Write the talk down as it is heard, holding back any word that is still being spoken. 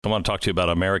I want to talk to you about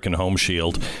American Home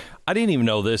Shield. I didn't even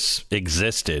know this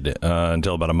existed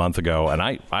until about a month ago, and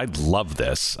I love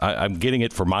this. I'm getting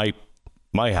it for my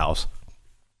house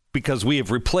because we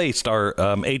have replaced our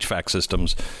HVAC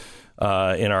systems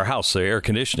in our house, the air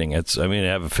conditioning. I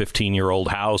have a 15-year-old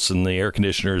house, and the air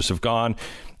conditioners have gone,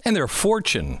 and they're a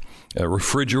fortune. A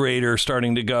refrigerator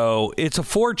starting to go. It's a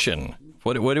fortune.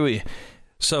 What do we...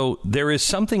 So there is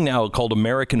something now called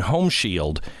American Home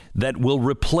Shield that will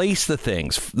replace the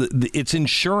things. It's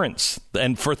insurance,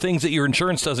 and for things that your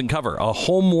insurance doesn't cover. A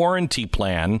home warranty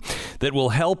plan that will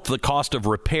help the cost of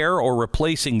repair or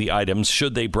replacing the items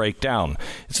should they break down.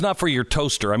 It's not for your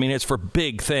toaster. It's for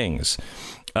big things.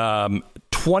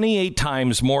 28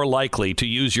 times more likely to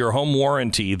use your home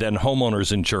warranty than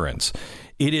homeowners insurance.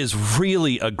 It is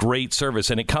really a great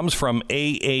service, and it comes from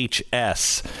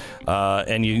AHS.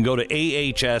 And you can go to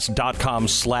ahs.com/Beck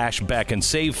and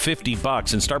save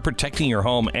 $50 and start protecting your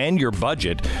home and your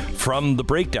budget from the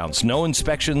breakdowns. No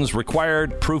inspections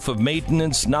required, proof of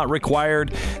maintenance not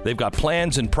required. They've got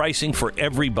plans and pricing for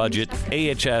every budget.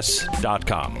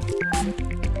 ahs.com.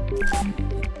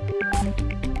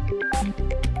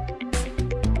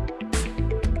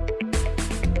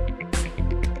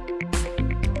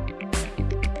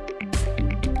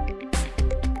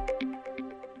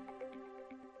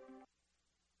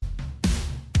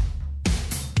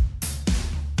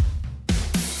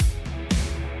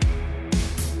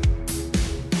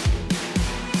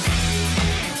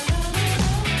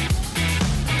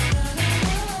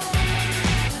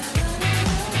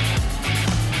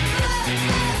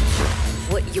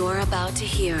 About to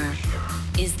hear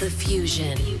is the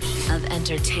fusion of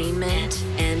entertainment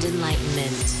and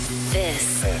enlightenment.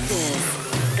 This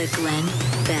is the Glenn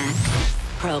Beck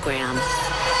Program.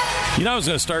 I was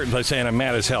going to start by saying I'm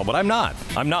mad as hell, but I'm not.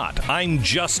 I'm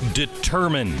just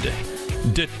determined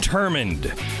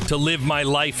to live my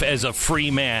life as a free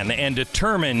man and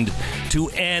determined to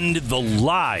end the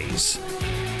lies.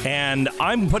 And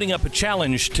I'm putting up a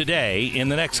challenge today in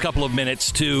the next couple of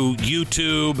minutes to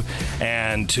YouTube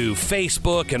and to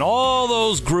Facebook and all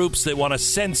those groups that want to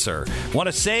censor, want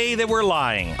to say that we're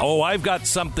lying. Oh, I've got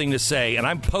something to say, and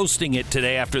I'm posting it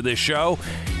today after this show,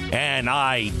 and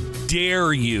I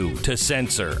dare you to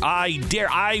censor.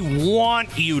 I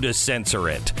want you to censor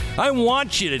it. I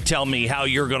want you to tell me how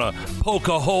you're going to poke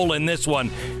a hole in this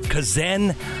one, because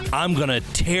then I'm going to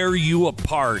tear you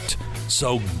apart.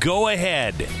 So go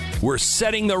ahead. We're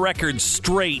setting the record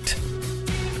straight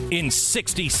in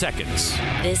 60 seconds.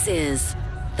 This is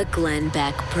the Glenn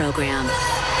Beck Program.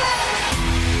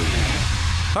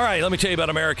 All right, let me tell you about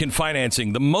American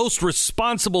Financing. The most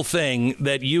responsible thing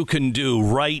that you can do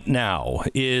right now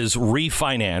is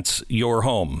refinance your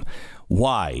home.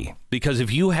 Why? Because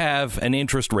if you have an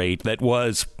interest rate that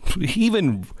was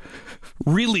even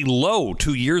really low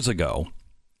 2 years ago,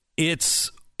 it's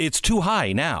too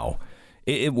high now.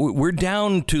 We're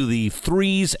down to the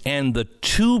 3s and the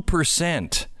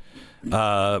 2%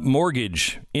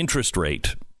 mortgage interest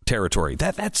rate territory.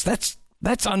 That's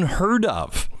unheard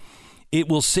of. It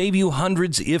will save you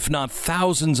hundreds, if not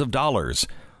thousands of dollars.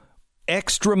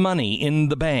 Extra money in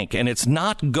the bank, and it's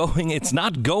not going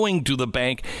to the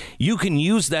bank. You can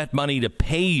use that money to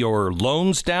pay your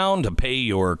loans down, to pay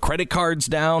your credit cards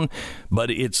down, but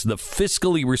it's the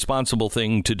fiscally responsible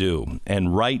thing to do.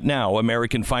 And right now,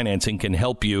 American Financing can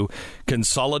help you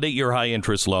consolidate your high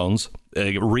interest loans,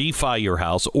 refi your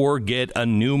house, or get a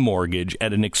new mortgage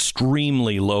at an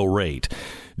extremely low rate.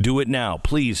 Do it now.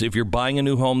 Please, if you're buying a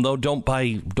new home, though, don't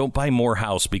buy more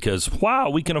house because,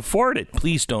 wow, we can afford it.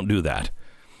 Please don't do that.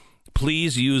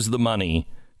 Please use the money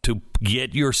to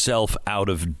get yourself out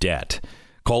of debt.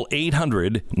 Call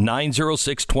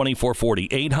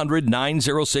 800-906-2440,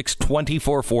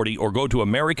 800-906-2440, or go to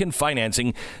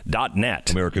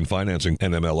AmericanFinancing.net. American Financing,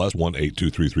 NMLS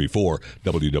 182334,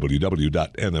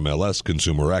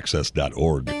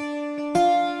 www.nmlsconsumeraccess.org.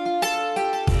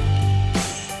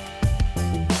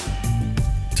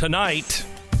 Tonight,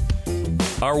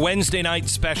 our Wednesday night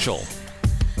special,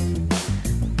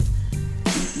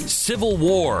 Civil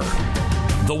War,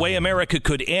 the way America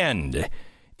could end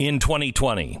in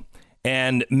 2020.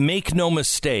 And make no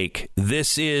mistake,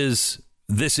 this is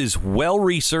well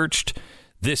researched.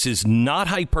 This is not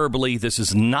hyperbole. This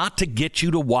is not to get you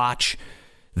to watch.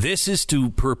 This is to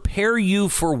prepare you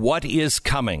for what is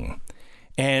coming.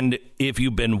 And if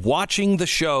you've been watching the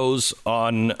shows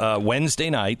on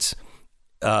Wednesday nights,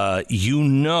 you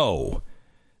know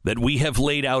that we have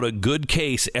laid out a good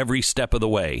case every step of the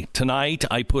way. Tonight,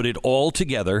 I put it all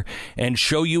together and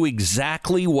show you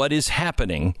exactly what is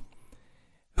happening,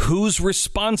 who's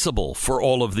responsible for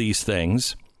all of these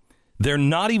things. They're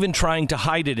not even trying to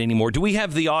hide it anymore. Do we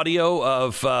have the audio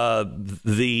of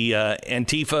the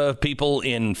Antifa people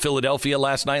in Philadelphia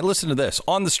last night? Listen to this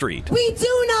on the street. We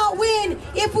do not win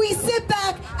if we sit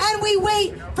back and we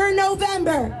wait for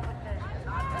November.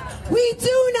 We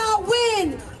do not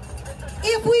win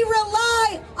if we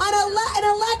rely on an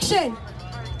election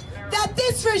that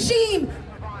this regime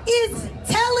is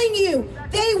telling you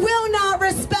they will not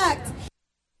respect.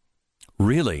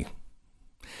 Really?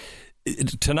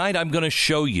 Tonight, I'm going to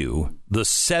show you the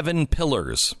 7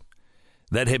 pillars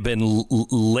that have been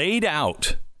laid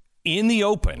out in the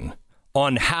open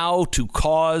on how to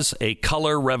cause a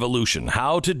color revolution,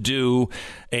 how to do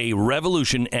a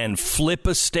revolution and flip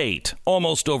a state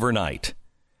almost overnight.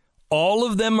 All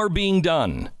of them are being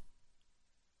done.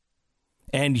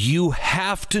 And you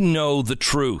have to know the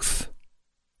truth.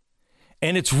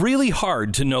 And it's really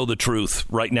hard to know the truth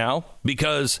right now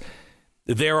because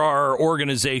there are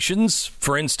organizations,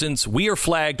 for instance, we are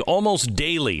flagged almost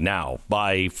daily now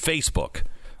by Facebook,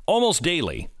 almost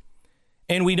daily.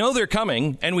 And we know they're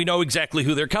coming, and we know exactly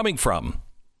who they're coming from.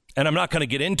 And I'm not going to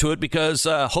get into it because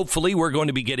hopefully we're going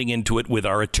to be getting into it with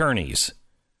our attorneys.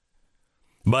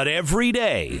 But every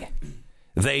day,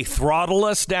 they throttle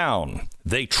us down.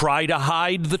 They try to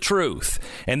hide the truth,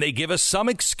 and they give us some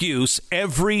excuse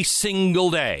every single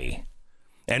day.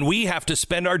 And we have to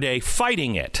spend our day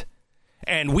fighting it.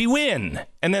 And we win.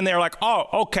 And then they're like, oh,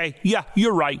 okay, yeah,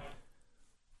 you're right.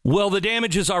 Well, the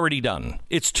damage is already done.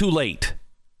 It's too late.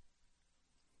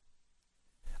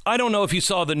 I don't know if you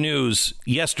saw the news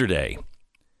yesterday.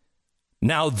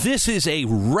 Now, this is a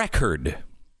record.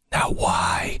 Now,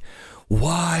 why?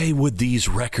 Why would these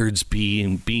records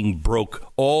be being broke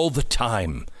all the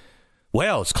time?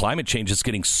 Well, it's climate change. It's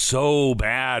getting so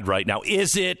bad right now.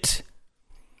 Is it?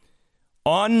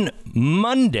 On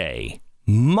Monday,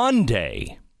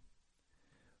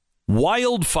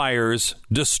 wildfires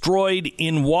destroyed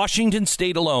in Washington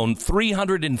state alone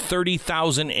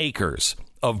 330,000 acres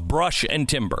of brush and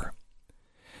timber.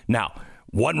 Now,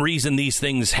 one reason these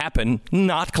things happen,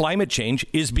 not climate change,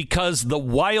 is because the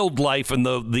wildlife and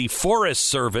the Forest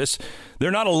Service,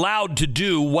 they're not allowed to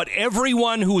do what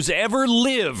everyone who's ever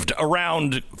lived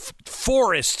around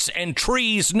forests and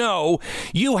trees know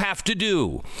you have to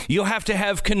do. You have to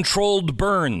have controlled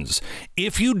burns.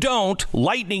 If you don't,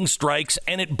 lightning strikes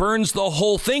and it burns the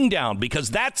whole thing down because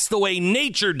that's the way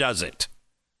nature does it.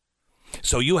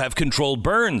 So you have controlled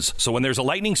burns. So when there's a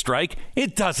lightning strike,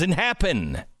 it doesn't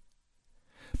happen.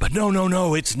 But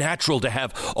no, it's natural to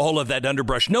have all of that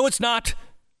underbrush. No, it's not.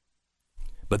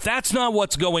 But that's not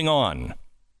what's going on.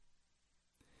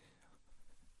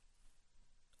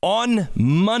 On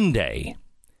Monday,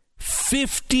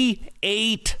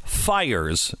 58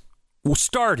 fires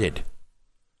started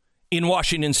in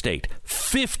Washington state.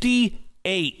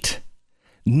 58.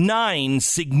 9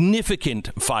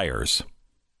 significant fires.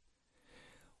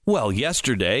 Well,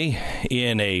 yesterday,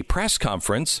 in a press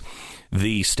conference,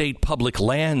 the state public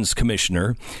lands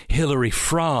commissioner, Hillary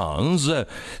Franz,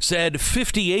 said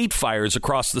 58 fires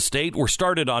across the state were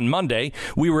started on Monday.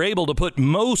 We were able to put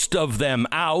most of them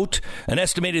out. An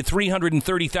estimated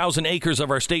 330,000 acres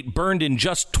of our state burned in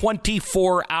just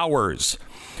 24 hours.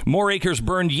 More acres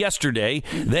burned yesterday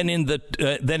than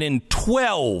in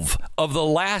 12 of the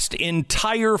last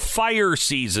entire fire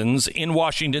seasons in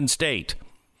Washington state.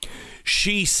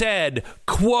 She said,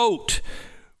 quote,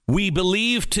 "We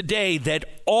believe today that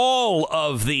all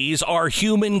of these are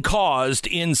human-caused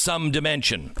in some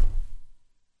dimension."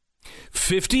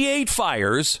 58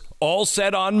 fires, all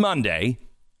set on Monday.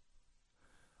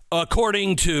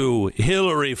 According to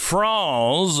Hillary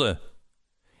Franz,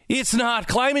 it's not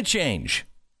climate change.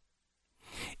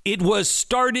 It was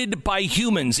started by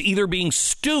humans either being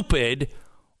stupid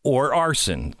or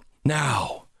arson.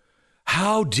 Now,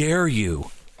 how dare you?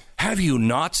 Have you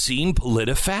not seen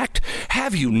PolitiFact?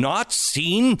 Have you not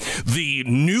seen the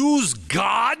news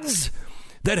gods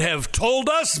that have told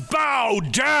us, bow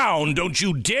down, don't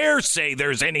you dare say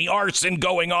there's any arson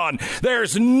going on.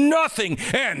 There's nothing.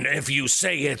 And if you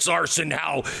say it's arson,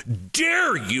 how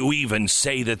dare you even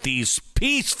say that these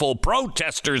peaceful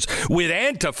protesters with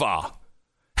Antifa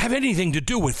have anything to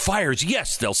do with fires?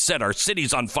 Yes, they'll set our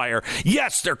cities on fire.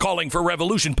 Yes, they're calling for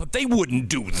revolution, but they wouldn't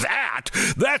do that.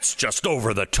 That's just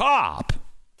over the top.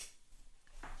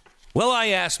 Well, I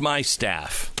asked my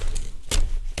staff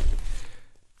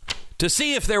to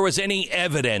see if there was any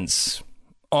evidence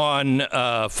on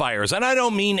fires. And I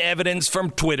don't mean evidence from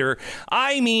Twitter.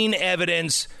 I mean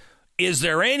evidence. Is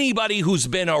there anybody who's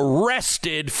been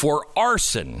arrested for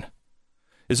arson?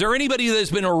 Is there anybody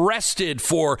that's been arrested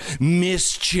for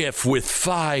mischief with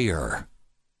fire?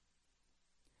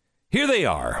 Here they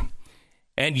are.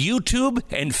 And YouTube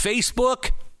and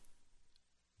Facebook,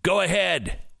 go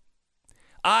ahead.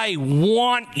 I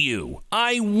want you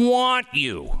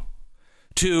to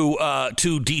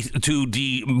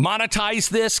demonetize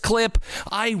this clip.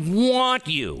 I want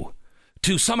you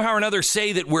to somehow or another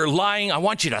say that we're lying. I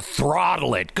want you to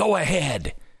throttle it. Go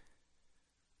ahead.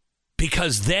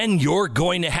 Because then you're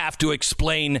going to have to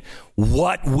explain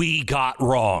what we got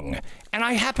wrong. And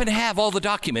I happen to have all the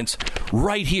documents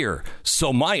right here.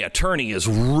 So my attorney is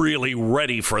really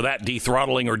ready for that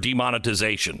dethrottling or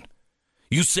demonetization.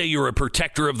 You say you're a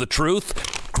protector of the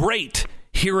truth? Great.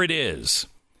 Here it is.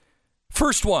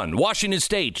 First one, Washington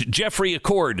State, Jeffrey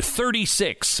Accord,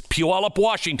 36, Puyallup,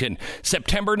 Washington,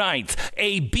 September 9th,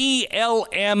 a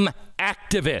BLM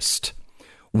activist.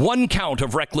 1 count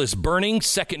of reckless burning,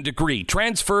 2nd degree,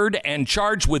 transferred and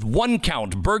charged with 1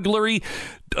 count burglary,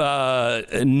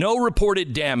 no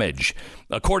reported damage.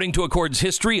 According to Accord's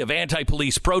history of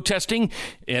anti-police protesting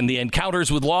and the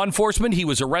encounters with law enforcement, he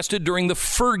was arrested during the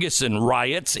Ferguson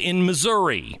riots in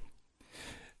Missouri.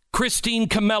 Christine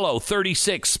Camello,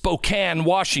 36, Spokane,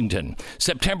 Washington,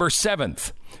 September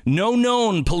 7th. No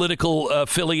known political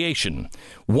affiliation.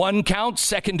 1 count,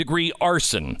 2nd degree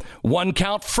arson. 1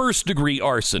 count, 1st degree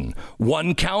arson.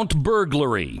 1 count,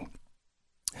 burglary.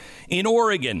 In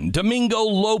Oregon, Domingo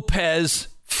Lopez,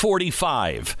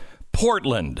 45.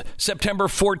 Portland, September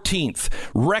 14th.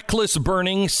 Reckless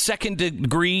burning, 2nd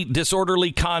degree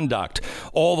disorderly conduct.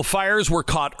 All the fires were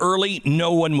caught early.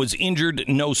 No one was injured.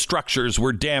 No structures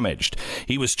were damaged.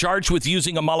 He was charged with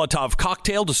using a Molotov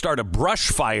cocktail to start a brush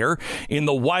fire in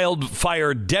the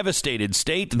wildfire devastated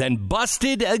state, then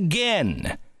busted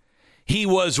again. He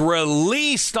was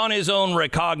released on his own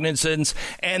recognizance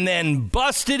and then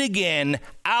busted again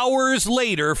hours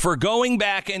later for going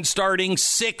back and starting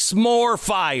 6 more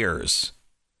fires.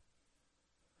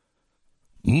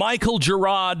 Michael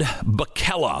Gerard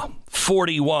Bakella,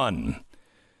 41.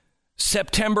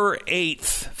 September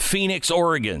 8th, Phoenix,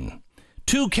 Oregon.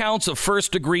 2 counts of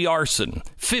 1st degree arson,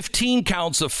 15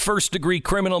 counts of 1st degree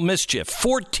criminal mischief,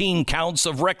 14 counts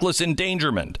of reckless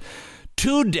endangerment.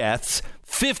 2 deaths,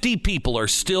 50 people are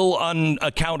still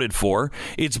unaccounted for.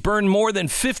 It's burned more than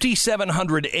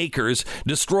 5,700 acres,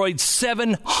 destroyed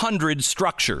 700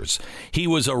 structures. He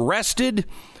was arrested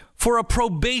for a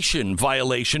probation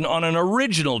violation on an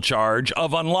original charge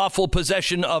of unlawful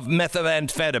possession of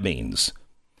methamphetamines.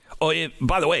 Oh,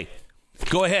 by the way,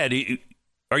 go ahead.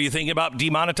 Are you thinking about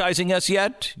demonetizing us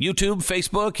yet? YouTube,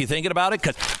 Facebook, you thinking about it?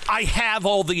 Because I have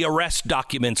all the arrest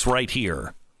documents right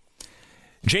here.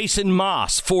 Jason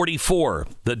Moss, 44,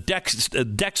 the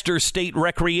Dexter State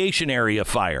Recreation Area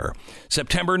fire,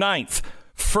 September 9th,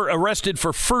 arrested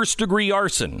for 1st degree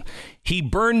arson. He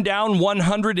burned down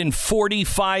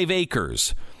 145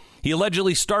 acres. He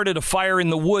allegedly started a fire in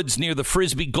the woods near the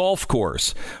Frisbee golf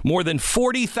course. More than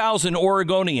 40,000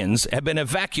 Oregonians have been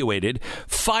evacuated.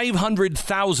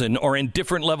 500,000 are in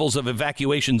different levels of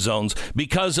evacuation zones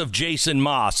because of Jason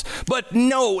Moss. But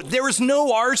no, there is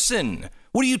no arson.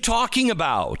 What are you talking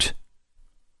about?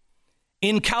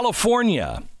 In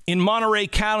California, in Monterey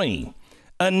County,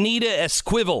 Anita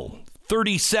Esquivel,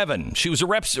 37. She was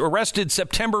arrested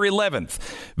September 11th.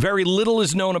 Very little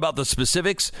is known about the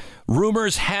specifics.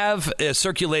 Rumors have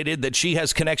circulated that she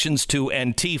has connections to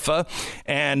Antifa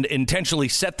and intentionally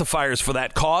set the fires for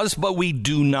that cause, but we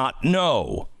do not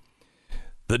know.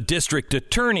 The district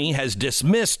attorney has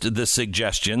dismissed the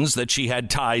suggestions that she had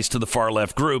ties to the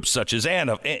far-left groups such as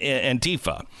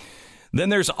Antifa. Then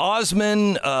there's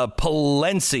Osman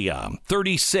Palencia,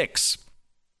 36.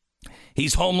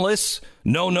 He's homeless,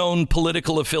 no known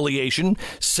political affiliation,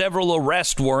 several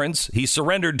arrest warrants. He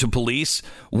surrendered to police.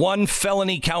 1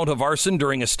 felony count of arson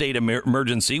during a state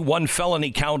emergency. 1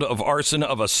 felony count of arson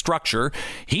of a structure.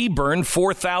 He burned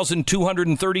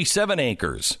 4,237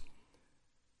 acres.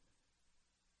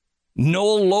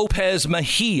 Noel Lopez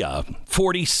Mejia,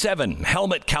 47,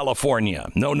 Helmet, California.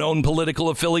 No known political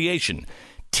affiliation.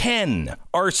 10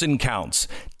 arson counts.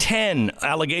 10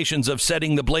 allegations of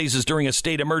setting the blazes during a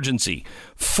state emergency.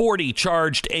 40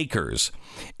 charged acres.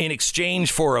 In exchange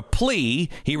for a plea,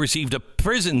 he received a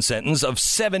prison sentence of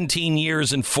 17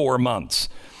 years and 4 months.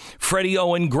 Freddie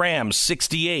Owen Graham,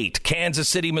 68, Kansas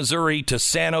City, Missouri to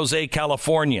San Jose,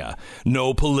 California.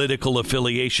 No political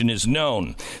affiliation is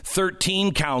known.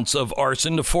 13 counts of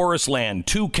arson to forest land.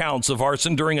 2 counts of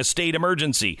arson during a state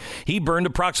emergency. He burned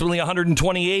approximately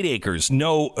 128 acres.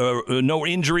 No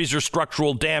injuries or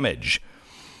structural damage.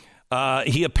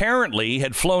 He apparently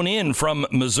had flown in from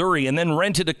Missouri and then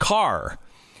rented a car,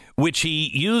 which he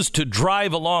used to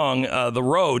drive along the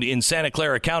road in Santa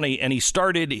Clara County, and he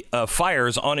started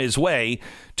fires on his way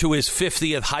to his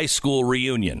 50th high school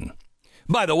reunion.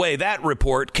 By the way, that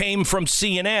report came from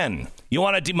CNN. You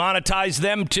want to demonetize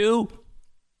them too?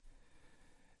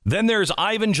 Then there's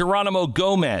Ivan Geronimo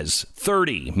Gomez,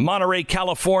 30, Monterey,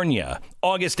 California,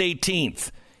 August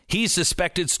 18th. He's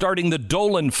suspected starting the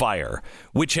Dolan fire,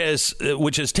 which has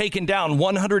taken down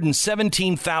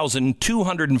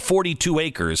 117,242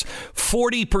 acres.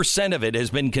 40% of it has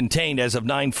been contained as of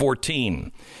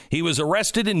 9/14. He was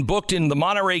arrested and booked in the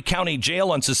Monterey County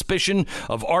Jail on suspicion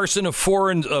of arson of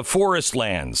forest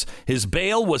lands. His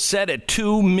bail was set at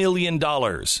 $2 million.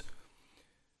 Those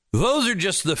are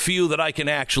just the few that I can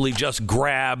actually just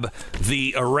grab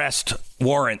the arrest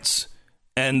warrants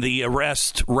and the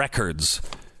arrest records.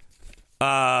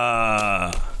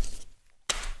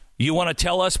 You want to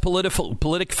tell us,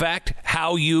 politic fact,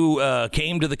 how you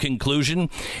came to the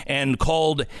conclusion and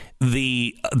called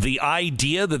the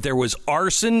idea that there was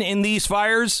arson in these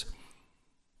fires?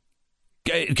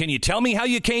 Can you tell me how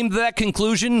you came to that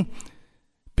conclusion?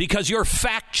 Because your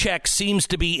fact check seems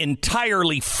to be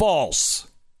entirely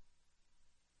false.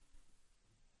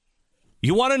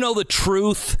 You want to know the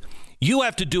truth? You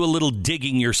have to do a little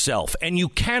digging yourself, and you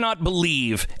cannot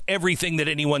believe everything that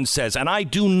anyone says. And I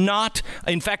do not,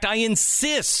 in fact, I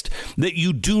insist that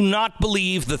you do not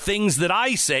believe the things that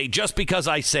I say just because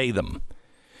I say them.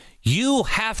 You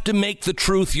have to make the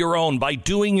truth your own by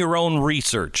doing your own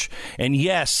research. And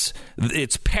yes,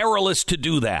 it's perilous to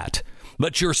do that.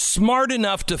 But you're smart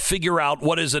enough to figure out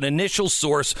what is an initial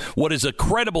source, what is a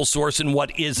credible source, and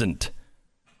what isn't.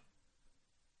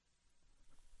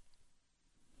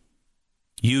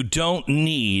 You don't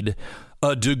need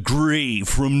a degree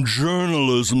from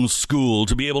journalism school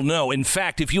to be able to know. In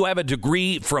fact, if you have a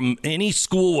degree from any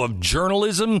school of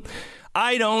journalism,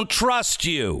 I don't trust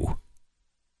you.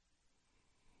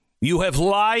 You have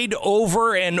lied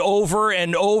over and over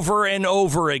and over and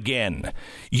over again.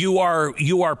 You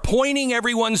are pointing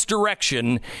everyone's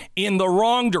direction in the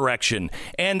wrong direction.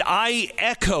 And I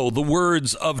echo the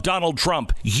words of Donald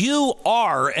Trump. You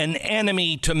are an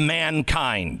enemy to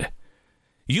mankind.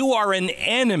 You are an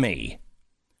enemy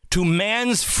to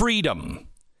man's freedom.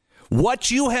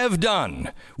 What you have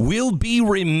done will be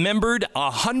remembered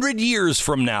 100 years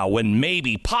from now when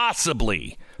maybe,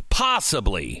 possibly,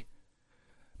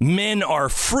 men are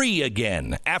free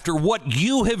again after what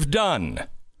you have done.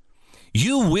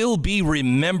 You will be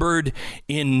remembered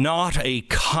in not a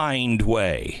kind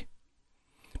way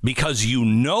because you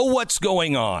know what's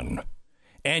going on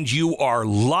and you are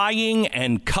lying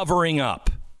and covering up.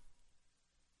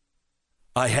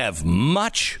 I have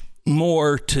much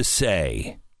more to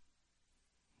say.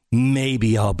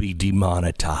 Maybe I'll be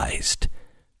demonetized.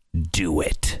 Do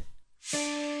it.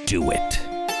 Do it.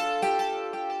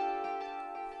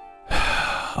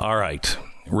 All right.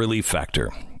 Relief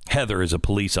factor. Heather is a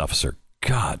police officer.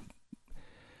 God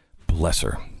bless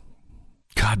her.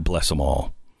 God bless them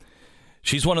all.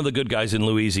 She's one of the good guys in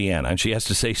Louisiana, and she has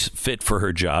to stay fit for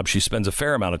her job. She spends a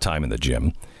fair amount of time in the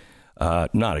gym.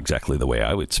 Not exactly the way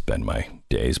I would spend my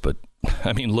days, but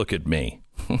I mean, look at me.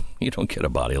 You don't get a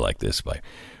body like this by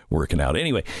working out.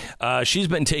 Anyway, she's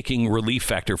been taking Relief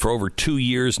Factor for over 2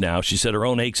 years now. She said her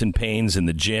own aches and pains in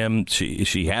the gym.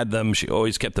 She had them. She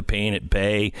always kept the pain at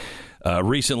bay.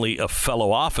 Recently, a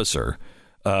fellow officer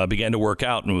began to work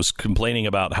out and was complaining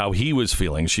about how he was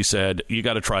feeling. She said, you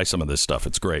got to try some of this stuff.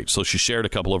 It's great. So she shared a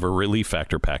couple of her Relief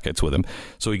Factor packets with him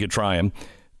so he could try them.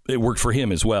 It worked for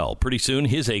him as well. Pretty soon,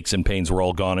 his aches and pains were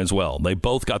all gone as well. They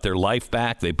both got their life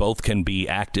back. They both can be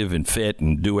active and fit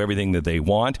and do everything that they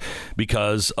want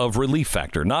because of Relief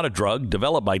Factor. Not a drug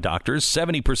developed by doctors.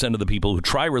 70% of the people who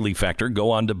try Relief Factor go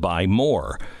on to buy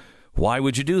more. Why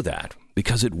would you do that?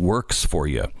 Because it works for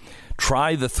you.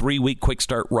 Try the 3-week quick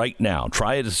start right now.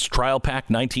 Try it as trial pack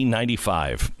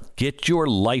 $19.95. Get your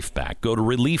life back. Go to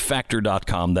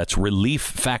relieffactor.com. That's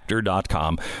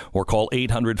relieffactor.com or call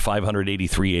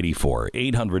 800-500-8384.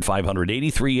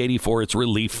 800-500-8384. It's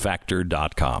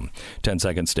relieffactor.com. 10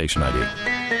 seconds, station ID.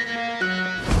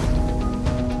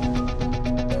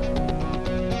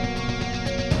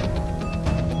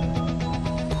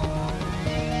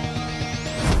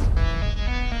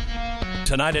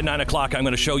 Tonight at 9 o'clock, I'm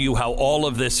going to show you how all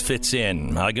of this fits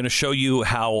in. I'm going to show you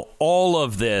how all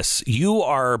of this, you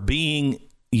are being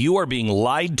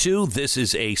lied to. This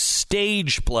is a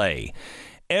stage play.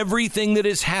 Everything that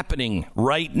is happening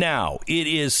right now, it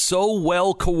is so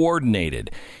well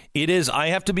coordinated. It is, I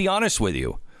have to be honest with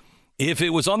you, if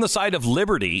it was on the side of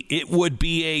liberty, it would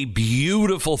be a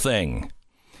beautiful thing.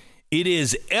 It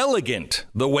is elegant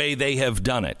the way they have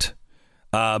done it,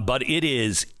 but it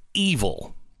is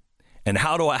evil. And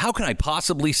how can I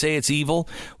possibly say it's evil?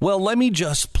 Well, let me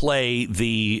just play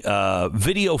the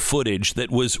video footage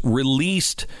that was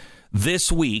released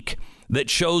this week that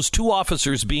shows 2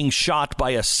 officers being shot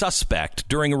by a suspect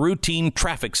during a routine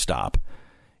traffic stop.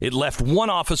 It left 1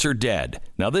 officer dead.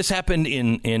 Now, this happened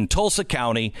in Tulsa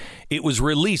County. It was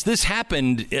released. This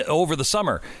happened over the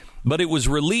summer, but it was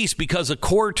released because a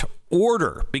court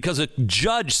order, because a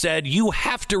judge said you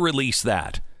have to release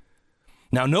that.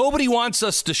 Now, nobody wants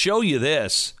us to show you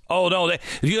this. Oh, no,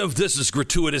 this is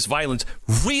gratuitous violence.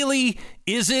 Really?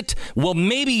 Is it? Well,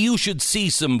 maybe you should see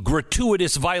some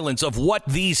gratuitous violence of what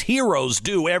these heroes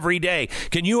do every day.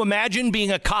 Can you imagine being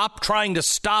a cop trying to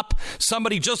stop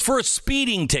somebody just for a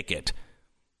speeding ticket?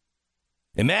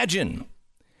 Imagine.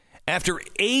 After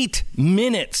 8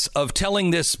 minutes of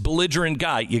telling this belligerent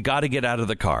guy, you got to get out of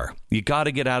the car. You got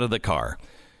to get out of the car.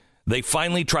 They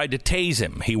finally tried to tase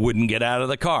him. He wouldn't get out of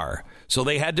the car. So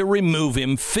they had to remove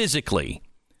him physically.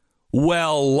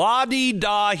 Well,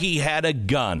 la-di-da, he had a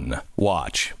gun.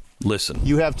 Watch. Listen.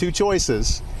 You have 2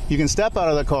 choices. You can step out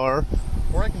of the car.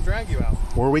 Or I can drag you out.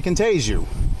 Or we can tase you.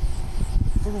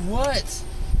 For what?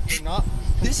 You're not.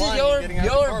 This is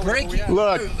y'all are breaking.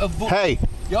 Look, hey.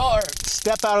 Y'all are.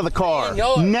 Step out of the car.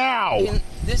 Man, now.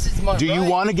 This is my Do you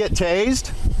want to get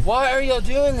tased? Why are y'all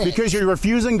doing this? Because you're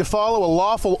refusing to follow a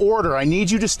lawful order. I need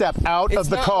you to step out of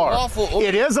the car. A lawful order.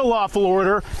 It is a lawful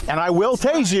order, and I will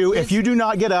tase you if you do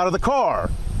not get out of the car.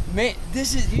 Man,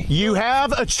 this is... You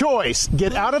have a choice.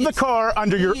 Get out of the car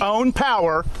under your own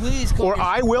power, or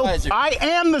I will... I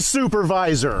am the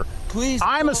supervisor. Please.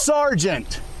 I'm a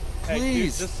sergeant. Hey,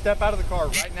 dude, just step out of the car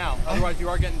right now. Otherwise, you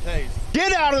are getting tased.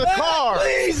 Get out of the car!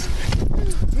 Please!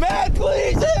 Matt,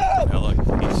 please help! Now look,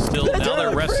 he's still... Now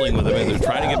they're wrestling with him and they're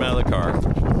trying to get him out of the car.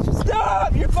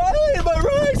 Stop! You're violating my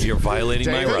rights! You're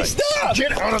violating my rights. Stop!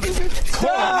 Get out of the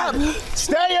car! Stop!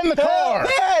 Stay in the car!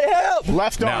 Matt, help!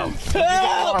 Left arm.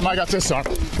 Help! Arm. I got this arm.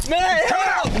 Matt,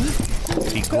 help!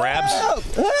 He grabs... Help!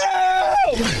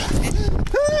 Help!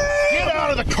 Get out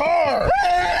of the car!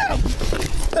 Help!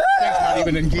 That's not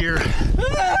even in gear.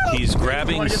 He's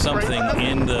grabbing something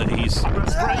in the... He's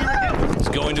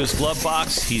going to his glove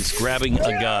box. He's grabbing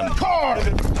a gun. Car!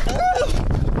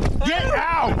 Get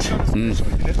out!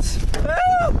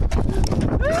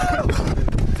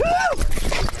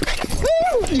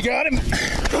 You got him?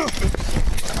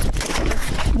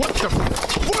 What the...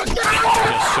 What?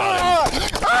 Just shot him.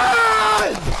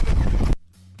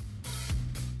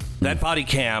 That body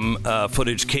cam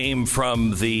footage came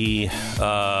from the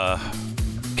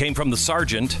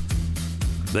sergeant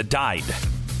that died.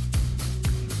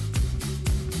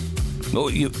 Oh,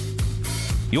 you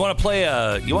want to play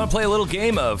a little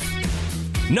game of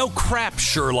no crap,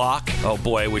 Sherlock? Oh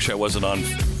boy, I wish I wasn't on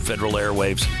federal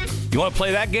airwaves. You want to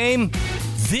play that game?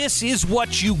 This is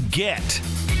what you get.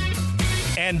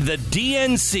 And the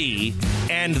DNC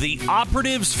and the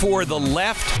operatives for the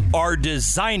left are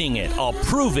designing it. I'll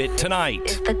prove it tonight.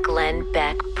 It's the Glenn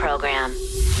Beck Program.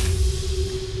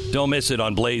 Don't miss it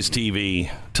on Blaze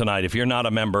TV tonight. If you're not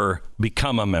a member,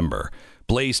 become a member.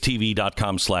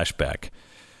 BlazeTV.com/Beck.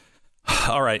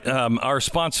 All right. Our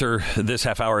sponsor this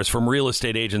half hour is from Real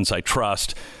Estate Agents I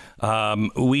Trust.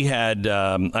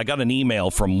 I got an email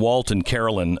from Walt and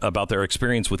Carolyn about their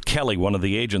experience with Kelly, one of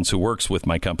the agents who works with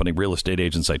my company, Real Estate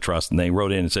Agents I Trust. And they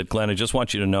wrote in and said, Glenn, I just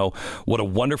want you to know what a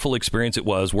wonderful experience it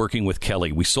was working with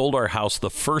Kelly. We sold our house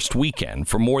the first weekend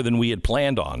for more than we had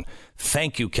planned on.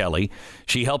 Thank you, Kelly.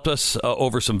 She helped us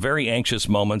over some very anxious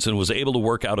moments and was able to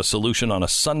work out a solution on a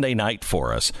Sunday night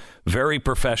for us. Very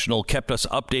professional, kept us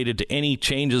updated to any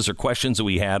changes or questions that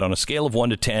we had. On a scale of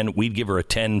 1 to 10, we'd give her a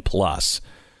 10 plus.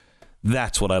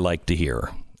 That's what I like to hear.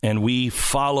 And we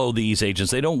follow these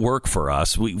agents. They don't work for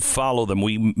us. We follow them.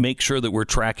 We make sure that we're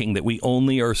tracking that we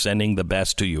only are sending the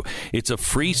best to you. It's a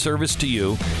free service to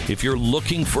you. If you're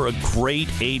looking for a great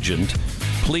agent,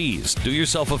 please do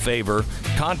yourself a favor.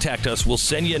 Contact us. We'll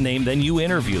send you a name. Then you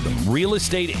interview them.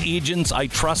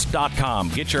 realestateagentsitrust.com.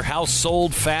 Get your house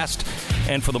sold fast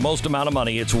and for the most amount of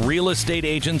money. It's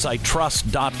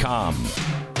realestateagentsitrust.com.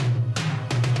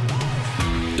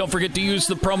 Don't forget to use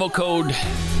the promo code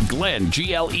GLENN,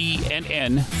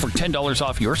 GLENN, for $10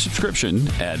 off your subscription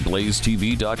at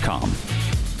BlazeTV.com.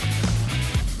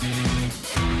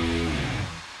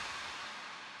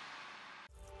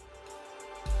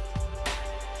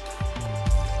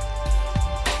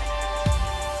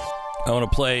 I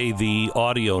want to play the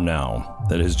audio now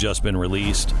that has just been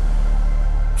released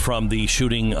from the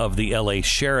shooting of the L.A.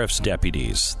 sheriff's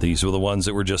deputies. These were the ones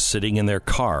that were just sitting in their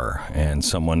car, and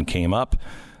someone came up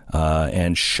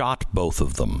and shot both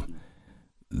of them.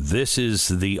 This is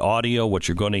the audio. What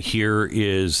you're going to hear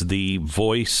is the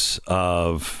voice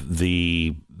of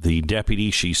the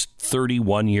deputy. She's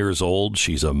 31 years old.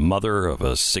 She's a mother of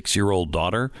a 6-year-old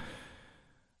daughter.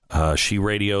 She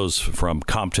radios from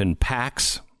Compton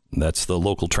PAX. That's the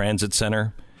local transit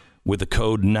center, with the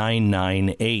code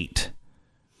 998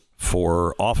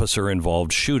 for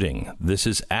officer-involved shooting. This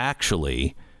is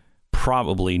actually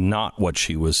probably not what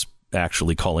she was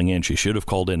actually calling in. She should have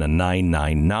called in a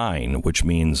 999, which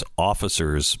means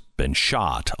officers been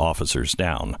shot, officers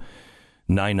down.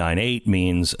 998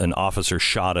 means an officer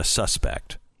shot a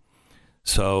suspect.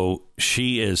 So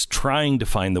she is trying to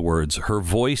find the words. Her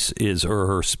voice is, or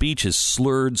her speech is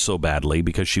slurred so badly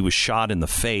because she was shot in the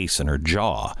face and her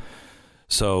jaw.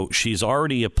 So she's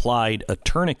already applied a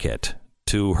tourniquet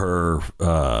to her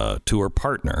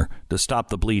partner to stop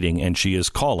the bleeding, and she is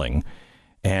calling,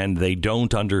 and they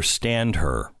don't understand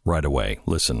her right away.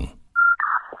 Listen.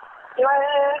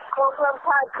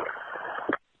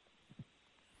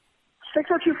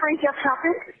 602 Frank, yes,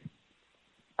 traffic.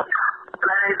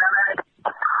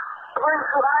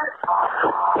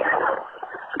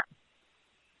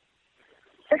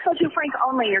 602 Frank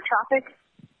only, your traffic.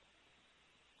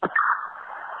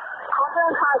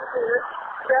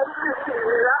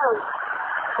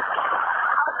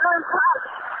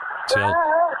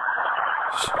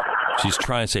 She's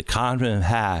trying to say Compton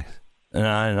PAX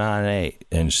 998,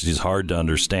 and she's hard to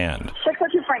understand.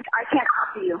 602 Frank, I can't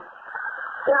copy you.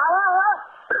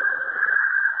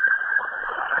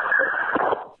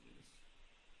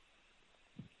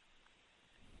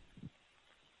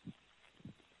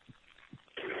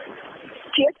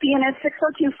 GSP unit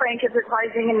 602 Frank is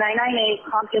advising in 998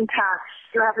 Compton PAX.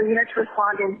 You have a unit to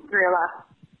respond in 311.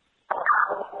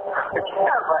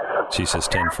 She says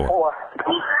 10-4.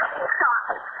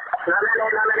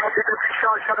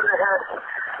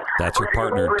 That's her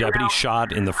partner. Deputy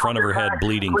shot in the front of her head,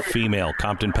 bleeding, female.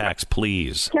 Compton PAX,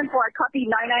 please. 10-4, I copy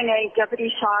 998. Deputy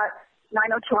shot.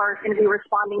 902 is going to be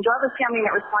responding. Do you have a SCAM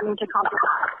unit responding to Compton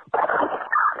PAX?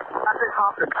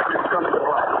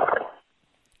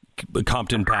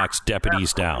 Compton PAX,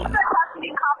 deputies down.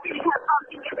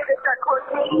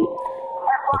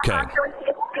 Okay.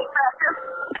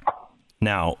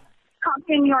 Now,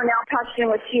 Compton, you are now patched in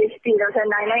with CHP. There's a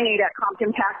 998 at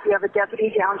Compton PAX. You have a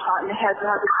deputy down shot in the head who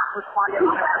has responded.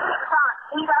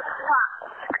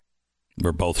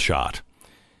 We're both shot.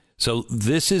 So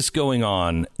this is going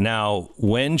on. Now,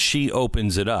 when she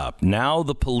opens it up, now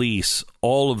the police,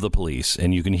 all of the police,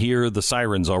 and you can hear the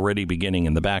sirens already beginning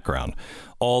in the background,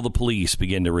 all the police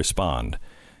begin to respond.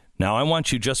 Now, I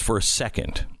want you just for a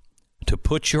second to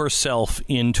put yourself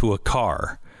into a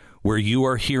car where you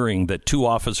are hearing that 2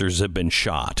 officers have been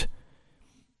shot.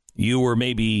 You were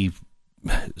maybe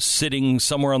sitting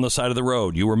somewhere on the side of the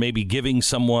road. You were maybe giving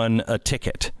someone a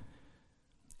ticket.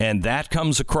 And that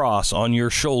comes across on your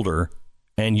shoulder,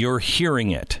 and you're hearing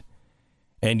it,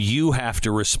 and you have to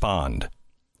respond.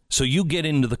 So you get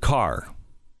into the car.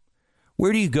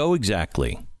 Where do you go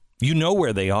exactly? You know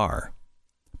where they are.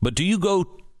 But do you go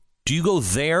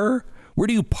there? Where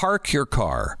do you park your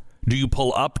car? Do you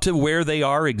pull up to where they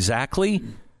are exactly?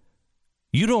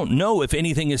 You don't know if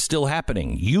anything is still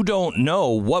happening. You don't know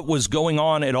what was going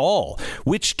on at all.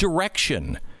 Which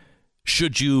direction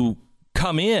should you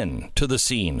come in to the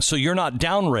scene so you're not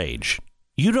downrange?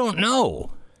 You don't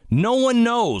know. No one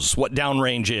knows what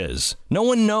downrange is. No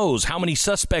one knows how many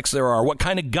suspects there are, what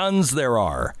kind of guns there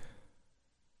are.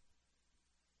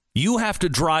 You have to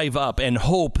drive up and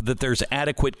hope that there's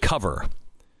adequate cover.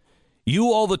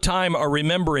 You all the time are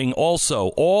remembering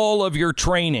also all of your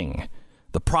training,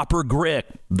 the proper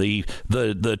grip, the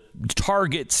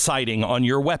target sighting on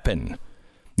your weapon.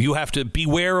 You have to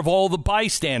beware of all the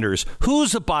bystanders.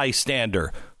 Who's a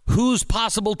bystander? Who's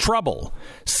possible trouble?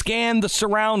 Scan the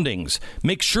surroundings.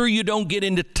 Make sure you don't get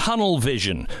into tunnel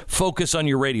vision. Focus on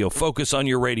your radio. Focus on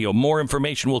your radio. More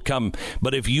information will come.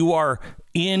 But if you are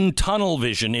in tunnel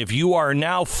vision, if you are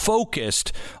now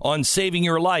focused on saving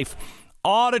your life,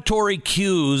 auditory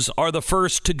cues are the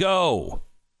first to go.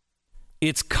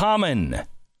 It's common.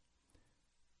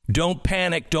 Don't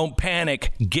panic. Don't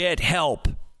panic. Get help.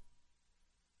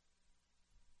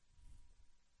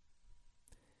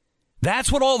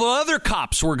 That's what all the other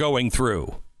cops were going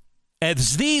through,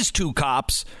 as these 2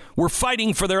 cops were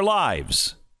fighting for their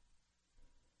lives.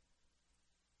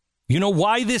 You know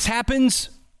why this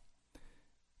happens?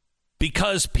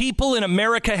 Because people in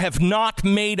America have not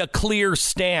made a clear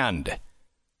stand.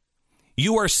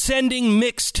 You are sending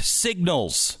mixed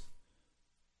signals.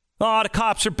 Oh, the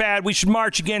cops are bad. We should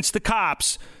march against the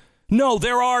cops. No,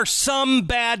 there are some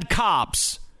bad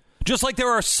cops. Just like there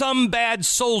are some bad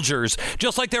soldiers,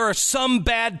 just like there are some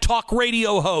bad talk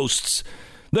radio hosts,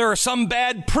 there are some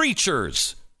bad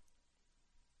preachers.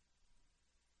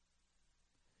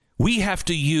 We have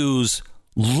to use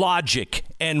logic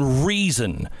and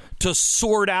reason to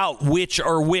sort out which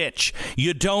are which.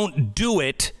 You don't do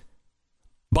it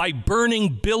by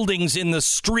burning buildings in the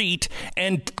street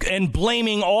and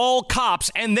blaming all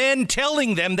cops and then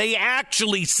telling them they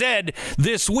actually said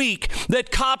this week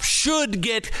that cops should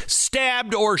get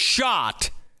stabbed or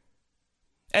shot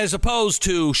as opposed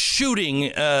to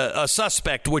shooting a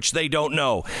suspect, which they don't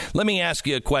know. Let me ask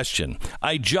you a question.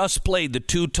 I just played the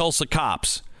 2 Tulsa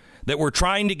cops that were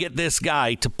trying to get this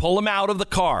guy to pull him out of the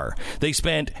car. They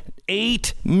spent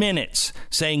 8 minutes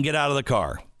saying, get out of the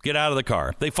car. Get out of the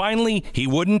car. They finally, he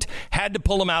wouldn't, had to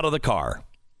pull him out of the car.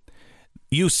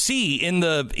 You see in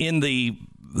the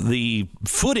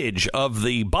footage of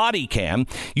the body cam,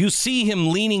 you see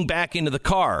him leaning back into the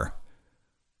car.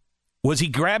 Was he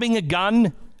grabbing a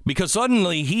gun? Because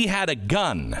suddenly he had a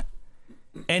gun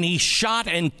and he shot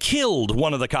and killed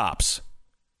one of the cops.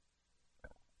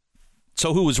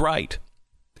 So who was right?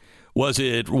 Was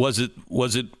it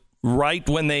right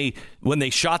when they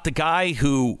shot the guy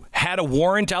who had a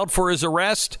warrant out for his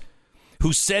arrest,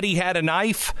 who said he had a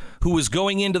knife, who was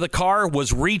going into the car,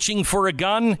 was reaching for a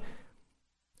gun,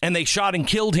 and they shot and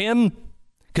killed him?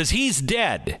 Because he's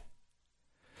dead.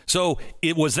 So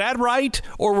was that right,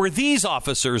 or were these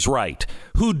officers right,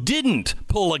 who didn't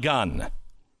pull a gun?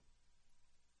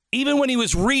 Even when he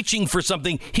was reaching for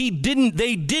something,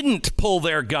 they didn't pull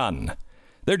their gun.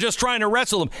 They're just trying to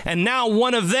wrestle him. And now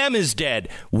one of them is dead.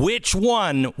 Which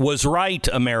one was right,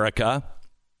 America?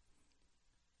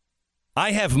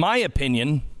 I have my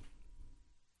opinion.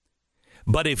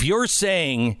 But if you're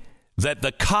saying that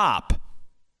the cop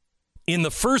in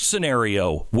the first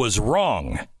scenario was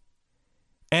wrong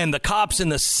and the cops in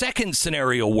the second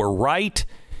scenario were right,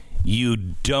 you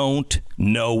don't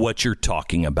know what you're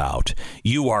talking about.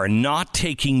 You are not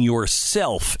taking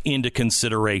yourself into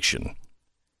consideration.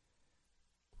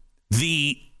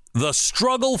 The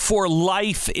struggle for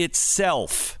life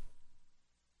itself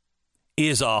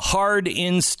is a hard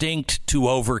instinct to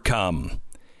overcome.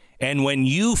 And when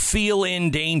you feel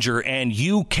in danger and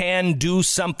you can do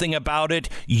something about it,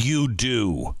 you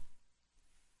do.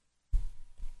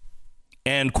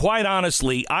 And quite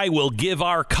honestly, I will give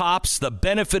our cops the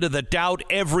benefit of the doubt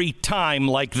every time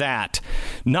like that.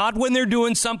 Not when they're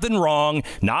doing something wrong,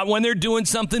 not when they're doing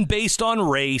something based on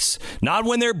race, not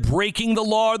when they're breaking the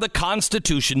law or the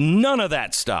Constitution, none of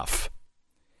that stuff.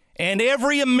 And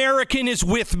every American is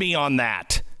with me on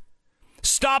that.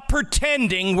 Stop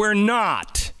pretending we're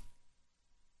not.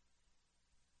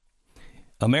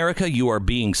 America, you are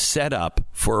being set up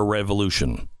for a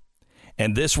revolution.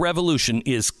 And this revolution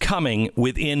is coming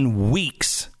within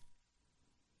weeks.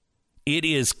 It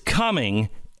is coming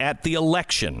at the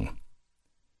election.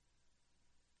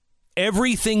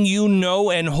 Everything you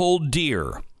know and hold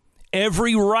dear,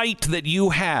 every right that you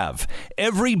have,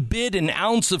 every bit and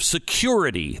ounce of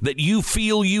security that you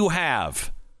feel you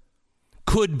have,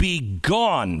 could be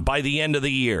gone by the end of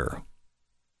the year.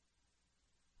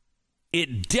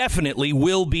 It definitely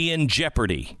will be in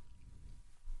jeopardy.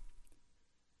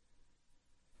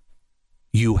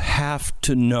 You have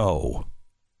to know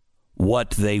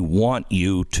what they want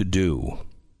you to do.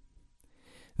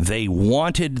 They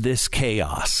wanted this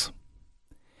chaos.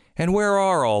 And where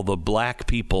are all the black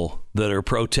people that are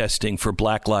protesting for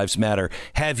Black Lives Matter?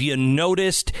 Have you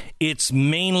noticed it's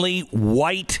mainly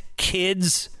white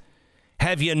kids?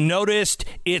 Have you noticed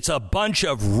it's a bunch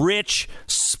of rich,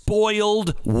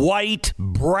 spoiled, white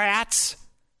brats?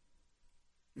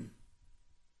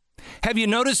 Have you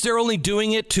noticed they're only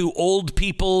doing it to old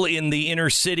people in the inner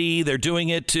city? They're doing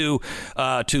it to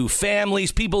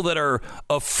families, people that are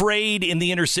afraid in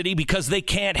the inner city because they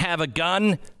can't have a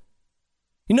gun.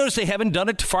 You notice they haven't done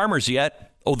it to farmers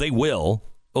yet. Oh, they will.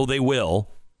 Oh, they will.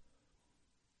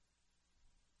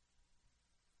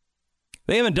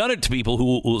 They haven't done it to people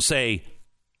who will say,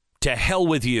 to hell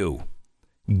with you.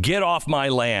 Get off my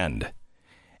land.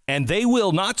 And they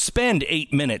will not spend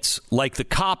 8 minutes like the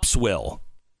cops will,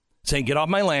 saying, get off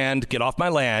my land, get off my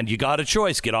land. You got a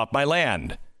choice, get off my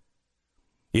land.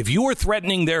 If you are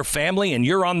threatening their family and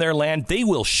you're on their land, they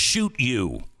will shoot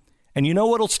you. And you know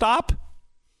what'll stop?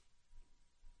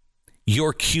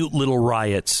 Your cute little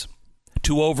riots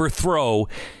to overthrow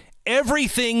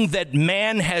everything that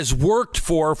man has worked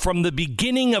for from the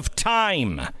beginning of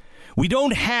time. We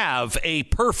don't have a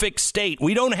perfect state.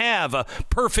 We don't have a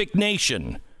perfect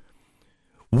nation.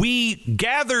 We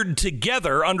gathered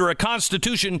together under a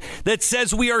constitution that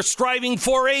says we are striving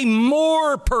for a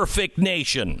more perfect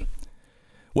nation.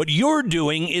 What you're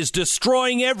doing is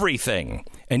destroying everything,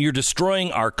 and you're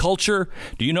destroying our culture.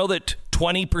 Do you know that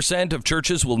 20% of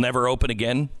churches will never open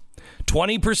again?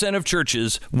 20% of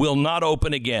churches will not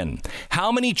open again.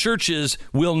 How many churches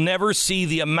will never see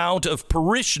the amount of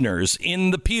parishioners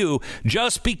in the pew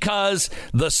just because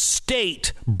the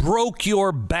state broke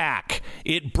your back?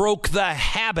 It broke the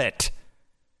habit.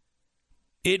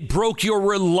 It broke your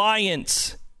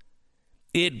reliance.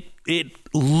 It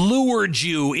lured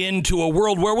you into a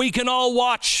world where we can all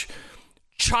watch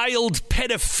child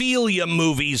pedophilia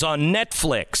movies on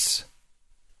Netflix.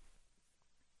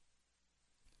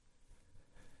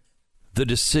 The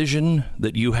decision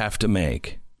that you have to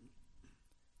make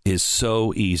is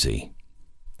so easy.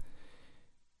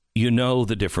 You know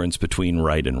the difference between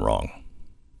right and wrong.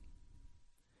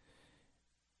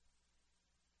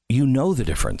 You know the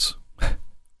difference.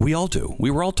 We all do.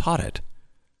 We were all taught it.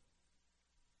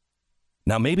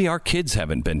 Now, maybe our kids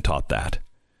haven't been taught that.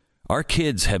 Our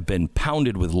kids have been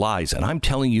pounded with lies, and I'm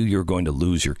telling you, you're going to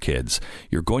lose your kids.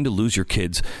 You're going to lose your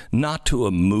kids not to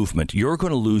a movement. You're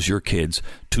going to lose your kids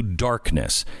to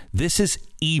darkness. This is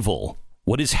evil.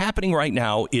 What is happening right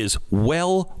now is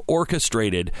well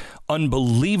orchestrated,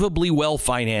 unbelievably well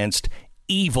financed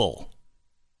evil.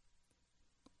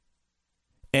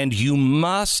 And you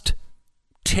must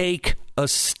take a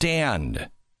stand.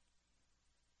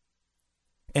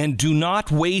 And do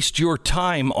not waste your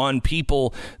time on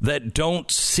people that don't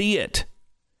see it.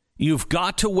 You've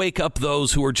got to wake up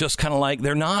those who are just kind of like,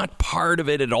 they're not part of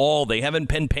it at all. They haven't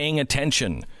been paying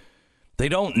attention. They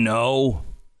don't know.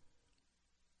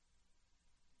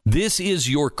 This is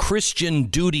your Christian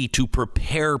duty to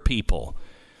prepare people.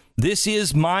 This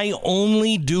is my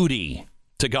only duty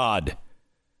to God.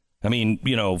 I mean,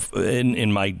 you know,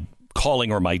 in my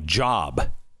calling or my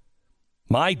job.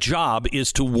 My job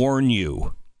is to warn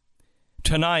you.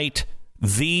 Tonight,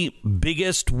 the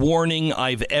biggest warning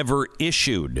I've ever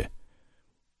issued.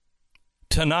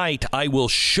 Tonight, I will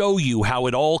show you how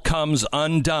it all comes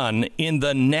undone in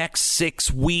the next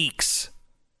 6 weeks.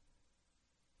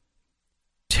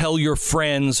 Tell your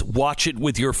friends, watch it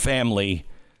with your family.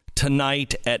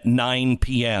 Tonight at 9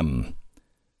 p.m.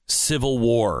 Civil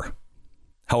War.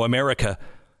 How America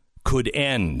could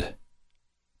end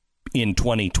in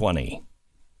 2020.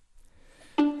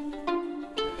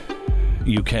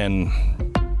 You can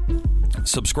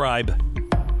subscribe.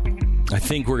 I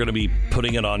think we're going to be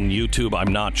putting it on YouTube.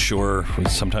 I'm not sure.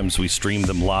 Sometimes we stream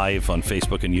them live on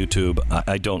Facebook and YouTube.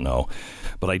 I don't know.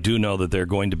 But I do know that they're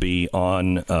going to be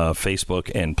on Facebook.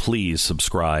 And please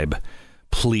subscribe.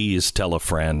 Please tell a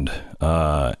friend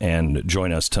and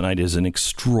join us. Tonight is an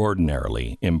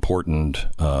extraordinarily important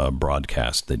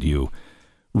broadcast that you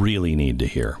really need to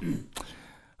hear.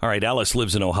 All right, Alice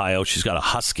lives in Ohio. She's got a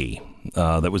husky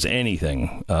that was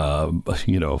anything,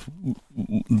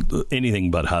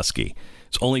 anything but husky.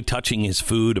 It's only touching his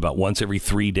food about once every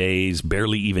 3 days,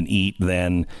 barely even eat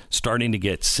then, starting to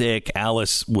get sick.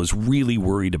 Alice was really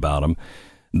worried about him.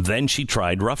 Then she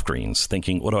tried Rough Greens,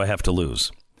 thinking, what do I have to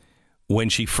lose? When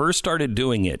she first started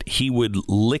doing it, he would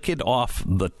lick it off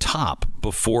the top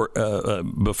before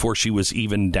she was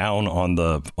even down on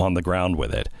the ground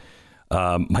with it.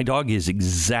 My dog is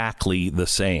exactly the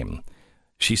same.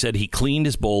 She said he cleaned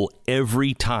his bowl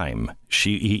every time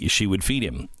she would feed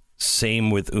him. Same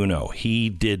with Uno. He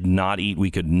did not eat. We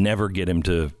could never get him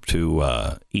to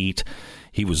eat.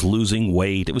 He was losing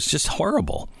weight. It was just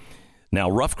horrible. Now,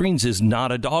 Rough Greens is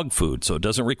not a dog food, so it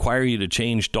doesn't require you to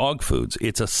change dog foods.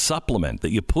 It's a supplement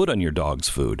that you put on your dog's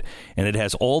food, and it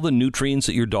has all the nutrients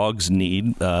that your dogs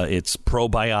need. It's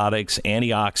probiotics,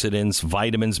 antioxidants,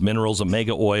 vitamins, minerals,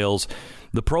 omega oils.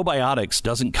 The probiotics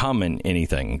doesn't come in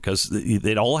anything because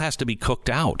it all has to be cooked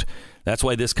out. That's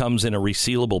why this comes in a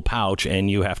resealable pouch,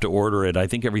 and you have to order it. I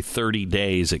think every 30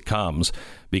 days it comes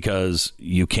because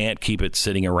you can't keep it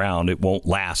sitting around. It won't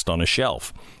last on a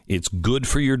shelf. It's good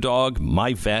for your dog.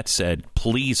 My vet said,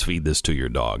 please feed this to your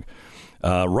dog.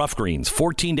 Rough Greens,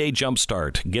 14-day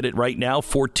jumpstart. Get it right now,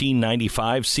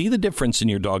 $14.95. See the difference in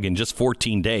your dog in just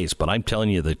 14 days. But I'm telling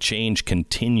you, the change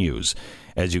continues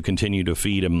as you continue to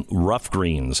feed him Rough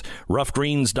Greens.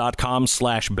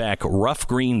 Roughgreens.com/Beck.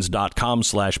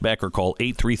 Roughgreens.com/Beck or call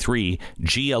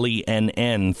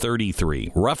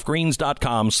 833-GLENN33.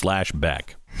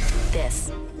 Roughgreens.com/Beck.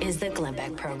 This is the Glenn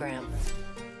Beck Program.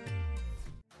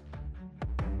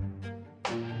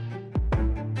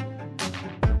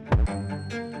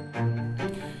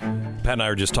 Pat and I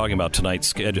were just talking about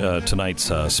tonight's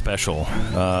special.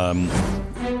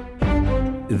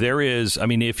 There is, I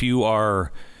mean, if you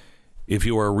are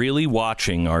really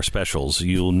watching our specials,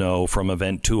 you'll know from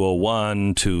Event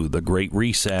 201 to the Great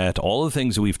Reset, all the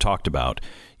things that we've talked about,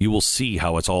 you will see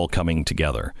how it's all coming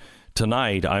together.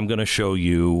 Tonight, I'm going to show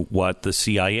you what the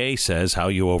CIA says, how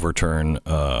you overturn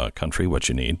a country, what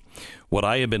you need. What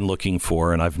I have been looking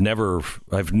for, and I've never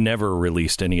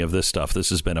released any of this stuff. This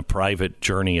has been a private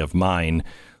journey of mine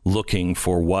looking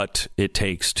for what it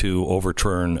takes to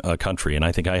overturn a country. And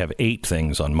I think I have 8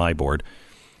 things on my board.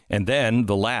 And then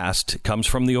the last comes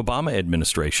from the Obama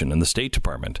administration and the State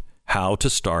Department. How to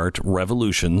start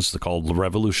revolutions, called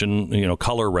revolution,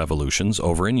 color revolutions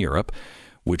over in Europe,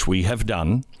 which we have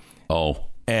done. Oh.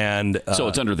 And so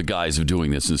it's under the guise of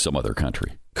doing this in some other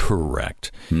country.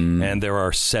 Correct. And there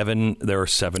are 7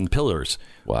 pillars.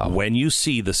 Wow. When you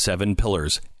see the 7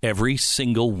 pillars, every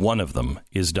single one of them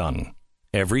is done.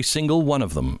 Every single one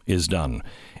of them is done.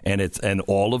 And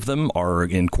all of them are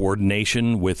in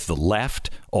coordination with the left.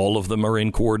 All of them are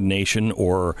in coordination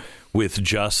or with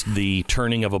just the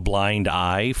turning of a blind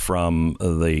eye from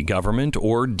the government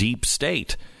or deep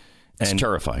state. It's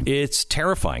terrifying. It's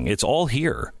terrifying. It's all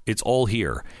here. It's all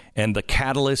here. And the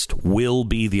catalyst will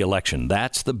be the election.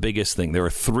 That's the biggest thing. There are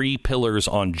 3 pillars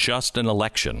on just an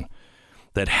election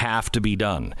that have to be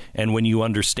done. And when you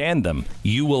understand them,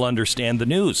 you will understand the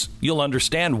news. You'll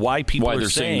understand why people are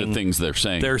saying the things they're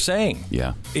saying. They're saying.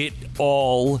 Yeah. It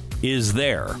all is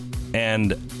there.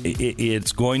 And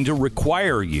it's going to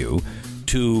require you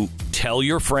to tell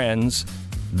your friends,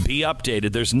 be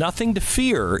updated. There's nothing to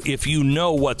fear if you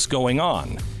know what's going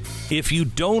on. If you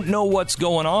don't know what's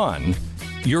going on,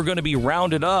 you're going to be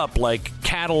rounded up like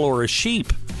cattle or a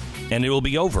sheep, and it will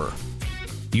be over.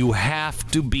 You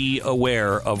have to be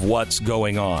aware of what's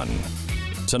going on.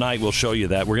 Tonight, we'll show you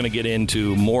that. We're going to get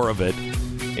into more of it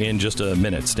in just a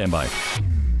minute. Stand by.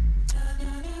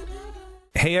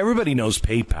 Hey, everybody knows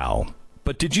PayPal,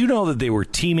 but did you know that they were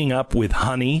teaming up with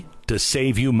Honey to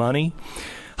save you money?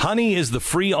 Honey is the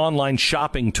free online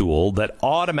shopping tool that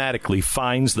automatically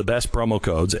finds the best promo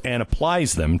codes and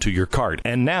applies them to your cart.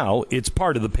 And now it's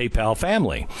part of the PayPal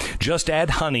family. Just add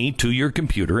Honey to your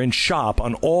computer and shop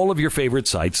on all of your favorite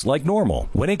sites like normal.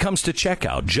 When it comes to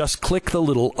checkout, just click the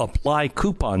little Apply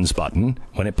Coupons button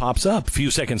when it pops up. A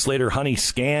few seconds later, Honey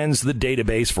scans the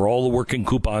database for all the working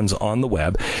coupons on the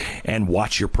web and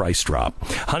watch your price drop.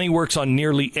 Honey works on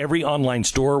nearly every online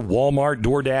store, Walmart,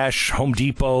 DoorDash, Home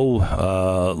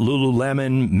Depot,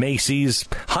 Lululemon, Macy's.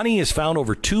 Honey has found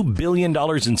over $2 billion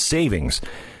in savings.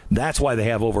 That's why they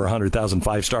have over 100,000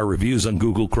 5-star reviews on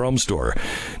Google Chrome Store.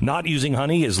 Not using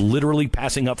Honey is literally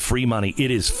passing up free money.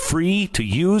 It is free to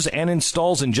use and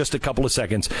installs in just a couple of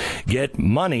seconds. Get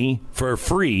money for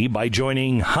free by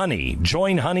joining Honey.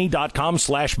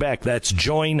 JoinHoney.com/Beck. That's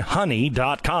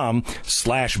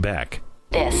JoinHoney.com/Beck.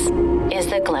 This is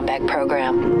the Glenn Beck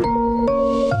Program.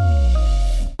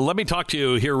 Let me talk to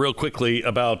you here real quickly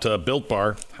about Built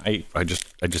Bar. I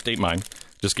just ate mine.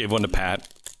 Just gave one to Pat.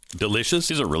 Delicious.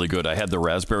 These are really good. I had the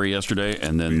raspberry yesterday,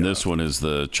 and then this one is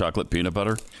the chocolate peanut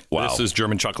butter. Wow. This is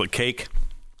German chocolate cake.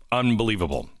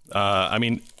 Unbelievable. I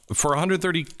mean, for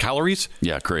 130 calories.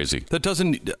 Yeah, crazy. That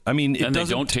doesn't, I mean, it and they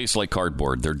doesn't, don't taste like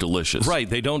cardboard. They're delicious. Right.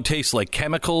 They don't taste like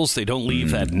chemicals. They don't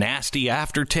leave that nasty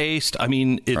aftertaste. I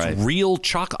mean, it's real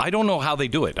chocolate. I don't know how they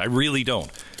do it. I really don't.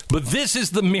 But this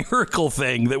is the miracle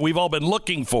thing that we've all been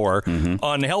looking for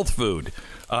on health food.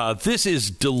 This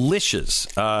is delicious,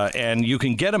 and you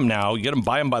can get them now. You get them,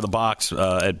 buy them by the box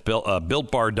at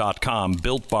BuiltBar.com,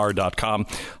 BuiltBar.com.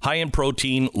 High in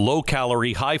protein, low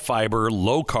calorie, high fiber,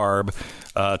 low carb.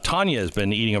 Tanya has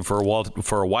been eating them for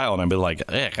a while, and I've been like,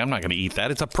 I'm not going to eat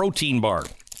that. It's a protein bar.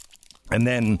 And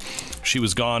then she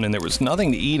was gone, and there was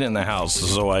nothing to eat in the house,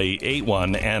 so I ate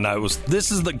one, and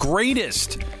this is the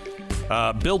greatest.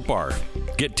 Built Bar.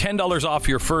 Get $10 off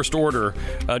your first order.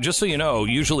 Just so you know,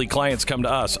 usually clients come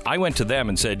to us. I went to them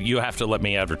and said, you have to let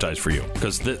me advertise for you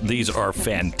because these are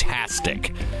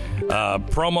fantastic.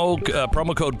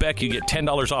 Promo code Beck, you get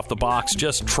 $10 off the box.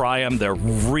 Just try them. They're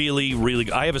really, really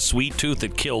good. I have a sweet tooth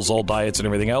that kills all diets and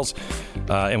everything else.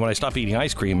 And when I stop eating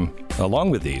ice cream along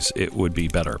with these, it would be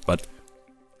better. But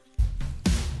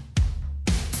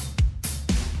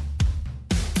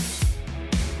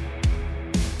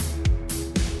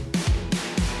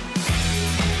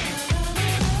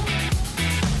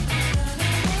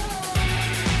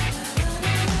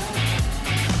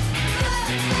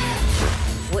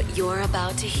You're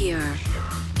about to hear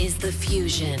is the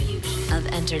fusion of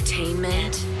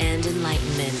entertainment and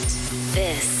enlightenment.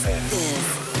 This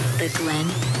is the Glenn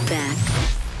Beck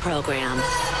Program.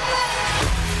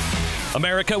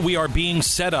 America, we are being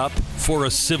set up for a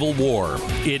civil war.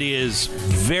 It is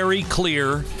very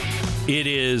clear. It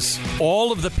is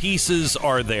all of the pieces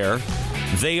are there.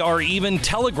 They are even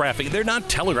telegraphing. They're not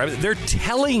telegraphing. They're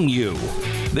telling you.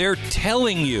 They're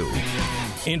telling you.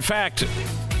 In fact,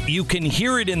 you can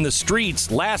hear it in the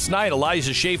streets. Last night,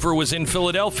 Elijah Schaffer was in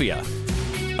Philadelphia.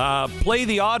 Play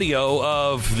the audio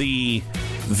of the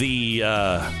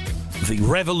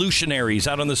revolutionaries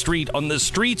out on the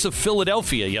streets of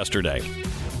Philadelphia yesterday.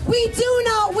 We do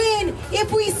not win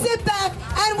if we sit back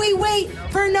and we wait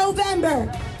for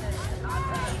November.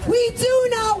 We do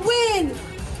not win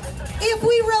if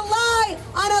we rely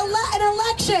on an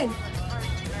election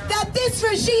that this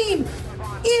regime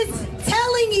is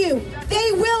telling you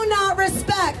they will not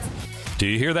respect. Do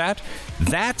you hear that?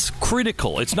 That's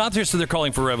critical. It's not just that they're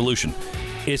calling for revolution.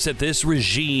 It's that this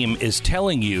regime is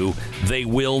telling you they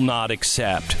will not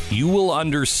accept. You will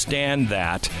understand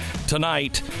that.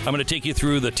 Tonight, I'm going to take you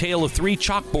through the tale of three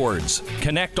chalkboards.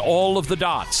 Connect all of the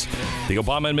dots. The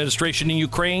Obama administration in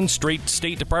Ukraine,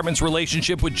 State Department's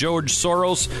relationship with George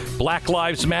Soros, Black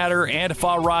Lives Matter,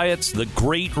 Antifa riots, the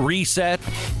Great Reset,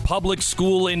 public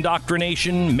school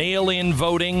indoctrination, mail-in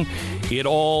voting. It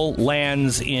all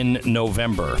lands in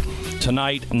November.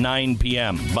 Tonight, 9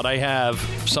 p.m. But I have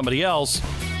somebody else,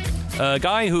 a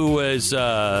guy who is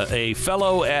a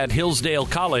fellow at Hillsdale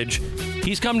College.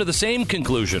 He's come to the same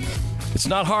conclusion. It's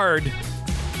not hard.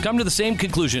 Come to the same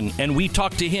conclusion, and we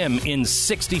talk to him in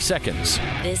 60 seconds.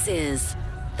 This is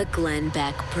the Glenn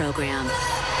Beck Program.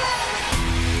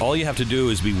 All you have to do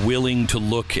is be willing to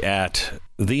look at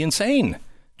the insane.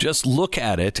 Just look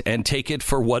at it and take it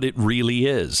for what it really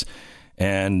is.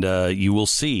 And you will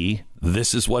see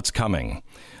this is what's coming.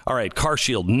 All right, Car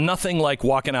Shield. Nothing like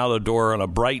walking out the door on a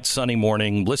bright, sunny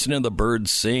morning, listening to the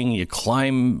birds sing. You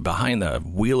climb behind the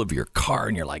wheel of your car,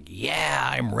 and you're like,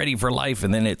 yeah, I'm ready for life.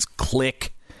 And then it's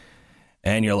click.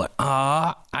 And you're like,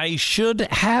 I should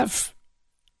have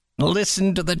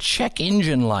listened to the check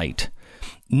engine light.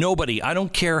 Nobody, I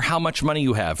don't care how much money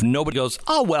you have. Nobody goes,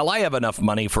 oh, well, I have enough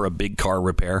money for a big car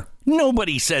repair.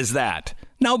 Nobody says that.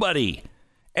 Nobody.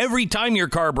 Every time your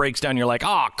car breaks down, you're like,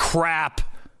 oh, crap.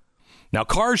 Now,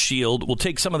 Car Shield will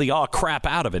take some of the crap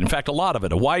out of it. In fact, a lot of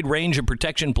it. A wide range of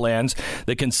protection plans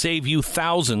that can save you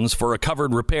thousands for a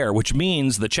covered repair, which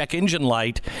means the check engine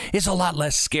light is a lot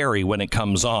less scary when it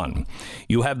comes on.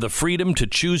 You have the freedom to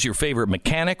choose your favorite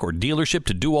mechanic or dealership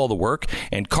to do all the work,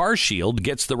 and Car Shield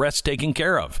gets the rest taken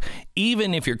care of.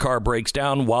 Even if your car breaks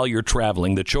down while you're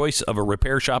traveling, the choice of a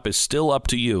repair shop is still up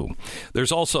to you.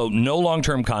 There's also no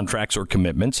long-term contracts or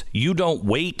commitments. You don't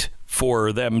wait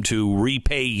for them to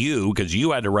repay you because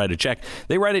you had to write a check.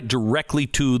 They write it directly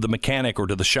to the mechanic or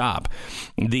to the shop.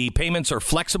 The payments are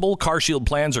flexible. CarShield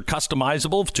plans are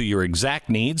customizable to your exact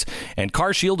needs. And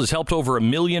CarShield has helped over 1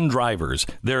 million drivers.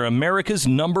 They're America's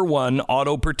 #1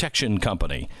 auto protection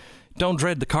company. Don't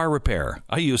dread the car repair.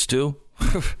 I used to.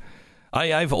 I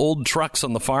have old trucks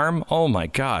on the farm. Oh, my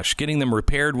gosh. Getting them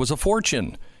repaired was a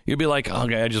fortune. You'd be like,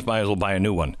 okay, I just might as well buy a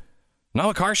new one. Now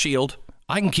a CarShield,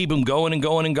 I can keep them going and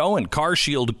going and going.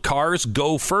 CarShield, cars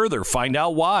go further. Find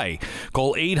out why.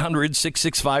 Call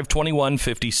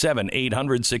 800-665-2157.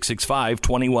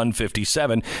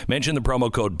 800-665-2157. Mention the promo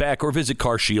code BECK or visit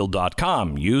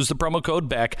carshield.com. Use the promo code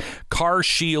BECK.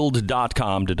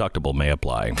 Carshield.com. Deductible may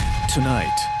apply.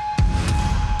 Tonight,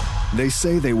 they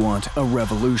say they want a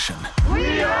revolution.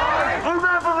 We are a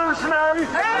revolutionary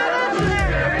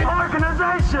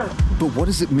organization. But what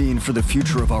does it mean for the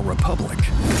future of our republic?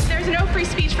 There's no free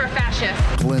speech for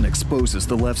fascists. Glenn exposes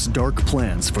the left's dark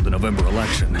plans for the November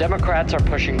election. Democrats are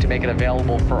pushing to make it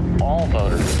available for all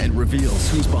voters. And reveals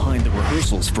who's behind the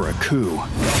rehearsals for a coup.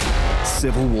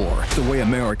 Civil War, the way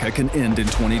America can end in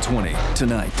 2020.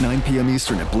 Tonight, 9 p.m.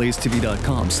 Eastern at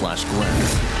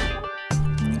blazetv.com/Glenn.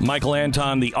 Michael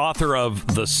Anton, the author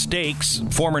of The Stakes,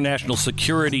 former national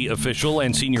security official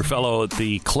and senior fellow at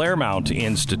the Claremont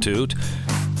Institute.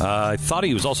 I thought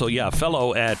he was also, a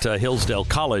fellow at Hillsdale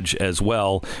College as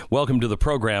well. Welcome to the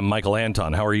program, Michael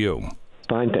Anton. How are you?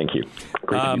 Fine, thank you.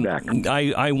 Great to be back.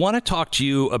 I want to talk to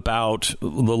you about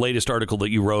the latest article that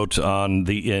you wrote in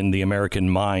the American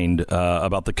Mind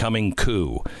about the coming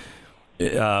coup.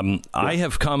 I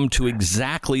have come to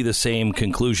exactly the same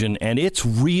conclusion, and it's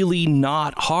really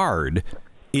not hard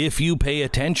if you pay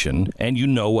attention and you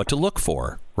know what to look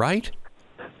for, right?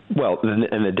 Well,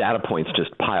 and the data points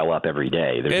just pile up every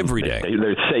day. Every day.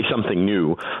 They say something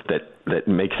new that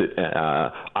makes it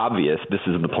obvious this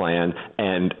is the plan,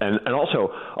 and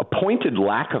also a pointed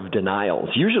lack of denials.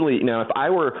 Usually, if I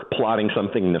were plotting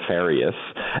something nefarious,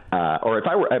 or if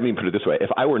I were, put it this way, if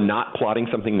I were not plotting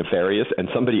something nefarious and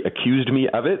somebody accused me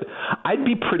of it, I'd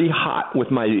be pretty hot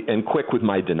and quick with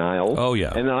my denials. Oh,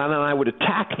 yeah. And then I would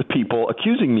attack the people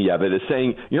accusing me of it as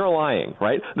saying, you're lying,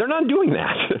 right? They're not doing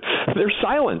that. They're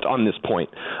silent on this point.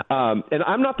 And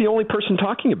I'm not the only person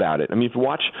talking about it. If you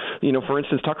watch, for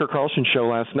instance, Tucker Carlson Carlson show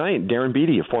last night, Darren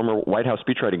Beattie, a former White House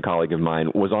speechwriting colleague of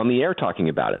mine, was on the air talking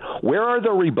about it. Where are the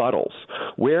rebuttals?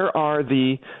 Where are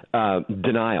the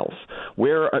denials?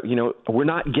 Where we're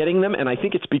not getting them, and I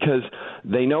think it's because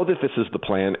they know that this is the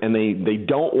plan, and they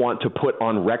don't want to put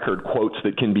on record quotes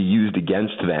that can be used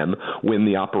against them when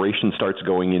the operation starts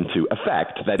going into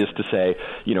effect. That is to say,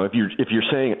 if you're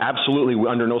saying absolutely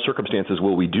under no circumstances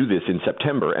will we do this in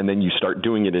September, and then you start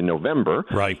doing it in November,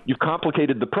 right? You've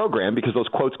complicated the program because those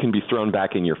quotes can be thrown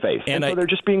back in your face, and so they're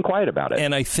just being quiet about it.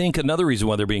 And I think another reason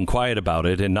why they're being quiet about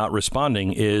it and not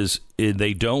responding is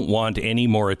they don't want any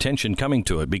more attention coming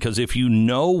to it, because if you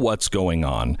know what's going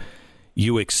on,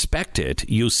 you expect it,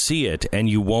 you see it, and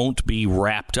you won't be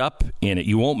wrapped up in it.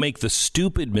 You won't make the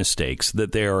stupid mistakes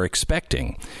that they are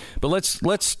expecting. But let's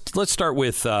start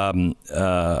with what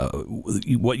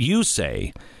you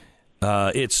say.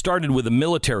 It started with a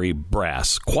military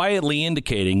brass quietly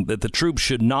indicating that the troops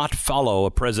should not follow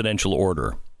a presidential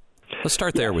order. Let's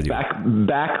start there with you.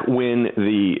 Back when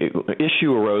the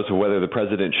issue arose of whether the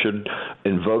president should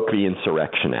invoke the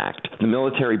Insurrection Act, the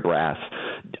military brass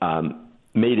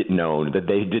made it known that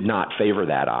they did not favor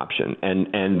that option.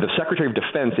 And the Secretary of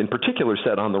Defense in particular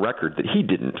said on the record that he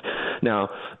didn't. Now,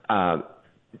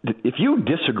 if you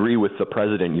disagree with the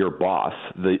president, your boss,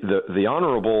 the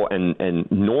honorable and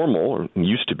normal, or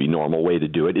used to be normal way to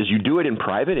do it is you do it in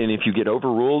private, and if you get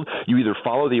overruled, you either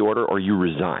follow the order or you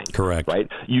resign. Correct. Right?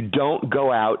 You don't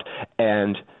go out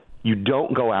and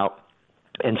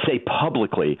say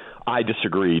publicly, I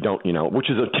disagree, which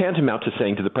is a tantamount to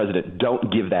saying to the president,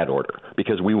 don't give that order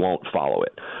because we won't follow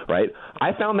it, right?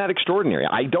 I found that extraordinary.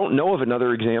 I don't know of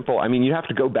another example. I mean, you have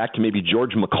to go back to maybe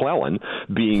George McClellan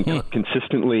being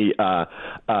consistently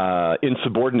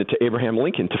insubordinate to Abraham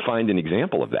Lincoln to find an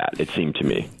example of that, it seemed to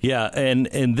me. Yeah,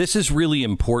 and this is really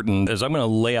important. As I'm going to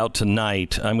lay out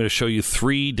tonight, I'm going to show you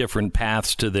 3 different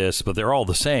paths to this, but they're all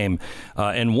the same.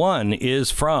 And one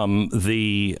is from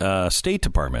the State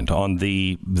Department on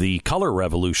the color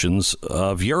revolutions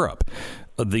of Europe.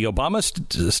 The Obama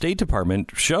State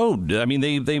Department showed, I mean,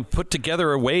 they put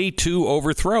together a way to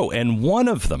overthrow. And one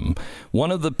of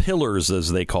the pillars,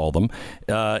 as they call them,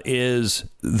 is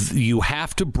you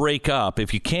have to break up.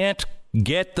 If you can't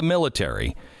get the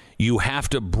military, you have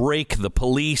to break the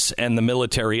police and the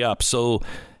military up. So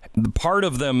part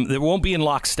of them, they won't be in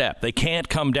lockstep. They can't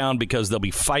come down because they'll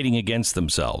be fighting against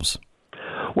themselves.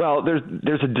 Well, there's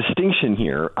a distinction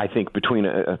here, I think, between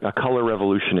a color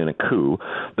revolution and a coup.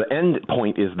 The end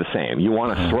point is the same. You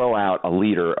want to throw out a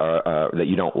leader that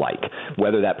you don't like,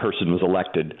 whether that person was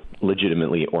elected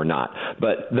legitimately or not.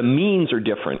 But the means are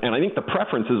different. And I think the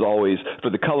preference is always for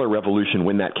the color revolution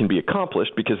when that can be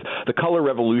accomplished, because the color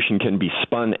revolution can be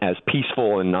spun as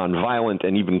peaceful and nonviolent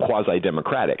and even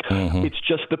quasi-democratic. Mm-hmm. It's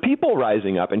just the people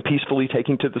rising up and peacefully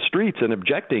taking to the streets and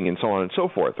objecting and so on and so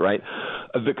forth, right?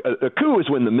 A coup is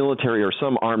when the military or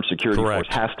some armed security force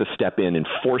has to step in and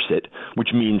force it, which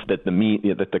means that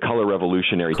the color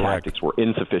revolutionary tactics were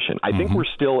insufficient. I think we're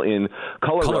still in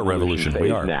color revolution phase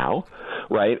now,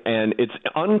 right? And it's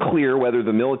unclear whether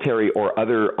the military or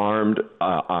other armed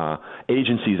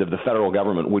agencies of the federal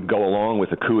government would go along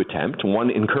with a coup attempt. One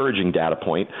encouraging data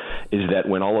point is that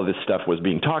when all of this stuff was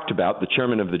being talked about, the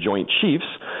chairman of the Joint Chiefs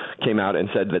came out and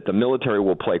said that the military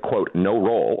will play, quote, no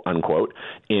role, unquote,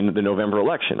 in the November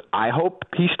election. I hope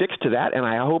he sticks to that, and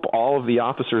I hope all of the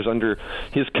officers under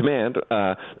his command,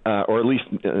 or at least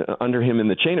under him in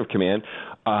the chain of command,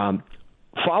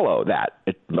 follow that.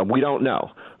 We don't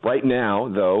know. Right now,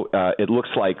 though, it looks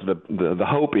like the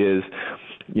hope is,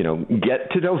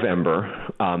 get to November.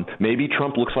 Maybe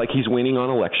Trump looks like he's winning on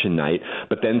election night,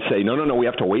 but then say, no, we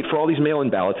have to wait for all these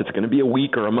mail-in ballots. It's going to be a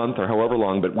week or a month or however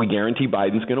long, but we guarantee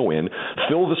Biden's going to win.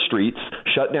 Fill the streets,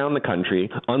 shut down the country,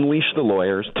 unleash the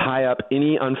lawyers, tie up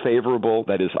any unfavorable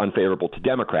to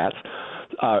Democrats,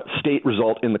 state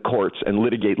result in the courts, and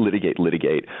litigate,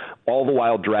 all the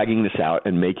while dragging this out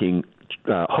and making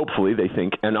hopefully, they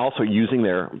think, and also using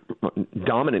their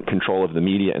dominant control of the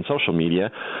media and social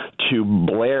media to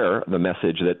blare the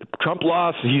message that Trump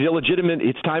lost, he's illegitimate,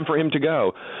 it's time for him to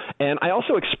go. And I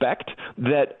also expect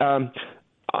that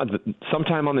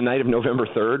sometime on the night of November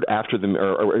 3rd, after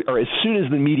or as soon as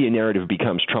the media narrative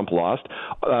becomes Trump lost,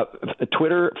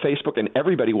 Twitter, Facebook, and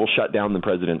everybody will shut down the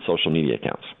president's social media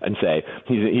accounts and say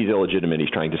he's illegitimate, he's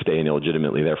trying to stay in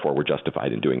illegitimately, therefore we're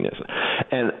justified in doing this.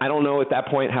 And I don't know at that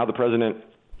point how the president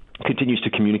continues to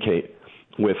communicate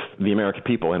with the American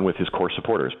people and with his core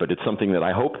supporters, but it's something that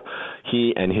I hope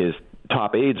he and his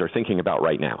top aides are thinking about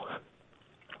right now.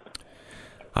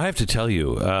 I have to tell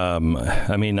you,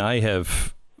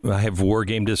 I have war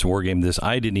gamed this.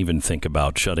 I didn't even think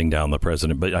about shutting down the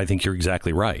president, but I think you're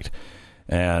exactly right.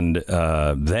 And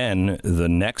then the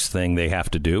next thing they have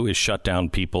to do is shut down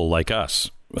people like us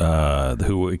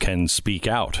who can speak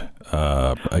out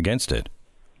against it.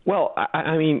 Well,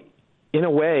 I mean, in a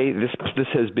way, this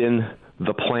has been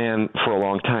the plan for a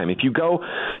long time. If you go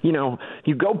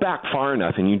back far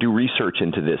enough and you do research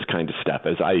into this kind of stuff,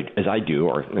 as I do,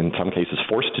 or in some cases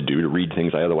forced to do, to read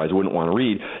things I otherwise wouldn't want to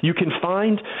read, you can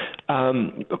find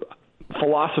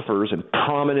philosophers and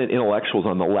prominent intellectuals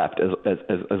on the left as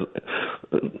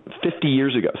 50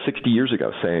 years ago, 60 years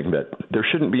ago, saying that there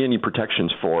shouldn't be any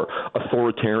protections for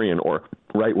authoritarian or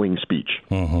right-wing speech,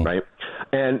 right?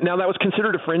 And now that was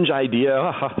considered a fringe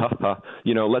idea.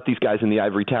 Let these guys in the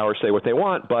ivory tower say what they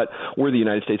want, but we're the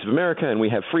United States of America and we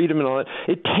have freedom and all that.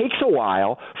 It takes a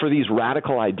while for these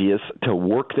radical ideas to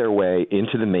work their way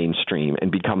into the mainstream and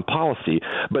become policy,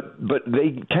 but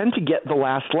they tend to get the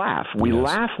last laugh. We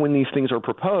laugh when these things are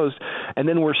proposed, and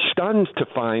then we're stunned to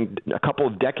find a couple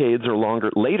of decades or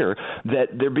longer later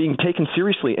that they're being taken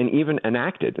seriously and even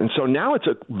enacted. And so now it's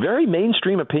a very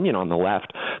mainstream opinion on the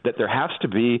left that there has to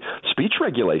be speech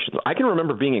regulations. I can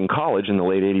remember being in college in the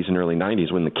late 80s and early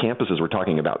 90s when the campuses were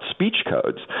talking about speech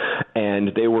codes, and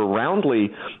they were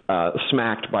roundly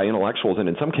smacked by intellectuals and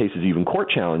in some cases even court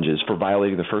challenges for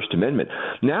violating the First Amendment.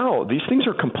 Now, these things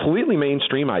are completely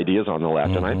mainstream ideas on the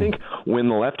left, and I think when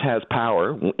the left has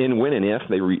power, when and if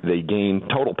they gain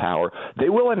total power, they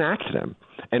will enact them.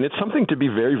 And it's something to be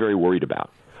very, very worried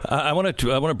about. I want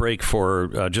to break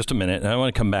for just a minute, and I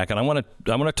want to come back, and I want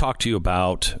to talk to you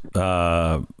about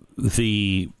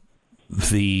the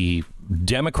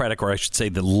Democratic, or I should say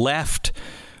the left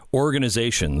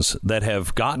organizations that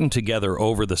have gotten together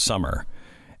over the summer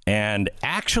and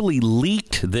actually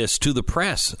leaked this to the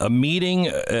press. A meeting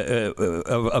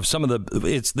of some of the,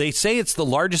 they say it's the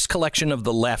largest collection of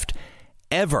the left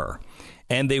ever.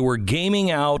 And they were gaming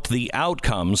out the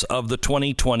outcomes of the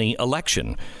 2020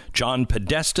 election. John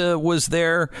Podesta was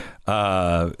there,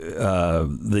 the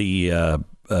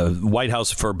White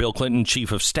House for Bill Clinton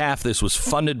chief of staff. This was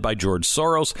funded by George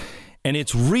Soros. And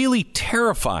it's really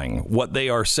terrifying what they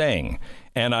are saying.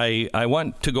 And I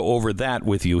want to go over that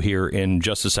with you here in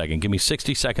just a second. Give me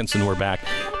 60 seconds and we're back.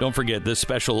 Don't forget, this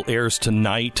special airs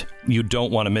tonight. You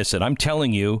don't want to miss it. I'm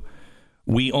telling you,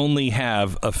 we only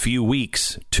have a few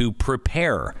weeks to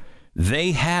prepare.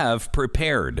 They have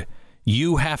prepared.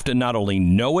 You have to not only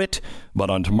know it, but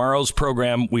on tomorrow's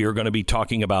program, we are going to be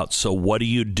talking about, so what do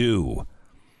you do?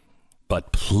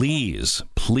 But please,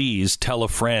 please tell a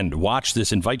friend. Watch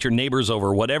this. Invite your neighbors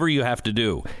over. Whatever you have to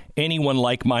do. Anyone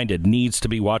like-minded needs to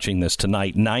be watching this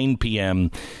tonight, 9 p.m.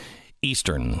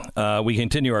 Eastern. We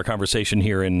continue our conversation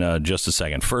here in just a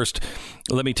second. First,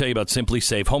 let me tell you about Simply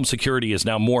Safe. Home security is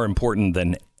now more important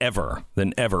than ever.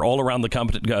 All around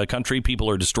the country, people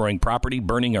are destroying property,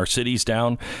 burning our cities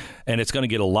down, and it's going to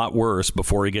get a lot worse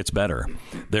before it gets better.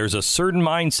 There's a certain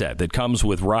mindset that comes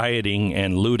with rioting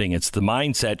and looting. It's the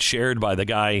mindset shared by the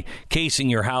guy casing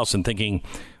your house and thinking,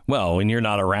 well, when you're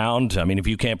not around, I mean, if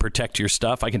you can't protect your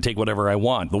stuff, I can take whatever I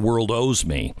want. The world owes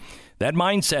me. That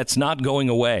mindset's not going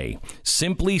away.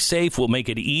 Simply Safe will make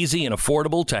it easy and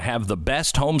affordable to have the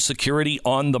best home security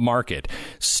on the market.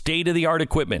 State-of-the-art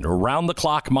equipment,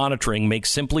 around-the-clock monitoring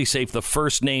makes Simply Safe the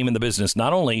first name in the business.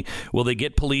 Not only will they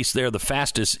get police there the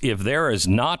fastest, if there is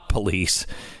not police,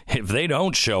 if they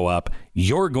don't show up,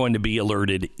 you're going to be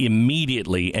alerted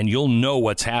immediately, and you'll know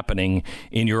what's happening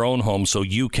in your own home so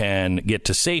you can get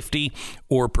to safety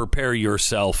or prepare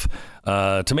yourself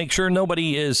to make sure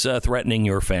nobody is threatening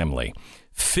your family.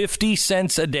 50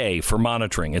 cents a day for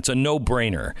monitoring. It's a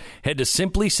no-brainer. Head to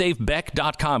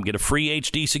simplysafebeck.com. Get a free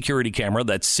HD security camera.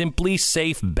 That's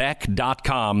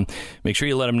simplysafebeck.com. Make sure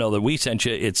you let them know that we sent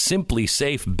you. It's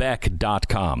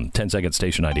simplysafebeck.com. 10-second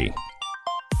station ID.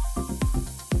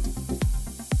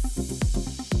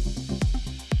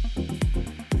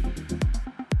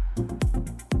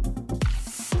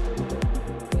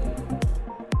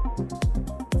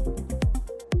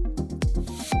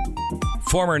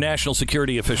 Former national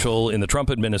security official in the Trump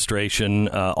administration,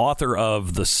 author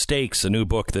of The Stakes, a new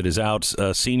book that is out,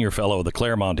 senior fellow of the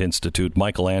Claremont Institute,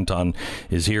 Michael Anton,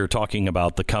 is here talking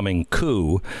about the coming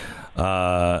coup,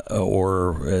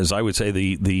 or as I would say,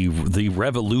 the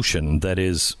revolution that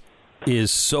is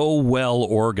so well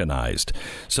organized.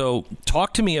 So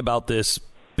talk to me about this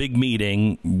big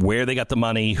meeting, where they got the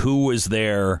money, who was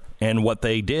there, and what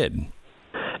they did.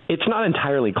 It's not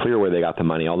entirely clear where they got the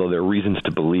money, although there are reasons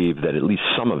to believe that at least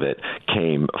some of it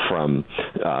came from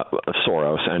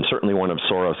Soros, and certainly one of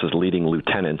Soros's leading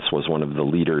lieutenants was one of the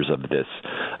leaders of this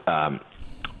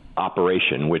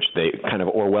operation, which they kind of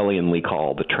Orwellianly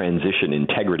call the Transition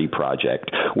Integrity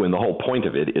Project, when the whole point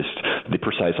of it is the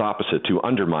precise opposite, to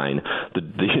undermine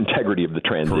the integrity of the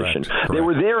transition. Correct. They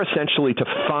were there essentially to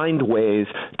find ways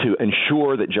to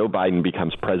ensure that Joe Biden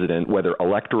becomes president, whether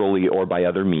electorally or by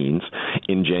other means,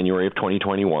 in January of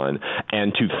 2021,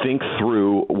 and to think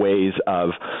through ways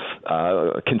of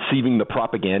conceiving the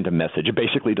propaganda message,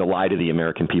 basically to lie to the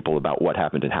American people about what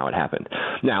happened and how it happened.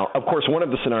 Now, of course, one of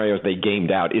the scenarios they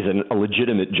gamed out is a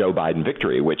legitimate Joe Biden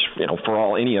victory, which, for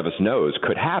all any of us knows,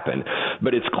 could happen.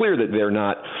 But it's clear that they're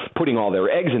not putting all their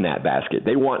eggs in that basket.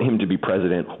 They want him to be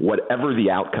president, whatever the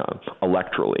outcome,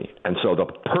 electorally. And so the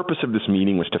purpose of this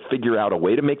meeting was to figure out a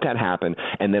way to make that happen,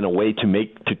 and then a way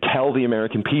to tell the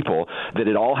American people that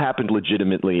it all happened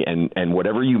legitimately, and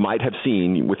whatever you might have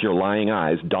seen with your lying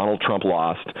eyes, Donald Trump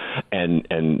lost, and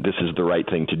this is the right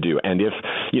thing to do. And if,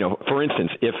 for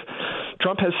instance, if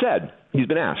Trump has said, he's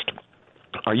been asked,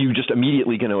 are you just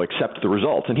immediately going to accept the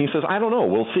results? And he says, I don't know,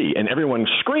 we'll see. And everyone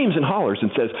screams and hollers and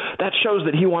says, that shows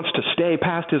that he wants to stay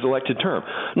past his elected term.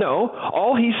 No,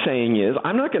 all he's saying is,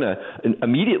 I'm not going to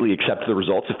immediately accept the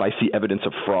results if I see evidence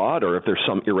of fraud or if there's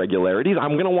some irregularities.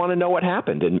 I'm going to want to know what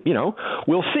happened. And,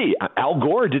 we'll see. Al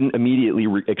Gore didn't immediately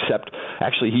accept.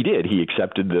 Actually, he did. He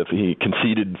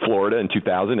conceded Florida in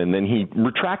 2000, and then he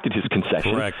retracted his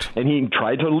concession. Correct. And he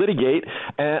tried to litigate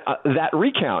that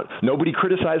recount. Nobody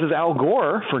criticizes Al Gore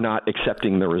for not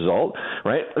accepting the result,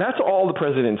 right? That's all the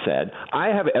president said. I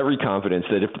have every confidence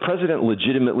that if the president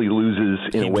legitimately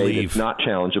loses in a way that's not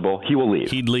challengeable, he will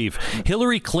leave. He'd leave.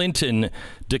 Hillary Clinton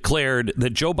declared that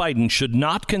Joe Biden should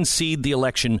not concede the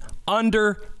election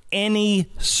under any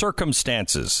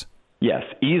circumstances. Yes,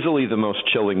 easily the most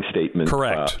chilling statement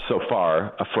so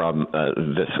far from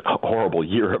this horrible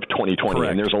year of 2020.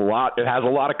 Correct. And it has a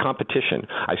lot of competition.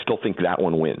 I still think that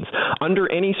one wins under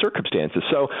any circumstances.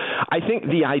 So I think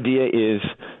the idea is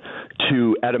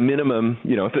to, at a minimum,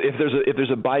 if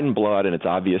there's a Biden blowout and it's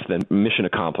obvious, then mission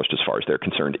accomplished as far as they're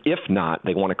concerned. If not,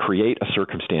 they want to create a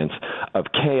circumstance of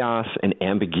chaos and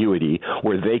ambiguity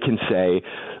where they can say,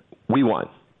 we won.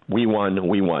 We won.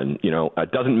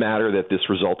 It doesn't matter that this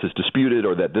result is disputed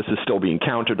or that this is still being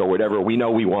counted or whatever. We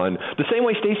know we won. The same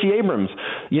way Stacey Abrams,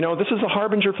 this is a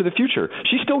harbinger for the future.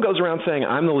 She still goes around saying,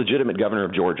 I'm the legitimate governor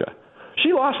of Georgia.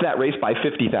 She lost that race by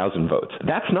 50,000 votes.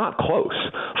 That's not close.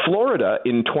 Florida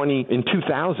in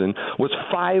 2000 was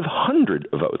 500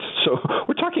 votes. So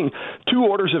we're talking 2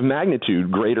 orders of magnitude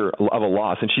greater of a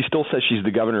loss, and she still says she's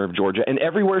the governor of Georgia. And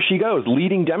everywhere she goes,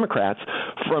 leading Democrats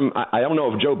from, I don't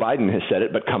know if Joe Biden has said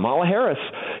it, but Kamala Harris,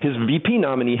 his VP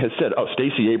nominee, has said,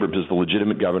 Stacey Abrams is the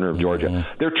legitimate governor of Georgia.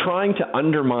 Mm-hmm. They're trying to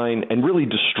undermine and really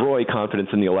destroy confidence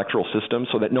in the electoral system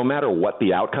so that no matter what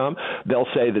the outcome, they'll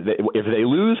say that if they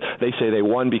lose, they say they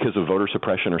won because of voter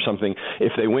suppression or something.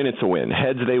 If they win, it's a win.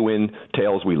 Heads, they win.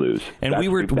 Tails, we lose. And we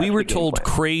were told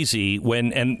crazy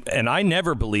when, and I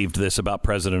never believed this about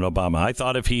President Obama. I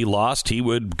thought if he lost, he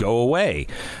would go away.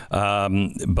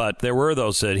 But there were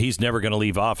those that he's never going to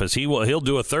leave office. He'll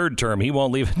do a third term. He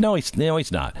won't leave. No,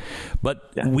 he's not.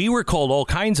 But we were called all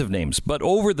kinds of names. But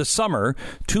over the summer,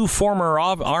 2 former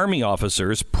Army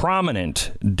officers,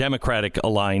 prominent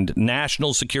Democratic-aligned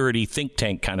national security think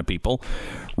tank kind of people,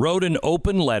 wrote an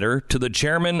open letter to the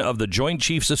chairman of the Joint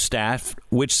Chiefs of Staff,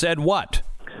 which said what?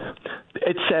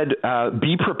 It said,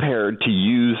 be prepared to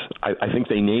use, I think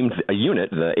they named a unit,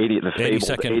 the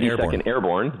 82nd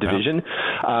Airborne Division,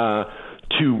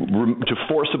 to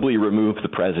forcibly remove the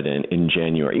president in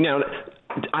January. Now,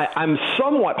 I'm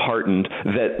somewhat heartened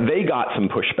that they got some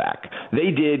pushback.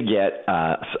 They did get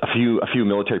a few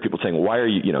military people saying, why are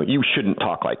you shouldn't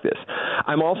talk like this.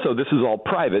 This is all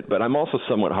private, but I'm also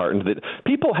somewhat heartened that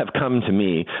people have come to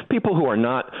me, people who are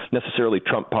not necessarily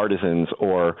Trump partisans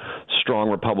or strong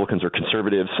Republicans or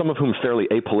conservatives, some of whom fairly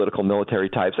apolitical military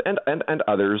types and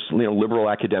others, liberal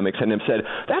academics, and have said,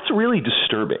 that's really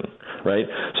disturbing, right?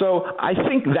 So I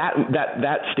think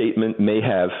that statement may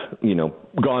have,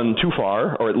 gone too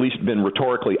far, or at least been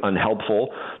rhetorically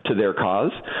unhelpful to their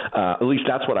cause. At least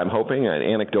that's what I'm hoping, and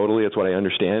anecdotally, it's what I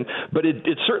understand. But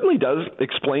it certainly does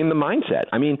explain the mindset.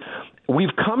 I mean,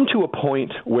 we've come to a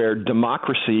point where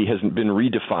democracy has been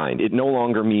redefined. It no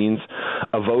longer means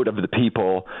a vote of the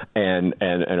people and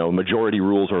majority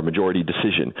rules or a majority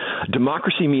decision.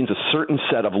 Democracy means a certain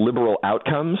set of liberal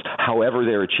outcomes, however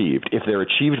they're achieved. If they're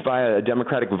achieved via a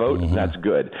democratic vote, that's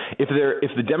good. If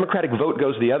the democratic vote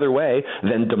goes the other way,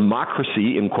 then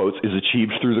democracy, in quotes, is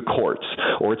achieved through the courts,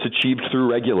 or it's achieved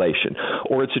through regulation,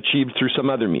 or it's achieved through some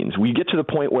other means. We get to the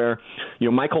point where,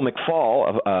 Michael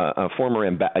McFaul, a former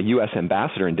U.S.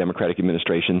 ambassador in Democratic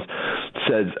administrations,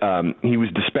 says he was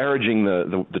disparaging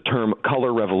the term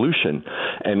color revolution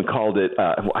and called it,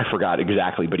 I forgot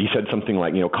exactly, but he said something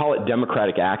like, call it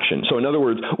democratic action. So in other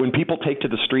words, when people take to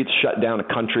the streets, shut down a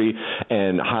country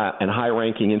and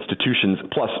high-ranking institutions,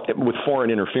 plus with foreign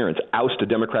interference, oust a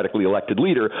democratically elected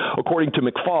leader, according to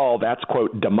McFaul, that's,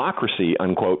 quote, democracy,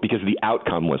 unquote, because the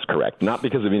outcome was correct, not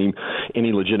because of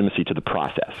any legitimacy to the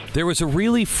process. There was a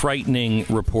really frightening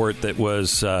report that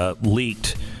was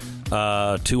leaked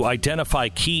to identify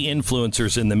key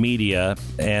influencers in the media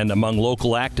and among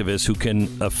local activists who can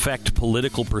affect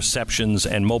political perceptions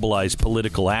and mobilize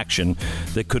political action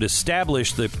that could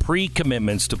establish the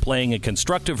pre-commitments to playing a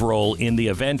constructive role in the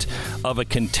event of a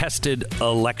contested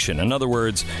election. In other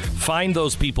words, find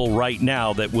those people right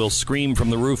now that will scream from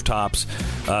the rooftops,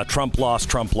 Trump lost,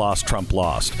 Trump lost, Trump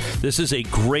lost. This is a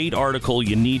great article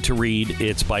you need to read.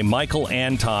 It's by Michael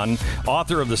Anton,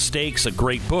 author of The Stakes, a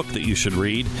great book that you should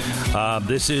read.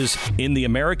 This is In the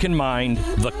American Mind,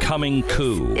 The Coming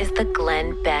Coup. Is the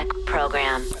Glenn Beck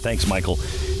Program. Thanks, Michael.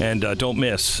 And don't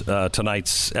miss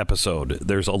tonight's episode.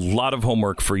 There's a lot of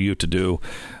homework for you to do,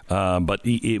 but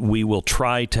we will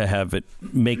try to have it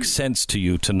make sense to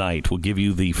you tonight. We'll give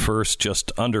you the first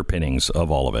just underpinnings of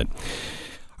all of it.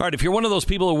 All right, if you're one of those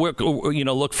people who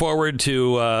look forward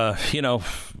to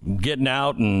getting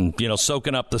out and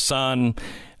soaking up the sun.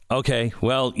 Okay,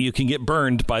 well, you can get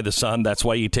burned by the sun. That's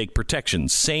why you take protection.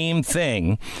 Same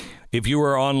thing if you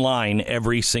are online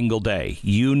every single day.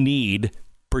 You need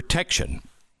protection.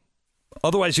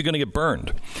 Otherwise, you're going to get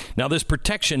burned. Now, this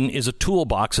protection is a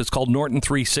toolbox. It's called Norton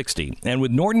 360. And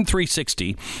with Norton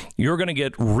 360, you're going to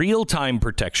get real-time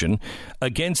protection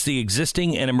against the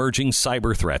existing and emerging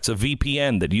cyber threats. A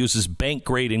VPN that uses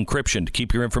bank-grade encryption to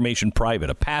keep your information private,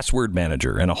 a password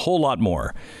manager, and a whole lot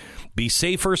more. Be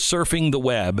safer surfing the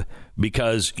web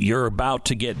because you're about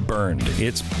to get burned.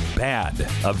 It's bad.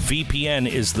 A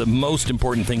VPN is the most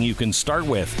important thing you can start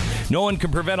with. No one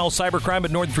can prevent all cybercrime,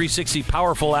 but Norton 360,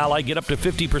 powerful ally. Get up to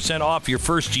 50% off your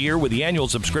first year with the annual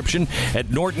subscription at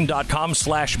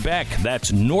norton.com/Beck.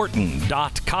 That's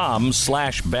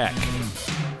norton.com/Beck.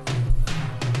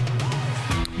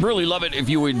 Really love it if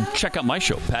you would check out my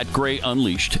show, Pat Gray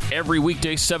Unleashed, every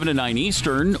weekday 7 to 9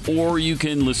 Eastern, or you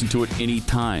can listen to it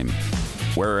anytime,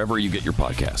 wherever you get your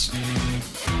podcasts.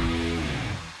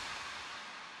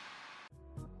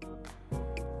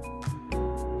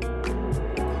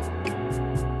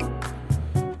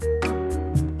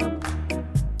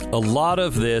 A lot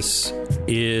of this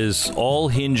is all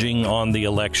hinging on the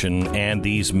election and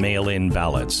these mail-in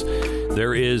ballots.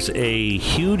 There is a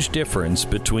huge difference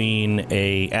between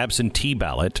a absentee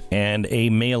ballot and a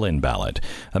mail-in ballot.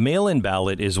 A mail-in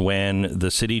ballot is when the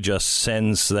city just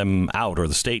sends them out, or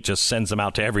the state just sends them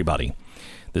out to everybody.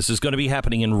 This is going to be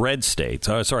happening in red states.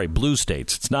 Blue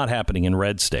states. It's not happening in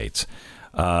red states.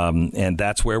 And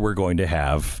that's where we're going to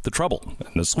have the trouble,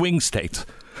 in the swing states.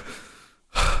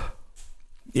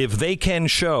 If they can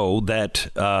show that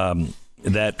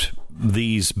that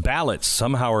these ballots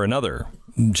somehow or another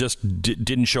just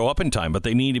didn't show up in time, but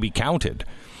they need to be counted,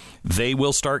 they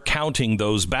will start counting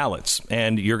those ballots.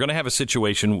 And you're going to have a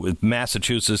situation with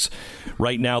Massachusetts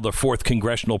right now, the 4th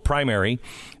congressional primary.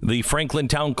 The Franklin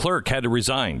town clerk had to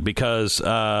resign because, they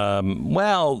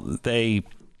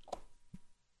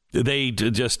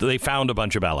found a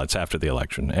bunch of ballots after the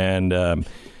election, and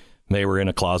they were in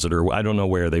a closet, or I don't know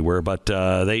where they were, but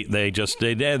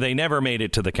they never made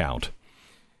it to the count.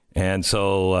 And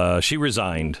so she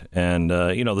resigned, and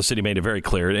the city made it very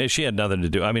clear she had nothing to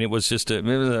do. I mean, it was just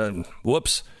a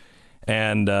whoops,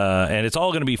 and it's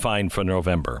all going to be fine for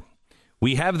November.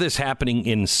 We have this happening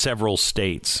in several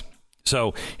states.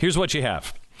 So here's what you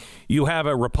have. You have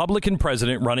a Republican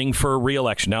president running for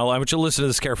re-election. Now, I want you to listen to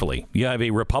this carefully. You have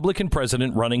a Republican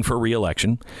president running for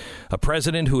re-election, a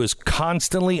president who is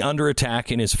constantly under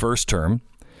attack in his first term,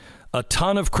 a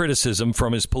ton of criticism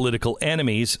from his political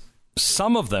enemies,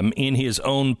 some of them in his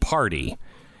own party.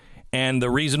 And the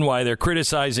reason why they're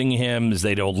criticizing him is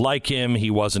they don't like him.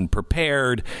 He wasn't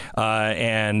prepared.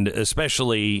 And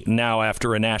especially now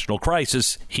after a national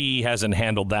crisis, he hasn't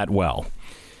handled that well.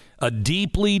 A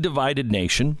deeply divided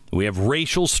nation. We have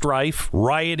racial strife,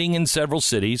 rioting in several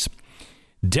cities.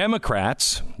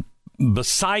 Democrats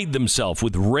beside themselves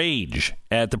with rage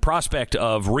at the prospect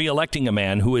of re-electing a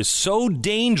man who is so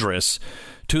dangerous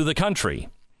to the country.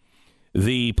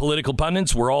 The political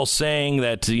pundits were all saying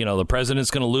that, the president's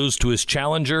going to lose to his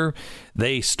challenger.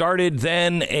 They started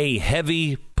then a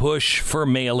heavy push for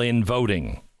mail-in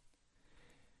voting.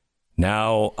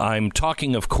 Now, I'm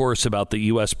talking, of course, about the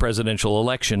U.S. presidential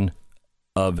election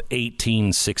of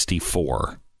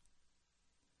 1864.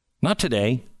 Not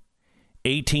today,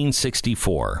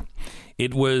 1864.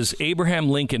 It was Abraham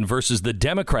Lincoln versus the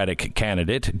Democratic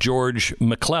candidate, George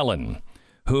McClellan,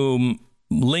 whom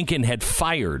Lincoln had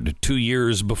fired 2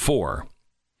 years before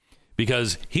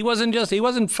because he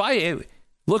wasn't fired.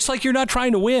 Looks like you're not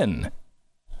trying to win.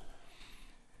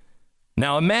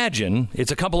 Now imagine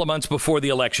it's a couple of months before the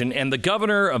election and the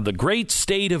governor of the great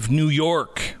state of New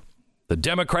York, the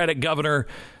Democratic governor,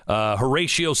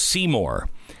 Horatio Seymour,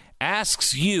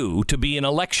 asks you to be an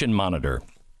election monitor.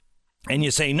 And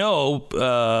you say no.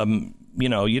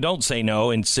 You don't say no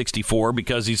in 64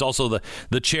 because he's also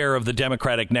the chair of the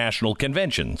Democratic National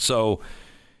Convention. So,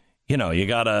 you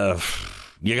gotta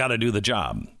do the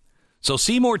job. So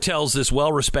Seymour tells this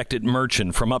well-respected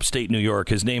merchant from upstate New York,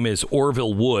 his name is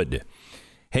Orville Wood,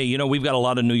 hey, we've got a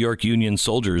lot of New York Union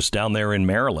soldiers down there in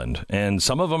Maryland, and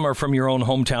some of them are from your own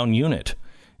hometown unit,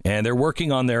 and they're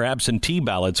working on their absentee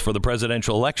ballots for the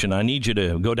presidential election. I need you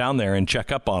to go down there and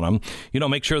check up on them.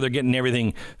 Make sure they're getting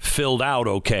everything filled out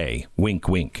okay. Wink,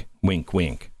 wink, wink,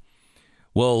 wink.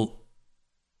 Well,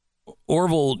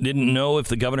 Orville didn't know if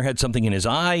the governor had something in his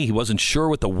eye. He wasn't sure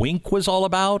what the wink was all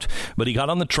about, but he got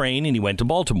on the train and he went to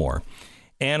Baltimore.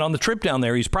 And on the trip down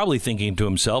there, he's probably thinking to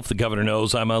himself, the governor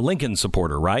knows I'm a Lincoln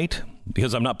supporter, right?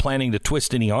 Because I'm not planning to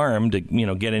twist any arm to,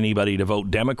 get anybody to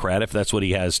vote Democrat if that's what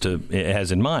he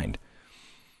has in mind.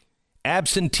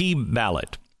 Absentee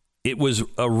ballot. It was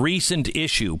a recent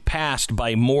issue passed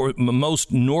by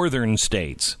most northern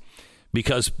states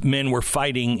because men were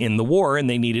fighting in the war and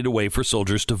they needed a way for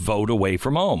soldiers to vote away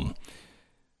from home.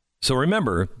 So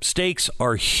remember, stakes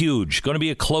are huge. Going to be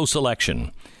a close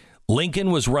election.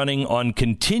 Lincoln was running on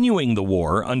continuing the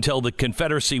war until the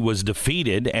Confederacy was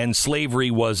defeated and slavery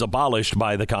was abolished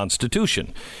by the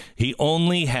Constitution. He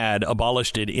only had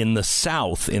abolished it in the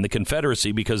South, in the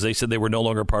Confederacy, because they said they were no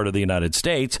longer part of the United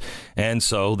States. And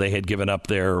so they had given up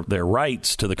their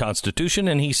rights to the Constitution.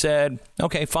 And he said,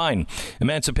 OK, fine.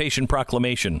 Emancipation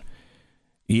Proclamation.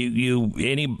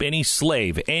 Any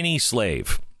slave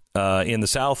in the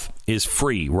South is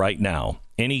free right now.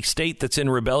 Any state that's in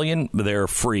rebellion, they're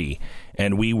free.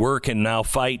 And we work and now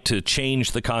fight to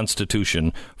change the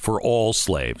Constitution for all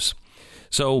slaves.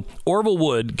 So Orville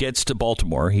Wood gets to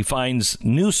Baltimore. He finds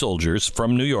new soldiers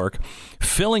from New York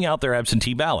filling out their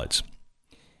absentee ballots.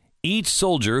 Each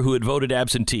soldier who had voted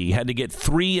absentee had to get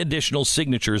 3 additional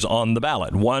signatures on the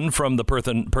ballot. One from the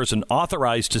person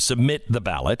authorized to submit the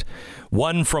ballot,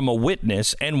 one from a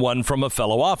witness, and one from a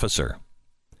fellow officer.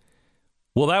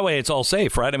 Well, that way it's all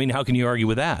safe, right? I mean, how can you argue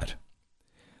with that?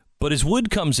 But as Wood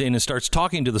comes in and starts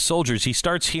talking to the soldiers, he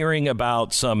starts hearing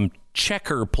about some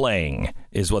checker playing,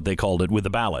 is what they called it, with the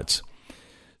ballots.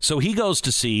 So he goes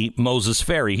to see Moses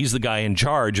Ferry. He's the guy in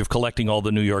charge of collecting all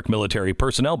the New York military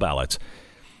personnel ballots.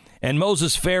 And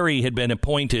Moses Ferry had been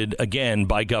appointed again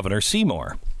by Governor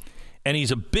Seymour. And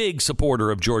he's a big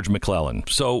supporter of George McClellan.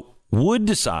 So Wood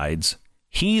decides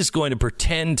he's going to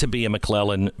pretend to be a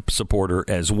McClellan supporter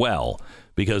as well,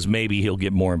 because maybe he'll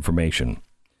get more information.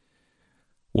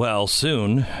 Well,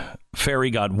 soon, Ferry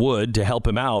got Wood to help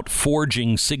him out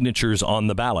forging signatures on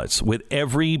the ballots. With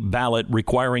every ballot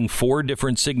requiring 4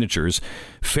 different signatures,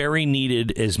 Ferry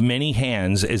needed as many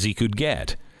hands as he could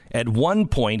get. At one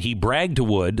point, he bragged to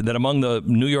Wood that among the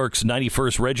New York's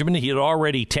 91st Regiment, he had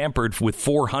already tampered with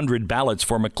 400 ballots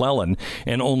for McClellan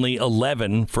and only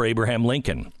 11 for Abraham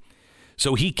Lincoln.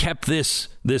 So he kept this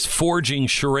forging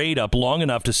charade up long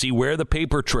enough to see where the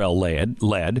paper trail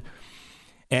led.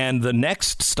 And the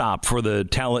next stop for the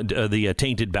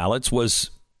tainted ballots was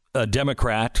a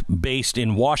Democrat based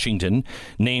in Washington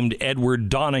named Edward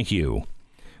Donahue.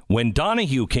 When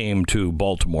Donahue came to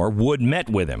Baltimore, Wood met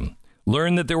with him,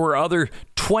 learned that there were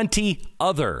 20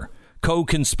 other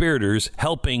co-conspirators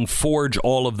helping forge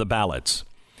all of the ballots.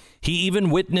 He even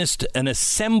witnessed an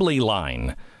assembly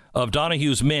line of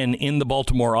Donahue's men in the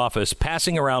Baltimore office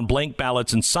passing around blank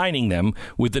ballots and signing them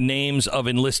with the names of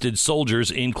enlisted soldiers,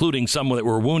 including some that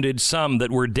were wounded, some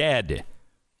that were dead.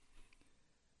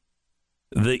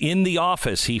 In the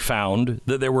office, he found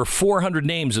that there were 400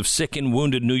 names of sick and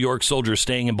wounded New York soldiers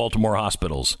staying in Baltimore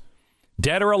hospitals.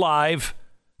 Dead or alive,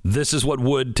 this is what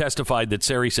Wood testified that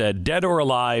Sari said, dead or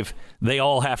alive, they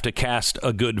all have to cast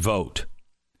a good vote.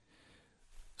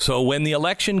 So when the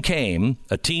election came,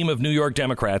 a team of New York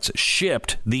Democrats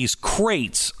shipped these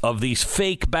crates of these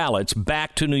fake ballots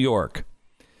back to New York.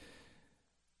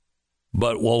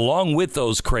 But along with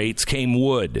those crates came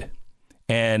Wood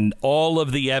and all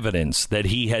of the evidence that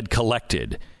he had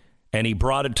collected, and he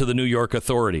brought it to the New York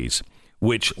authorities,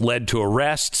 which led to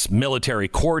arrests, military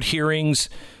court hearings.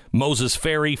 Moses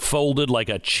Ferry folded like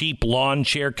a cheap lawn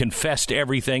chair, confessed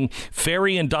everything.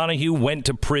 Ferry and Donahue went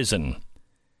to prison.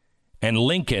 And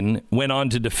Lincoln went on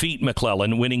to defeat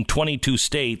McClellan, winning 22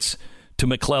 states to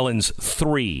McClellan's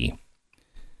 3.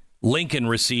 Lincoln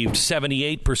received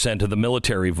 78% of the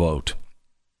military vote.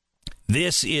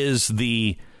 This is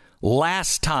the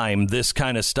last time this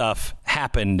kind of stuff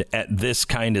happened at this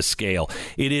kind of scale.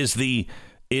 It is the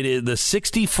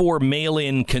 64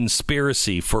 mail-in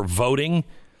conspiracy for voting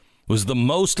was the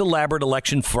most elaborate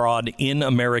election fraud in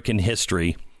American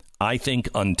history, I think,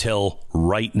 until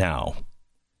right now.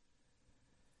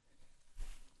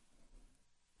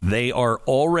 They are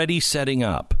already setting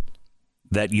up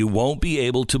that you won't be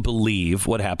able to believe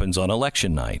what happens on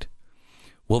election night.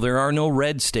 Well, there are no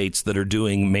red states that are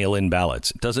doing mail-in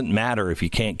ballots. It doesn't matter if you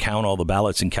can't count all the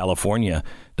ballots in California.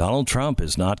 Donald Trump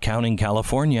is not counting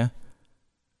California.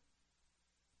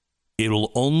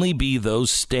 It'll only be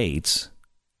those states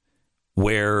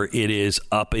where it is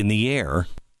up in the air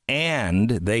and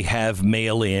they have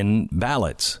mail-in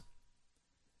ballots.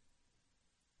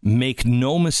 Make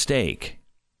no mistake.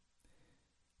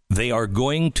 They are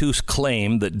going to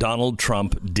claim that Donald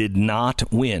Trump did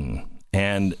not win.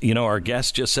 And, you know, our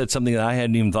guest just said something that I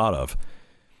hadn't even thought of.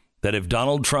 That if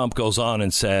Donald Trump goes on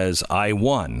and says, I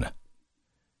won,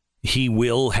 he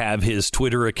will have his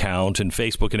Twitter account and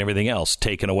Facebook and everything else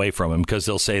taken away from him because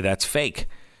they'll say that's fake.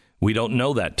 We don't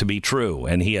know that to be true.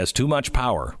 And he has too much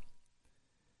power.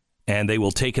 And they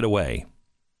will take it away.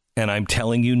 And I'm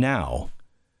telling you now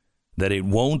that it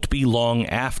won't be long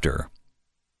after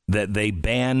that they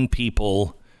ban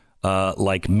people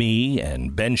like me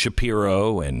and Ben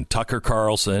Shapiro and Tucker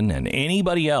Carlson and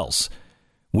anybody else.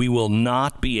 We will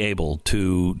not be able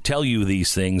to tell you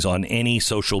these things on any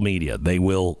social media. They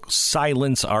will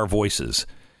silence our voices.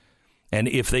 And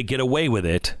if they get away with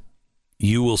it,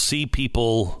 you will see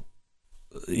people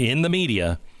in the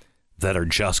media that are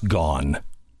just gone.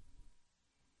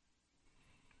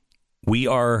 We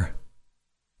are,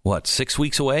 6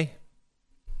 weeks away?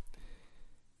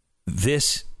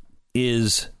 This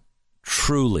is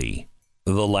truly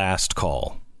the last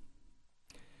call.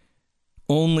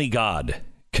 Only God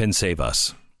can save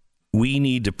us. We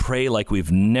need to pray like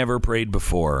we've never prayed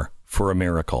before for a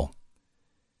miracle.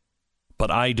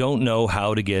 But I don't know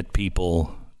how to get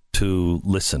people to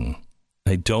listen.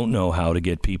 I don't know how to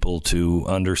get people to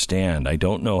understand. I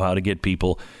don't know how to get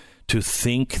people to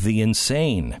think the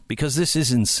insane, because this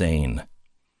is insane.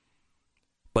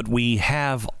 But we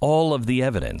have all of the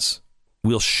evidence.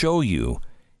 We'll show you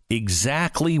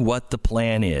exactly what the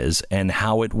plan is and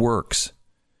how it works.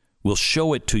 We'll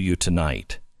show it to you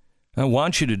tonight. I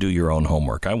want you to do your own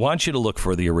homework. I want you to look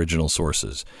for the original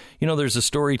sources. You know, there's a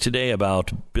story today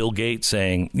about Bill Gates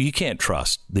saying you can't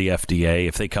trust the FDA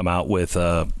if they come out with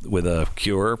a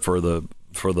cure for the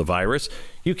virus.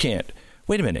 You can't.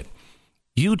 Wait a minute.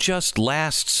 You just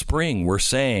last spring were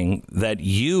saying that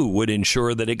you would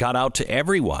ensure that it got out to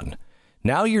everyone.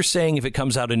 Now you're saying if it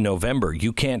comes out in November,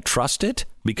 you can't trust it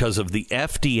because of the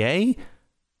FDA?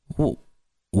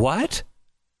 What?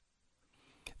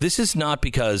 This is not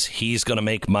because he's going to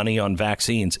make money on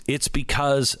vaccines. It's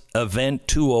because Event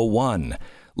 201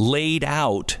 laid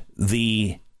out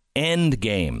the end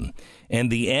game.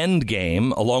 And the end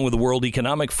game, along with the World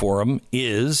Economic Forum,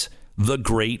 is the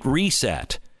Great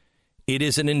Reset. It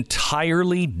is an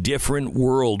entirely different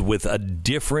world with a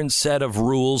different set of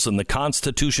rules, and the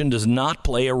Constitution does not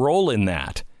play a role in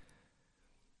that.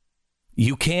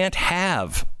 You can't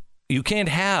have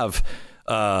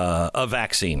a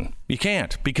vaccine. You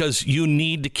can't, because you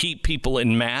need to keep people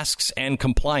in masks and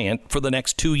compliant for the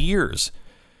next 2 years.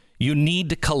 You need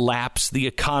to collapse the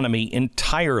economy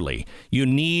entirely. You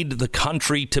need the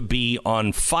country to be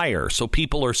on fire. So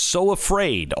people are so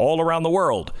afraid all around the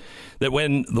world that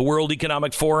when the World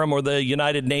Economic Forum or the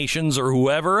United Nations or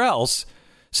whoever else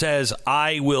says,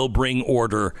 I will bring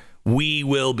order, we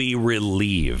will be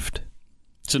relieved.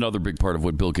 It's another big part of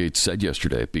what Bill Gates said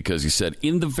yesterday, because he said,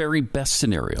 in the very best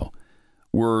scenario,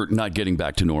 we're not getting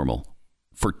back to normal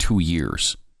for 2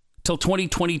 years. Till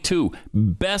 2022,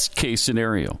 best case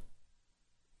scenario.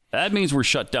 That means we're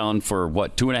shut down for,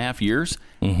 2.5 years?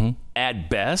 Mm-hmm. At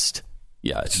best?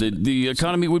 Yeah, the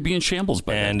economy would be in shambles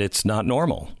by then. And it's not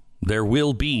normal. There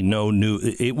will be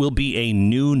it will be a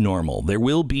new normal. There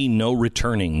will be no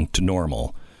returning to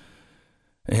normal.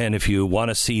 And if you want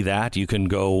to see that, you can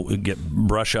go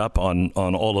brush up on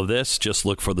all of this. Just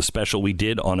look for the special we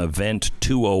did on Event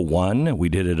 201. We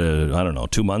did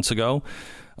it, 2 months ago,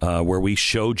 where we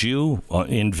showed you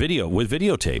in video, with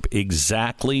videotape,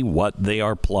 exactly what they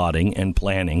are plotting and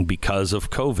planning because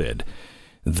of COVID.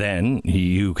 Then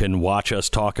you can watch us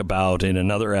talk about in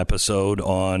another episode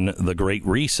on the Great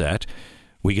Reset.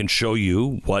 We can show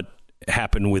you what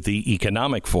happened with the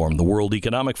Economic Forum, the World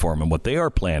Economic Forum, and what they are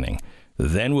planning.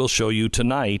 Then we'll show you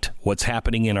tonight what's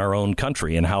happening in our own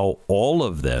country and how all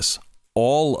of this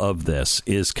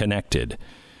is connected.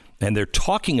 And they're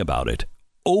talking about it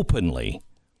openly.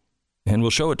 And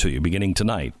we'll show it to you beginning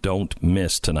tonight. Don't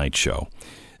miss tonight's show.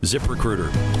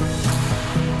 ZipRecruiter.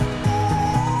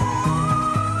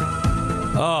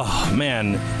 Oh,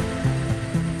 man.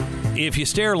 If you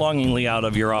stare longingly out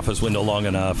of your office window long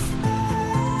enough,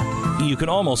 you can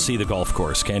almost see the golf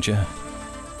course, can't you?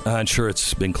 I'm sure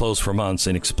it's been closed for months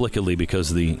inexplicably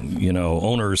because the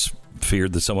owners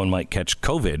feared that someone might catch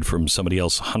COVID from somebody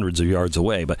else hundreds of yards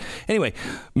away. But anyway,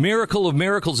 miracle of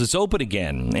miracles, it's open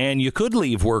again. And you could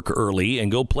leave work early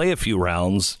and go play a few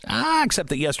rounds. Except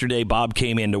that yesterday Bob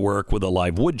came into work with a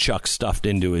live woodchuck stuffed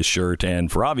into his shirt.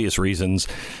 And for obvious reasons,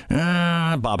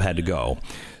 Bob had to go.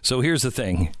 So here's the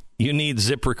thing. You need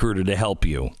ZipRecruiter to help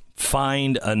you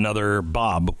find another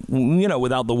Bob,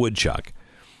 without the woodchuck.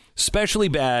 Especially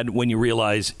bad when you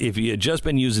realize if you had just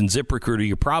been using ZipRecruiter,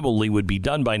 you probably would be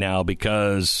done by now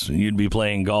because you'd be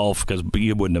playing golf because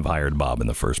you wouldn't have hired Bob in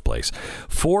the first place.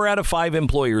 4 out of 5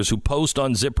 employers who post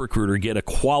on ZipRecruiter get a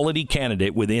quality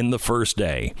candidate within the first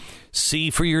day. See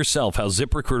for yourself how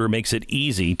ZipRecruiter makes it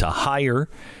easy to hire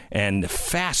and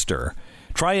faster.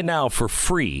 Try it now for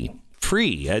free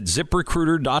at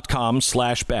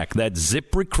ZipRecruiter.com/Beck. That's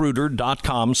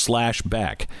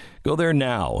ZipRecruiter.com/Beck. Go there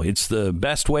now. It's the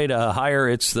best way to hire.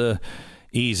 It's the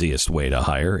easiest way to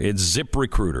hire. It's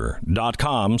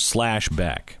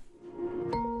ZipRecruiter.com/Beck.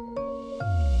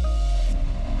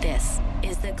 This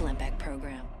is the Glenn Beck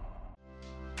Program.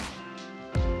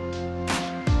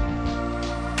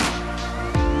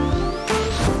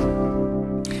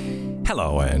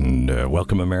 Hello and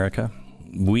welcome, America.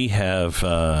 We have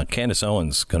Candace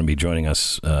Owens going to be joining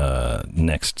us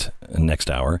next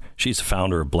hour. She's the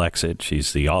founder of Blexit.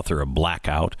 She's the author of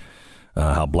Blackout,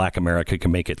 how Black America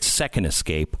can make its second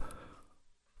escape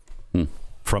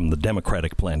from the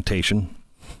Democratic plantation.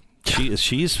 She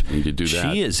is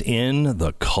in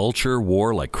the culture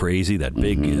war like crazy. That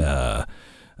big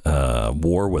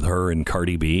war with her and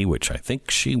Cardi B, which I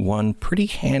think she won pretty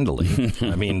handily.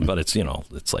 I mean, but it's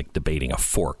it's like debating a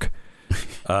fork.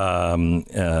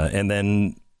 And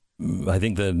then I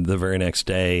think the very next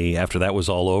day after that was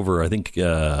all over, I think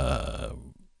Kanye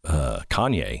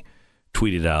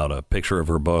tweeted out a picture of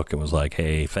her book and was like,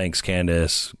 "Hey, thanks,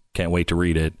 Candace. Can't wait to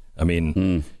read it." I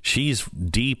mean, she's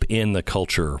deep in the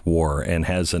culture war and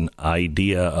has an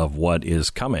idea of what is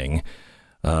coming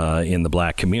in the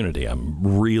black community. I'm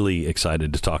really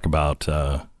excited to talk about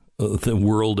the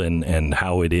world and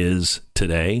how it is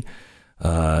today.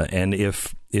 And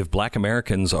if black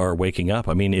Americans are waking up,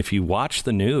 I mean, if you watch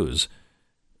the news,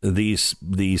 these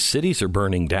cities are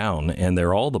burning down and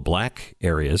they're all the black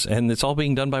areas and it's all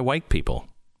being done by white people.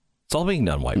 It's all being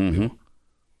done by white people.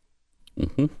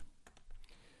 Mm-hmm.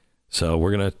 So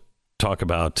we're going to talk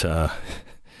about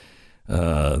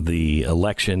the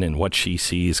election and what she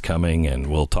sees coming. And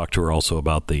we'll talk to her also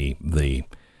about the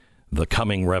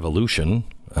coming revolution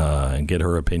and get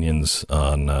her opinions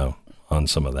on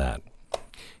some of that.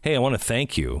 Hey, I want to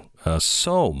thank you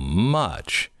so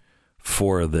much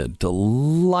for the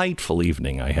delightful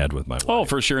evening I had with my wife. Oh,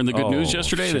 for sharing the good news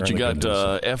yesterday that you got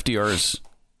FDR's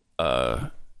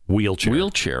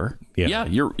wheelchair. Yeah,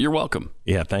 you're welcome.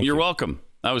 Yeah, thank you. You're welcome.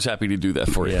 I was happy to do that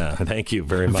for you. Yeah, thank you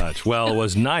very much. Well, it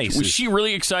was nice. Was she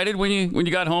really excited when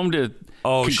you got home to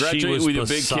congratulate she was with a big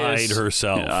beside kiss?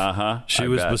 herself. She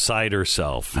was beside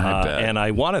herself. And I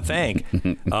want to thank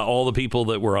all the people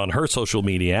that were on her social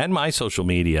media and my social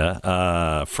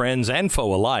media, friends and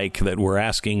foe alike, that were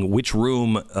asking which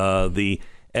room the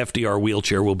FDR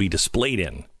wheelchair will be displayed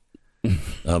in.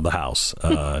 Of the house.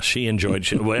 She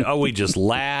enjoyed we just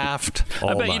laughed all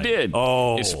I bet night. You did.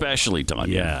 Oh, especially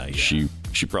Tanya. Yeah.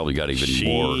 She probably got even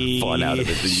more fun out of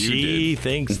it than you did. She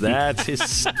thinks that's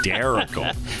hysterical.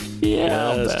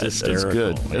 That's hysterical.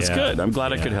 Good. That's good. I'm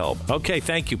glad I could help. Okay,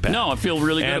 thank you, Pat. No, I feel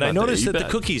really good and about I noticed that the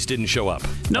cookies didn't show up.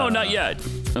 No, not yet.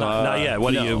 Not yet.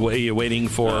 What are you waiting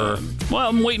for? Well,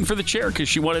 I'm waiting for the chair because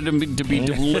she wanted them to be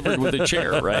delivered with a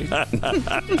chair, right?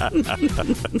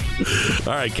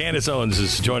 All right, Candace Owens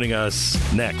is joining us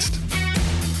next.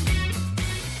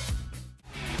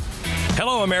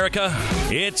 Hello, America.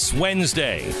 It's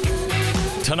Wednesday.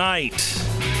 Tonight,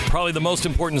 probably the most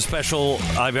important special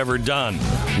I've ever done.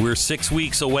 We're 6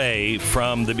 weeks away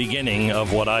from the beginning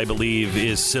of what I believe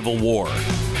is civil war.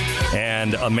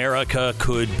 And America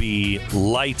could be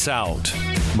lights out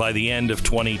by the end of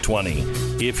 2020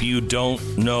 if you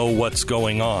don't know what's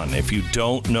going on, if you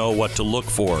don't know what to look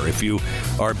for, if you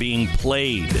are being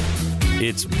played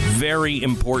It's very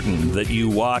important that you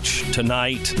watch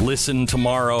tonight, listen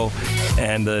tomorrow,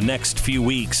 and the next few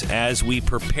weeks as we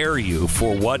prepare you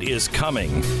for what is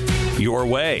coming your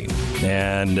way.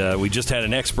 And we just had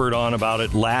an expert on about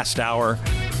it last hour,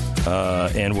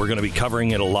 and we're going to be covering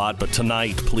it a lot. But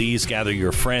tonight, please gather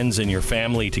your friends and your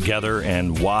family together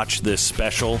and watch this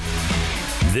special.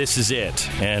 This is it,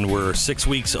 and we're 6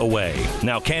 weeks away.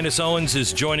 Now, Candace Owens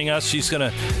is joining us. She's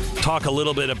going to talk a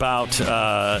little bit about,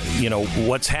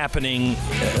 what's happening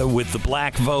with the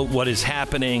black vote, what is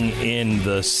happening in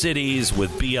the cities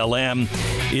with BLM.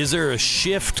 Is there a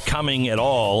shift coming at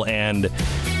all? And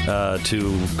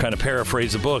to kind of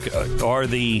paraphrase the book,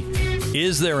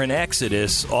 is there an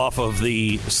exodus off of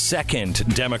the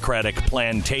second Democratic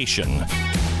plantation?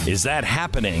 Is that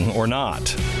happening or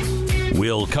not?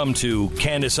 We'll come to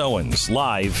Candace Owens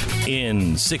live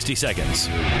in 60 seconds.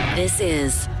 This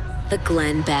is the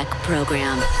Glenn Beck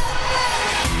Program.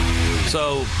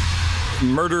 So,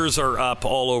 murders are up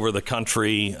all over the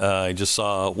country. I just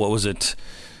saw,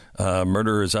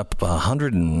 murder is up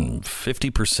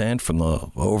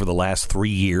 150% over the last 3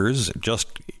 years.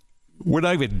 We're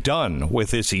not even done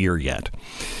with this year yet.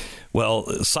 Well,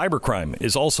 cybercrime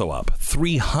is also up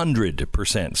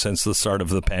 300% since the start of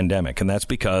the pandemic. And that's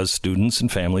because students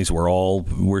and families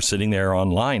were sitting there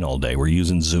online all day. We're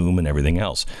using Zoom and everything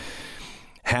else.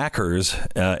 Hackers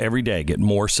every day get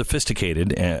more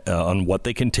sophisticated on what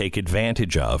they can take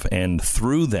advantage of. And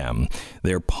through them,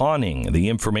 they're pawning the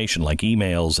information like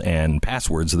emails and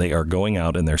passwords. They are going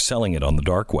out and they're selling it on the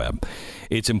dark web.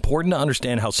 It's important to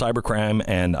understand how cybercrime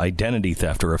and identity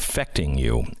theft are affecting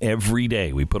you every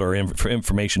day. We put our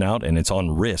information out and it's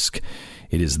on risk.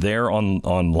 It is there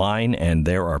online, and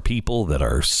there are people that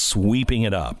are sweeping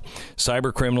it up.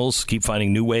 Cyber criminals keep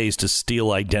finding new ways to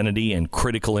steal identity and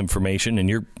critical information, and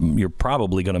you're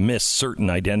probably going to miss certain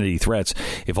identity threats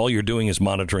if all you're doing is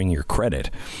monitoring your credit.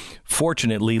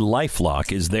 Fortunately,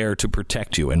 LifeLock is there to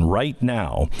protect you, and right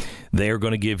now, they are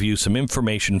going to give you some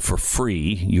information for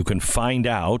free. You can find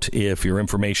out if your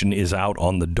information is out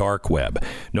on the dark web.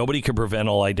 Nobody can prevent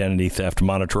all identity theft,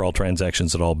 monitor all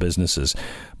transactions at all businesses,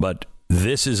 but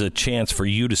this is a chance for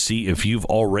you to see if you've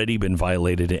already been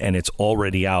violated and it's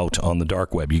already out on the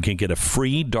dark web. You can get a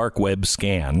free dark web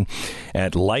scan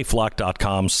at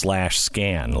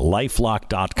lifelock.com/scan.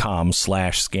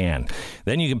 Lifelock.com/scan.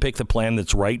 Then you can pick the plan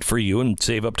that's right for you and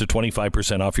save up to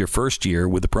 25% off your first year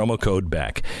with the promo code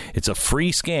BECK. It's a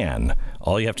free scan.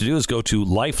 All you have to do is go to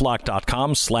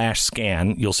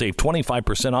lifelock.com/scan. You'll save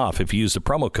 25% off if you use the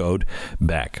promo code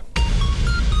BECK.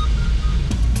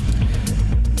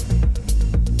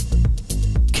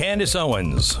 Candace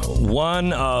Owens,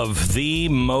 one of the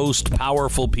most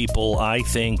powerful people, I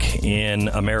think, in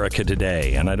America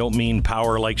today. And I don't mean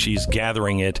power like she's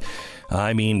gathering it.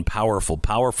 I mean powerful.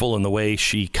 Powerful in the way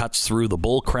she cuts through the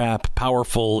bullcrap,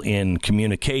 powerful in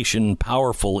communication,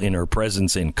 powerful in her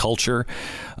presence in culture.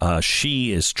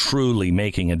 She is truly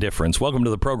making a difference. Welcome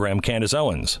to the program, Candace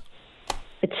Owens.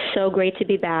 It's so great to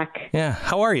be back. Yeah.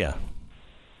 How are you?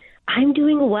 I'm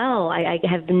doing well. I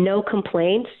have no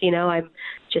complaints. I'm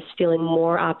just feeling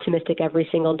more optimistic every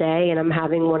single day, and I'm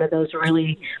having one of those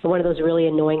really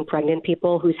annoying pregnant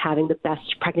people who's having the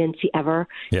best pregnancy ever.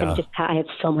 Yeah. And I have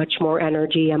so much more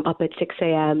energy. I'm up at 6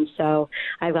 a.m., so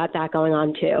I've got that going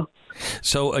on too.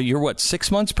 So you're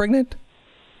 6 months pregnant?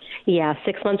 Yeah,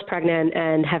 6 months pregnant,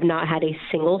 and have not had a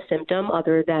single symptom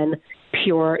other than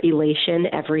pure elation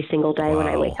every single day when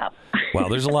I wake up. Wow,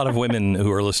 there's a lot of women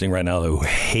who are listening right now who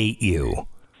hate you.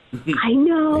 I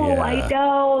know.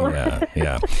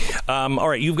 Yeah. All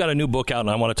right, you've got a new book out, and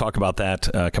I want to talk about that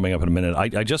coming up in a minute.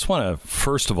 I just want to,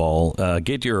 first of all,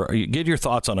 get your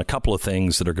thoughts on a couple of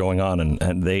things that are going on,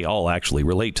 and they all actually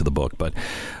relate to the book. But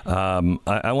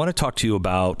I want to talk to you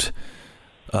about,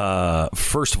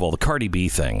 first of all, the Cardi B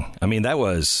thing. I mean, that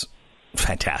was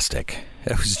fantastic.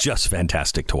 It was just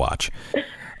fantastic to watch.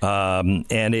 And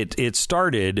it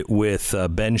started with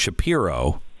Ben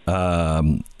Shapiro,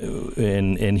 and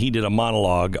he did a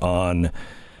monologue on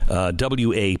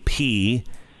WAP,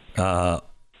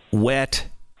 Wet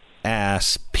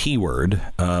Ass P Word,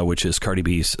 which is Cardi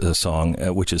B's song,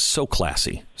 which is so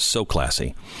classy.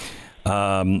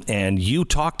 And you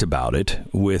talked about it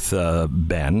with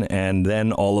Ben, and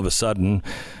then all of a sudden,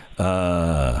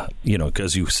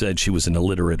 because you said she was an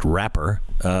illiterate rapper,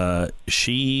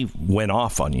 she went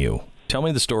off on you. Tell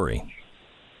me the story.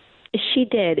 She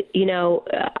did.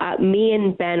 Me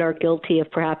and Ben are guilty of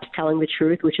perhaps telling the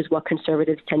truth, which is what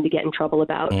conservatives tend to get in trouble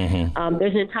about. Mm-hmm.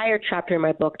 There's an entire chapter in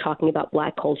my book talking about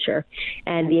Black culture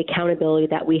and the accountability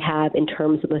that we have in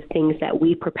terms of the things that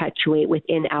we perpetuate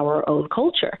within our own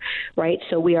culture, right?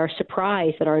 So we are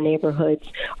surprised that our neighborhoods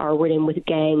are ridden with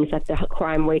gangs, that the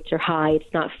crime rates are high.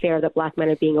 It's not fair that Black men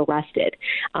are being arrested.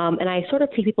 And I sort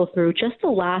of take people through just the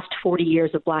last 40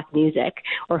 years of Black music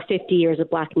or 50 years of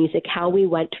Black music, how we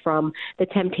went from the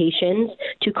Temptations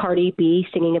to Cardi B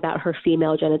singing about her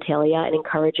female genitalia and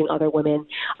encouraging other women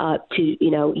to,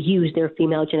 use their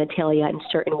female genitalia in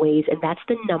certain ways. And that's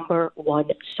the number one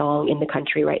song in the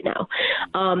country right now.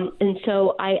 And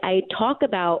so I talk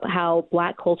about how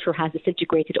Black culture has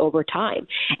disintegrated over time.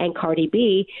 And Cardi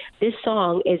B, this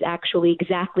song is actually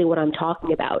exactly what I'm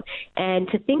talking about. And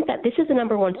to think that this is the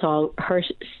number one song, her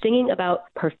singing about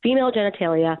her female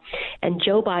genitalia, and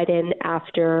Joe Biden,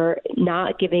 after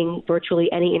not giving virtually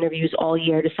any interviews all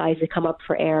year, decides to come up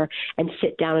for air and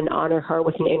sit down and honor her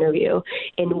with an interview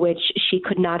in which she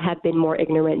could not have been more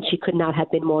ignorant, she could not have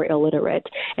been more illiterate,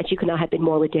 and she could not have been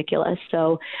more ridiculous.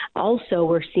 So also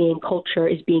we're seeing culture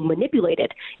is being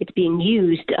manipulated. It's being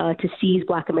used to seize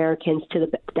Black Americans to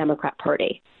the Democrat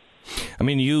Party. I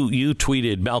mean, you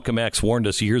tweeted, Malcolm X warned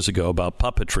us years ago about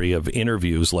puppetry of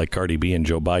interviews like Cardi B and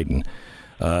Joe Biden.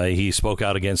 He spoke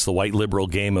out against the white liberal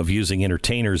game of using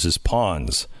entertainers as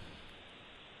pawns.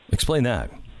 Explain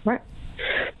that.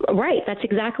 Right. That's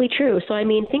exactly true. So, I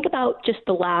mean, think about just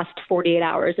the last 48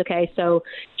 hours. OK, so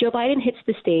Joe Biden hits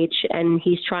the stage and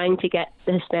he's trying to get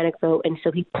the Hispanic vote. And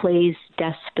so he plays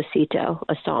Despacito,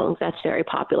 a song that's very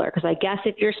popular, because I guess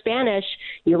if you're Spanish,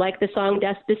 you like the song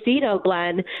Despacito,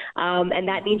 Glenn. And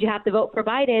that means you have to vote for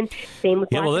Biden. Same with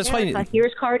Black America.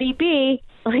 Here's Cardi B,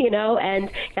 and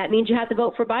that means you have to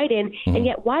vote for Biden. Mm-hmm. And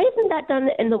yet why isn't that done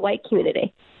in the white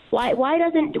community? Why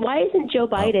isn't Joe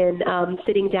Biden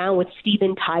sitting down with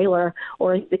Steven Tyler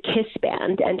or the Kiss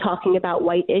Band and talking about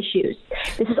white issues?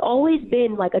 This has always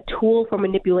been like a tool for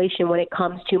manipulation when it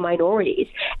comes to minorities.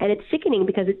 And it's sickening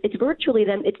because it's virtually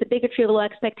them. It's the bigotry of low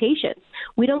expectations.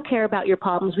 We don't care about your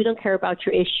problems. We don't care about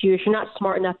your issues. You're not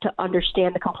smart enough to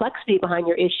understand the complexity behind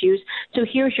your issues. So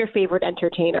here's your favorite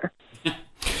entertainer.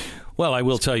 Well, I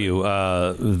will tell you,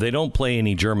 they don't play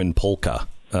any German polka.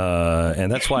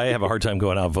 And that's why I have a hard time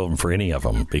going out voting for any of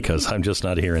them, because I'm just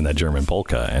not hearing that German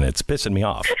polka and it's pissing me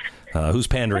off. Who's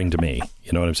pandering to me?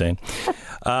 You know what I'm saying?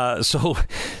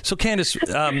 So Candace,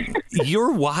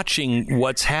 you're watching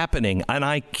what's happening. And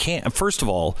I can't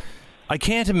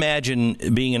imagine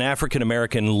being an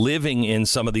African-American living in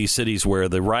some of these cities where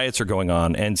the riots are going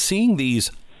on and seeing these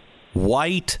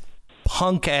white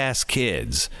punk ass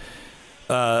kids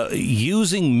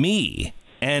using me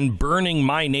and burning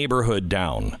my neighborhood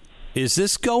down. Is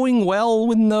this going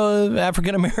well in the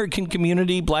African-American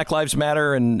community, Black Lives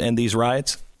Matter and these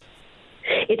riots?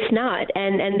 It's not.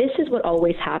 And this is what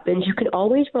always happens. You can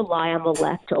always rely on the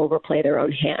left to overplay their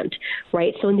own hand,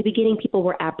 right? So in the beginning, people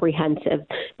were apprehensive.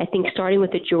 I think starting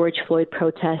with the George Floyd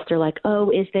protest, they're like, oh,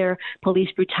 is there police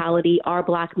brutality? Are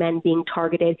Black men being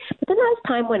targeted? But then as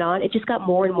time went on, it just got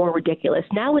more and more ridiculous.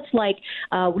 Now it's like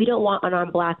we don't want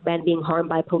unarmed Black men being harmed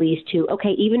by police too.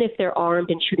 Okay, even if they're armed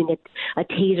and shooting a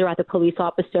taser at the police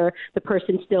officer, the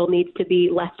person still needs to be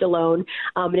left alone,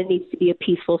 and it needs to be a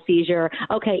peaceful seizure.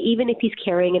 Okay, even if he's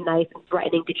carrying a knife and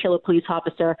threatening to kill a police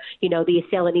officer, the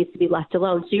assailant needs to be left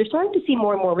alone. So you're starting to see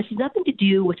more and more. This has nothing to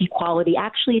do with equality.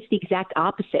 Actually, it's the exact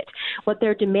opposite. What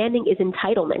they're demanding is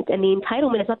entitlement, and the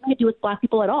entitlement has nothing to do with Black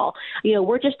people at all.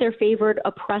 We're just their favorite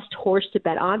oppressed horse to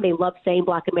bet on. They love saying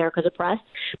Black America's oppressed,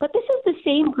 but this is the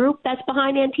same group that's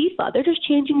behind Antifa. They're just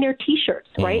changing their T-shirts,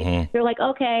 right? Mm-hmm. They're like,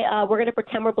 okay, we're going to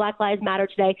pretend we're Black Lives Matter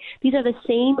today. These are the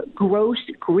same gross,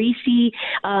 greasy,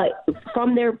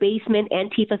 from their basement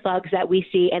Antifa thugs that we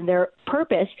see, and their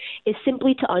purpose is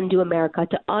simply to undo America,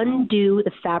 to undo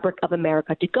the fabric of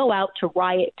America, to go out, to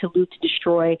riot, to loot, to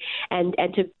destroy, and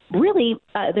to really,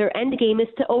 their end game is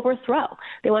to overthrow.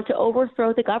 They want to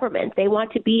overthrow the government. They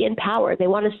want to be in power. They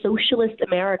want a socialist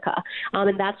America,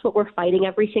 and that's what we're fighting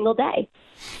every single day.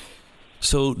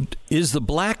 So is the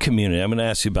Black community, I'm going to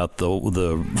ask you about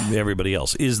the everybody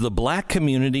else, is the Black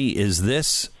community, is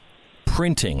this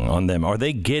printing on them? Are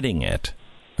they getting it?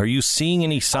 Are you seeing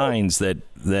any signs that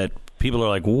people are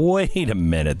like, wait a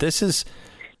minute,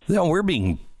 we're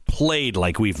being played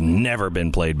like we've never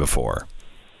been played before?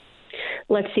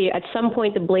 let's see, at some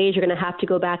point, the Blaze, you're going to have to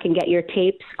go back and get your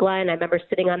tapes, Glenn. I remember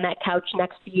sitting on that couch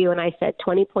next to you, and I said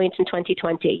 20 points in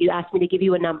 2020. You asked me to give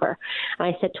you a number. And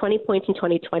I said 20 points in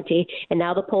 2020, and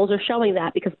now the polls are showing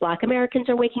that because Black Americans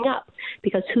are waking up.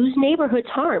 Because whose neighborhoods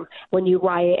harm when you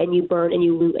riot and you burn and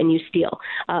you loot and you steal?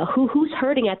 Who's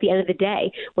hurting at the end of the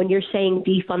day when you're saying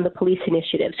defund the police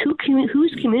initiatives?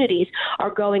 Whose communities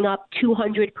are going up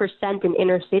 200% in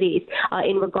inner cities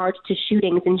in regards to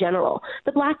shootings in general?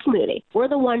 The Black community. We're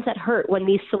the ones that hurt when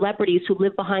these celebrities who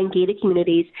live behind gated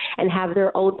communities and have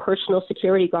their own personal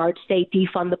security guards say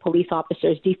defund the police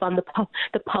officers, defund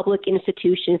the public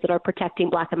institutions that are protecting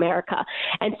Black America.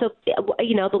 And so,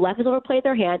 the left has overplayed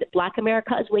their hand. Black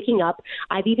America is waking up.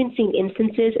 I've even seen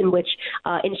instances in which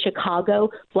in Chicago,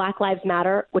 Black Lives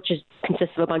Matter, which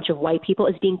consists of a bunch of white people,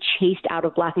 is being chased out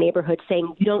of Black neighborhoods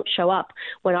saying, you don't show up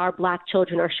when our Black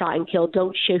children are shot and killed.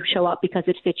 Don't show up because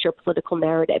it fits your political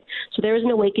narrative. So there is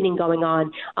an awakening going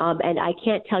on. And I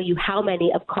can't tell you how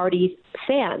many of Cardi's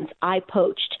fans I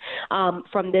poached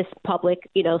from this public,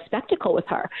 spectacle with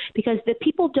her, because the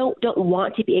people don't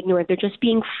want to be ignorant. They're just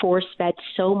being force-fed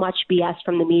so much BS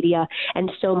from the media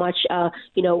and so much,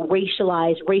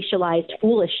 racialized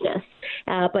foolishness.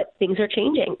 But things are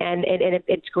changing, and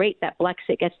it's great that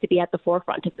Blexit gets to be at the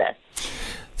forefront of this.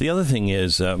 The other thing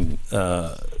is,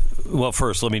 well,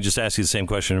 first, let me just ask you the same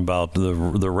question about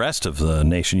the rest of the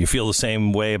nation. You feel the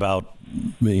same way about,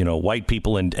 white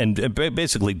people and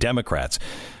basically Democrats.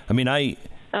 I mean, I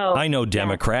know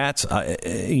Democrats,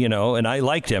 and I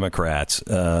like Democrats.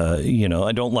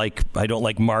 I don't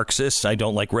like Marxists. I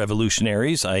don't like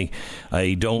revolutionaries. I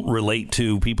don't relate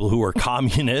to people who are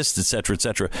communists, et cetera, et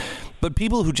cetera. But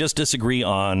people who just disagree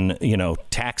on,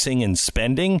 taxing and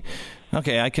spending.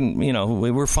 OK, I can,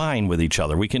 we're fine with each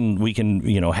other. We can,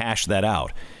 hash that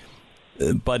out.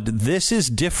 But this is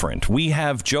different. We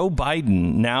have Joe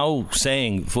Biden now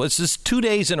saying, well, this is 2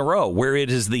 days in a row where it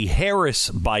is the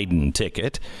Harris Biden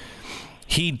ticket.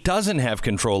 He doesn't have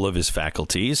control of his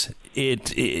faculties.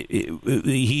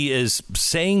 He is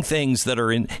saying things that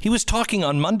are in. He was talking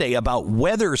on Monday about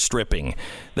weather stripping,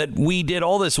 that we did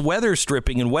all this weather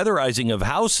stripping and weatherizing of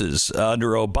houses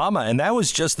under Obama. And that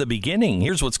was just the beginning.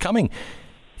 Here's what's coming.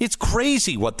 It's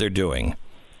crazy what they're doing.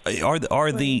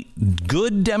 Are the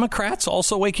good Democrats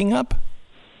also waking up?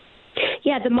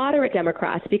 Yeah, the moderate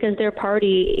Democrats, because their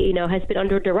party, has been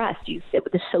under duress.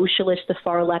 The socialists, the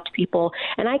far left people,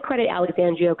 and I credit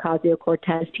Alexandria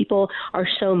Ocasio-Cortez. People are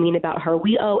so mean about her.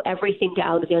 We owe everything to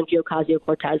Alexandria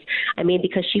Ocasio-Cortez. I mean,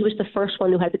 because she was the first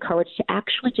one who had the courage to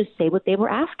actually just say what they were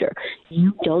after.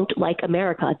 You don't like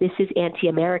America. This is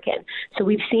anti-American. So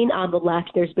we've seen on the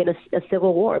left, there's been a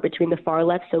civil war between the far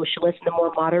left socialists and the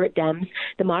more moderate Dems.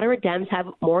 The moderate Dems have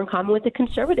more in common with the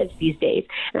conservatives these days.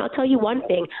 And I'll tell you one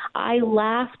thing. I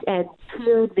laughed and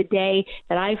cheered the day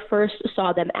that I first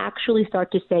saw them actually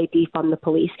start to say defund the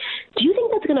police. Do you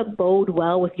think that's going to bode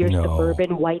well with your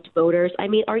suburban white voters? I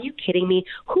mean, are you kidding me?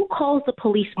 Who calls the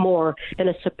police more than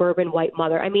a suburban white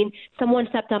mother? I mean, someone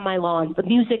stepped on my lawn. The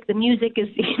music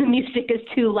is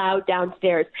too loud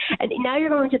downstairs. And now you're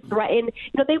going to threaten,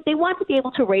 they want to be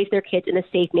able to raise their kids in a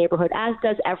safe neighborhood, as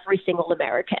does every single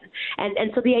American.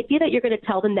 And so the idea that you're going to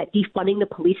tell them that defunding the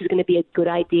police is going to be a good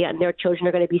idea and their children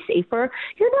are going to be safer,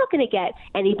 you're not going to get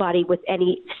anybody with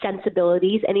any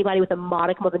sensibilities, anybody with a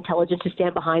modicum of intelligence to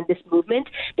stand behind this movement.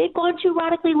 They've gone too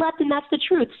radically left, and that's the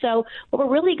truth. So what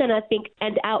we're really going to think,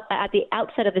 and at the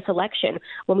outset of this election,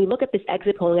 when we look at this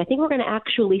exit polling, I think we're going to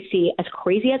actually see, as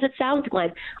crazy as it sounds,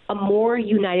 Glenn, a more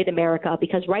united America,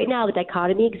 because right now the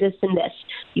dichotomy exists in this.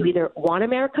 You either want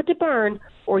America to burn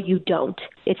or you don't.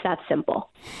 It's that simple.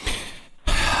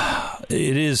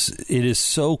 It is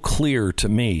so clear to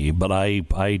me, but I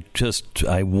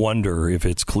wonder if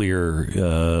it's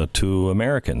clear to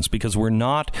Americans, because we're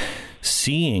not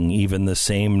seeing even the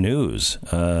same news.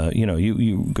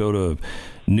 You go to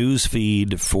news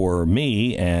feed for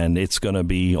me and it's going to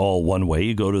be all one way.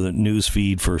 You go to the news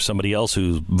feed for somebody else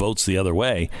who votes the other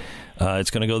way,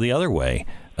 it's going to go the other way.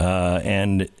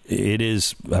 And it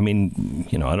is, I mean,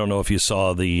 I don't know if you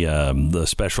saw the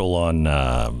special on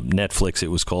Netflix. It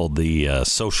was called The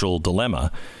Social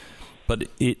Dilemma. But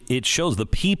it shows the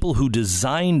people who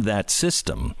designed that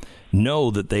system know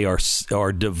that they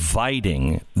are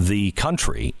dividing the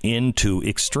country into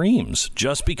extremes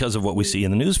just because of what we see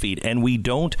in the newsfeed. And we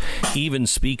don't even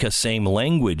speak a same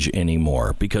language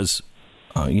anymore because,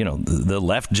 the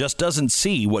left just doesn't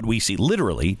see what we see,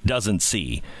 literally doesn't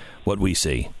see what we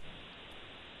see.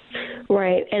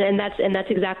 Right, and that's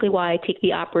exactly why I take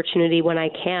the opportunity when I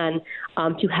can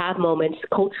to have moments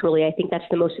culturally. I think that's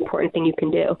the most important thing you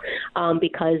can do,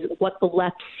 because what the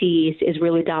left sees is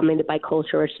really dominated by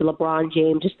culture. It's the LeBron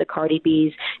James, just the Cardi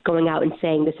B's going out and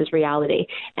saying this is reality,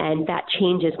 and that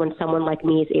changes when someone like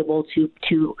me is able to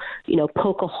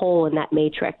poke a hole in that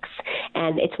matrix.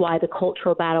 And it's why the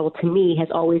cultural battle to me has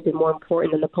always been more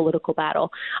important than the political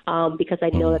battle, because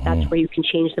I know that that's where you can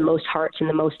change the most hearts and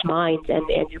the most minds.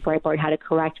 And Andrew Breitbart had it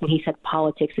correct when he said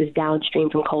politics is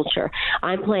downstream from culture.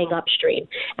 I'm playing upstream,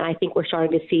 and I think we're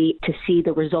starting to see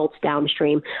the results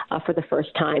downstream for the first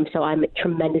time. So I'm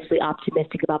tremendously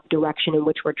optimistic about the direction in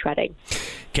which we're treading.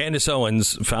 Candace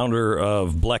Owens, founder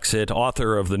of Blexit,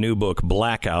 author of the new book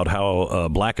Blackout, How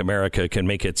Black America Can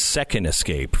Make Its Second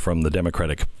Escape from the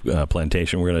Democratic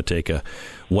Plantation. We're going to take a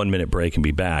 1-minute break and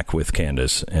be back with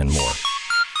Candace and more.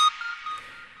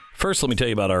 First, let me tell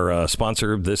you about our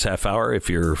sponsor this half hour. If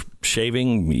you're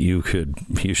shaving, you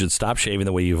should stop shaving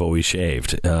the way you've always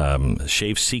shaved.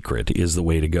 Shave Secret is the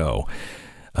way to go.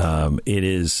 It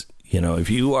is,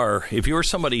 if you are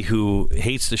somebody who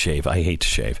hates to shave, I hate to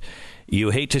shave.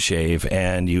 You hate to shave,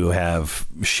 and you have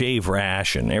shave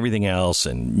rash and everything else,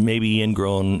 and maybe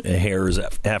ingrown hairs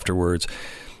afterwards.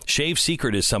 Shave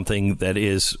Secret is something that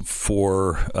is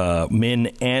for men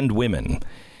and women.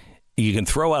 You can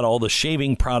throw out all the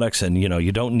shaving products, and,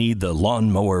 you don't need the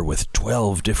lawnmower with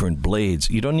 12 different blades.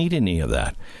 You don't need any of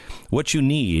that. What you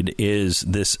need is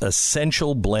this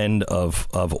essential blend of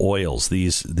oils,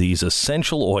 these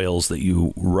essential oils that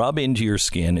you rub into your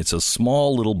skin. It's a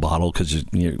small little bottle because,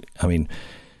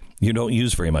 you don't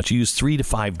use very much. You use 3 to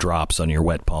 5 drops on your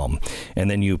wet palm,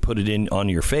 and then you put it in on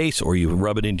your face, or you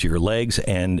rub it into your legs,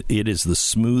 and it is the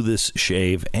smoothest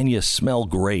shave, and you smell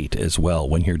great as well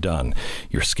when you're done.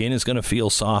 Your skin is going to feel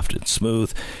soft and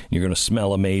smooth. You're going to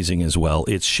smell amazing as well.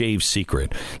 It's Shave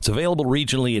Secret. It's available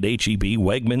regionally at H-E-B,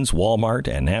 Wegmans, Walmart,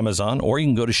 and Amazon, or you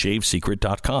can go to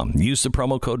shavesecret.com. Use the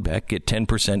promo code Beck. Get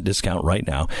 10% discount right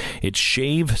now. It's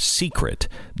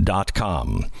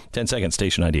shavesecret.com. 10 seconds,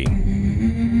 station ID.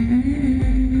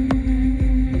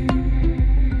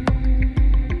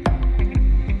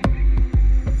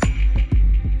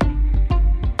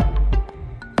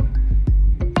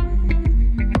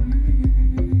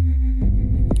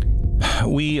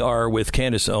 We are with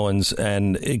Candace Owens,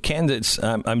 and Candace,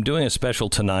 I'm doing a special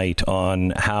tonight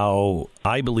on how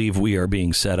I believe we are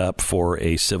being set up for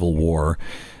a civil war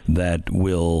that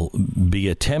will be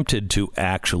attempted to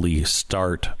actually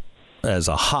start as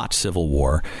a hot civil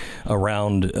war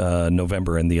around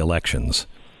November and the elections.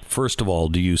 First of all,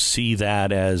 do you see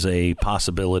that as a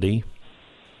possibility?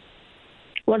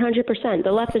 100%.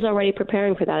 The left is already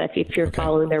preparing for that. If you're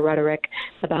following their rhetoric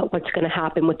about what's going to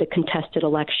happen with the contested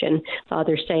election,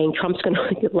 they're saying Trump's going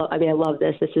to. I love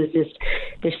this. This is just.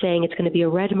 They're saying it's going to be a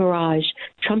red mirage.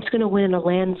 Trump's going to win in a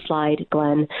landslide,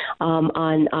 Glenn,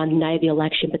 on the night of the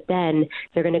election. But then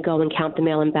they're going to go and count the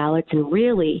mail-in ballots, and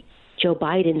really, Joe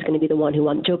Biden's going to be the one who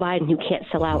won. Joe Biden, who can't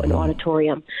sell out an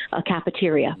auditorium, a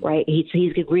cafeteria, right? He's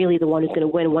really the one who's going to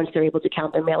win once they're able to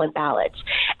count their mail-in ballots.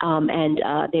 And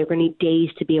they're going to need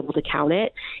days to be able to count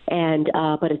it.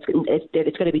 But it's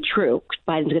going to be true.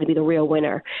 Biden's going to be the real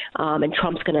winner. And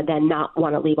Trump's going to then not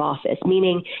want to leave office,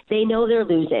 meaning they know they're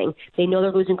losing. They know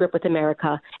they're losing grip with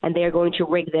America, and they are going to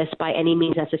rig this by any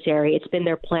means necessary. It's been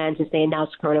their plan since they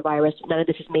announced coronavirus. None of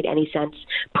this has made any sense.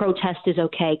 Protest is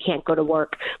okay. Can't go to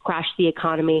work. Crash the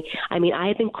economy. I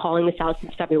have been calling this out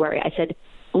since February. I said,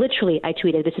 literally, I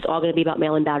tweeted, this is all going to be about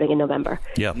mail-in balloting in November.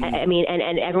 Yeah.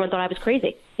 And everyone thought I was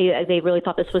crazy. They really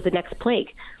thought this was the next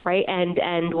plague, right?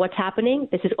 And what's happening?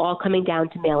 This is all coming down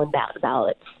to mail-in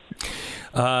ballots.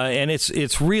 And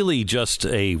it's really just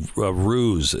a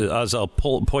ruse, as I'll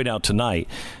point out tonight.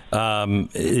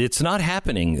 It's not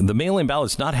happening. The mail-in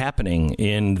ballot's not happening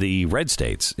in the red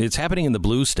states. It's happening in the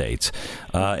blue states.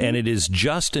 And it is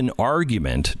just an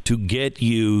argument to get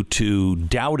you to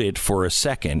doubt it for a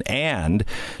second and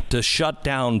to shut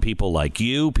down people like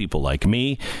you, people like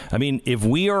me. If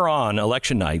we are on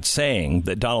election night saying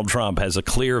that Donald Trump has a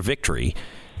clear victory,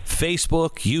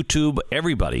 Facebook, YouTube,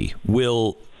 everybody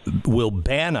will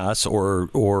ban us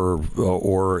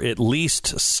or at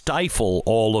least stifle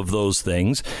all of those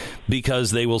things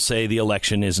because they will say the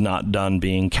election is not done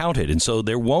being counted. And so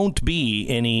there won't be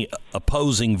any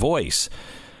opposing voice.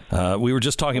 We were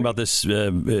just talking about this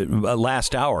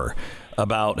last hour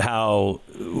about how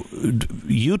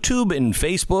YouTube and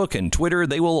Facebook and Twitter,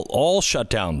 they will all shut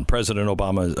down President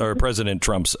Obama or President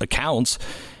Trump's accounts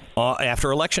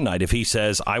after election night if he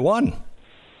says, I won.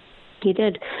 He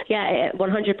did. Yeah,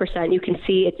 100%. You can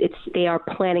see they are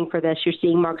planning for this. You're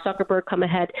seeing Mark Zuckerberg come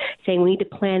ahead saying we need to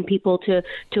plan people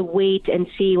to wait and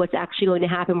see what's actually going to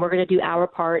happen. We're going to do our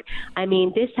part. I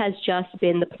mean, this has just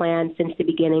been the plan since the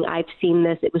beginning. I've seen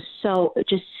this. It was so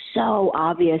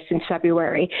obvious since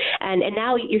February. And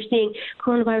now you're seeing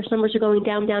coronavirus numbers are going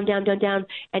down,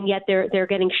 and yet they're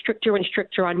getting stricter and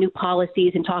stricter on new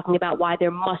policies and talking about why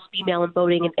there must be mail-in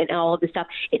voting and all of this stuff.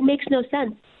 It makes no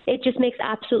sense. It just makes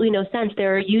absolutely no sense.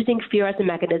 They're using fear as a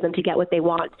mechanism to get what they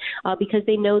want because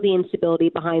they know the instability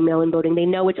behind mail-in voting. They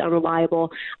know it's unreliable.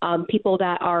 People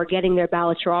that are getting their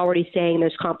ballots are already saying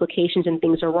there's complications and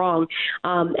things are wrong.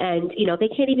 And, they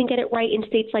can't even get it right in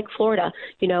states like Florida,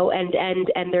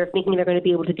 and they're thinking they're going to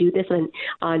be able to do this in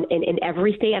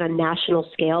every state on a national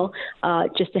scale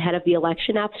just ahead of the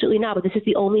election. Absolutely not. But this is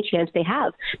the only chance they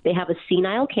have. They have a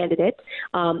senile candidate,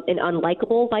 an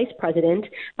unlikable vice president.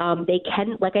 They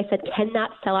can, like I said,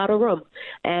 cannot sell out a room.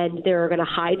 And they're going to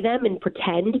hide them and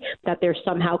pretend that they're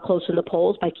somehow close in the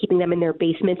polls by keeping them in their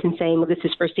basements and saying, well, this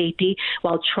is for safety,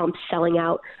 while Trump's selling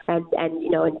out and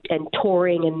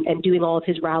touring and doing all of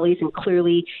his rallies. And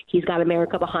clearly he's got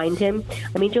America behind him.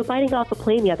 I mean, Joe Biden got off a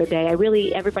plane the other day.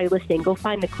 Everybody listening, go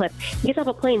find the clip. He gets off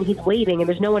a plane and he's waving and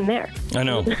there's no one there. I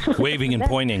know, waving and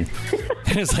pointing.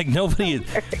 And it's like nobody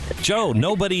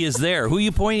is there. Who are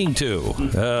you pointing to?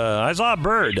 I saw a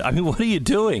bird. I mean, what are you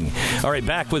doing? All right,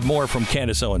 back with more from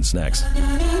Candace Owens next.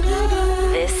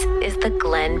 This is the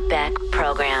Glenn Beck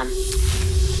Program.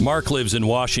 Mark lives in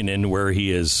Washington, where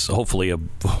he is hopefully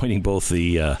avoiding both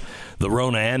the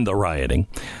Rona and the rioting.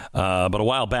 But a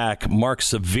while back, Mark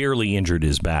severely injured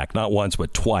his back, not once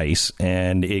but twice,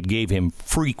 and it gave him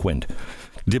frequent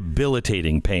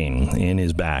debilitating pain in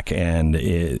his back, and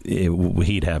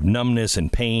he'd have numbness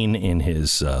and pain in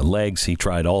his legs. He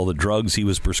tried all the drugs he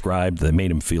was prescribed that made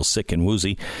him feel sick and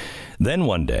woozy. Then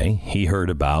one day he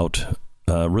heard about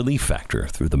Relief Factor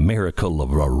through the miracle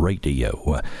of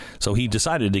radio, so he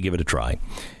decided to give it a try.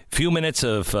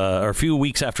 A few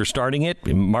weeks after starting it,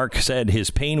 Mark said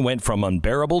his pain went from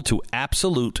unbearable to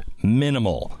absolute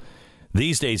minimal.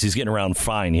 These days, he's getting around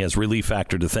fine. He has Relief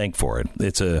Factor to thank for it.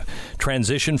 It's a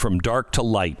transition from dark to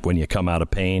light when you come out of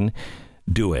pain.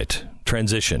 Do it.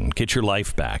 Transition. Get your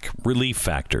life back. Relief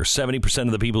Factor. 70%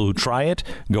 of the people who try it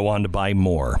go on to buy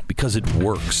more because it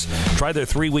works. Try their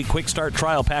 3-week quick start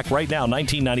trial pack right now,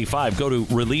 $19.95. Go to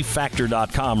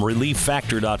relieffactor.com,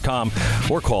 relieffactor.com,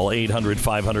 or call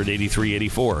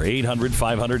 800-500-8384.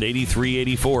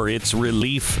 800-500-8384. It's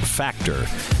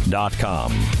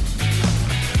relieffactor.com.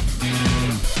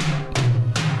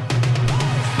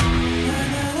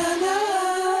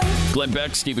 Glenn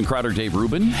Beck, Stephen Crowder, Dave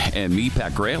Rubin, and me,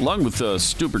 Pat Gray, along with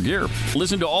Stuper Gear.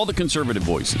 Listen to all the conservative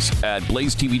voices at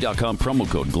blazetv.com, promo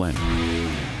code Glenn.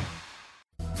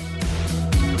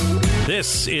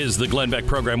 This is the Glenn Beck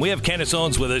Program. We have Candace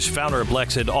Owens with us, founder of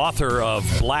Blexit, author of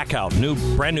Blackout,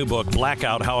 brand new book,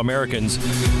 Blackout, How Americans,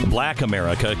 Black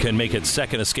America, Can Make Its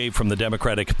Second Escape from the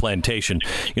Democratic Plantation.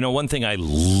 You know, one thing I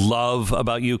love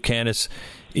about you, Candace,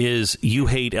 is you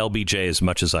hate LBJ as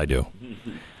much as I do.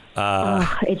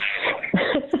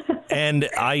 And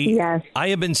I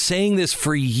have been saying this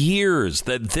for years,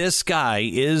 that this guy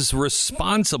is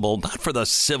responsible, not for the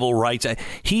civil rights.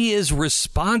 He is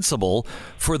responsible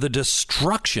for the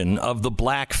destruction of the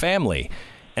black family.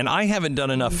 And I haven't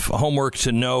done enough homework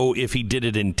to know if he did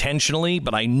it intentionally,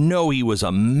 but I know he was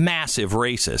a massive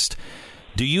racist.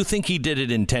 Do you think he did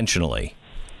it intentionally?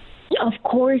 Of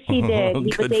course he did.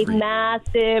 He was a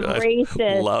massive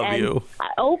racist. Love you.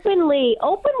 Openly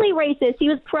racist. He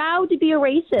was proud to be a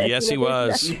racist. Yes, he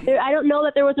was. I don't know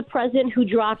that there was a president who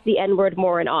dropped the N-word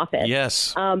more in office.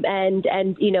 Yes. And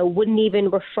wouldn't even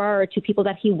refer to people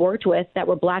that he worked with that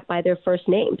were black by their first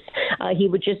names. He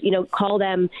would just, call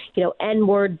them,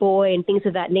 N-word boy and things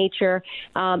of that nature.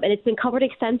 And it's been covered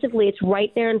extensively. It's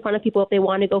right there in front of people if they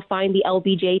want to go find the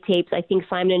LBJ tapes. I think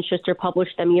Simon & Schuster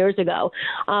published them years ago.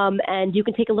 And you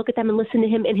can take a look at them and listen to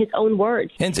him in his own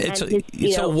words.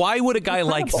 So why would a guy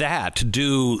like that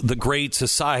do the great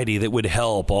society that would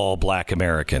help all black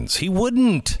Americans? He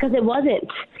wouldn't. Because it wasn't.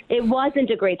 It wasn't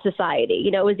a great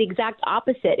society. It was the exact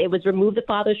opposite. It was remove the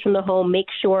fathers from the home, make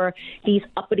sure these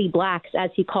uppity blacks, as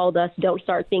he called us, don't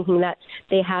start thinking that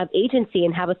they have agency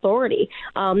and have authority.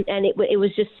 And it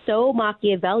was just so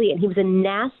Machiavellian. He was a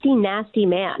nasty, nasty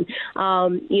man,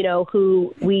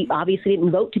 who we obviously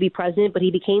didn't vote to be president, but he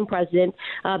became president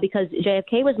because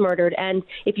JFK was murdered. And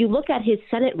if you look at his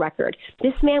Senate record,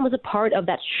 this man was a part of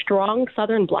that strong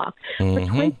Southern bloc. For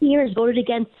 20 years, voted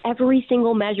against every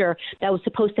single measure that was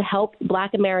supposed to to help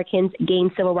Black Americans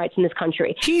gain civil rights in this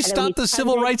country. He stopped the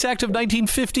Civil Rights Act of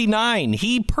 1959.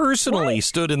 He personally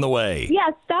stood in the way. Yeah,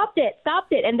 stopped it.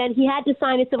 And then he had to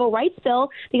sign a civil rights bill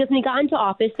because when he got into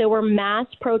office, there were mass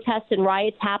protests and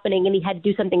riots happening, and he had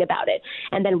to do something about it.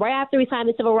 And then right after he signed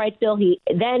the civil rights bill, he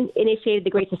then initiated the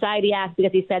Great Society Act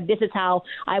because he said, this is how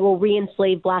I will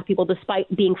re-enslave Black people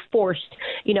despite being forced,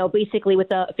 basically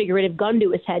with a figurative gun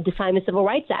to his head to sign the Civil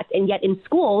Rights Act. And yet in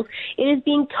schools, it is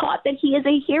being taught that he is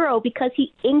a hero because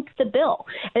he inked the bill.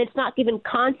 And it's not given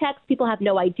context. People have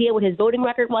no idea what his voting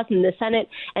record was in the Senate.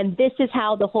 And this is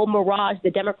how the whole mirage,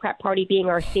 the Democrat Party being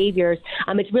our saviors,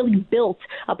 it's really built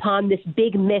upon this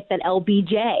big myth that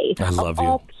LBJ, of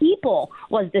all people,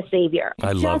 was the savior.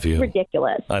 I love you.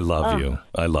 Ridiculous. I love you.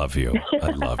 I love you. I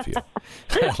love you.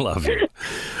 I love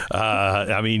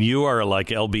you. You are like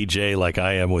LBJ, like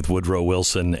I am with Woodrow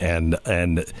Wilson,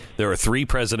 and there are three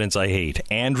presidents I hate.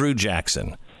 Andrew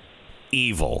Jackson,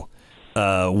 evil.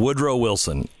 Woodrow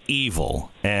Wilson,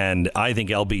 evil. And I think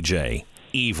LBJ,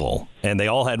 evil. And they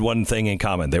all had one thing in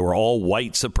common. They were all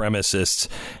white supremacists,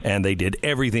 and they did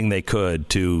everything they could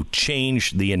to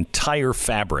change the entire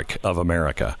fabric of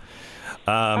America.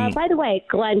 By the way,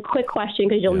 Glenn, quick question,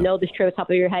 because you'll know this trip at the top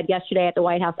of your head. Yesterday at the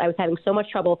White House, I was having so much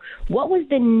trouble. What was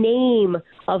the name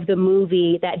of the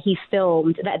movie that he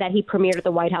filmed, that he premiered at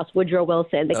the White House, Woodrow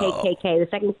Wilson, the KKK, the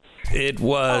second? It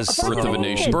was Birth of a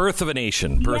Nation. Birth of a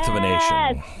Nation. Birth of a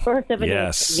Nation. Birth of a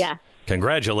Yes. Nation. Yeah.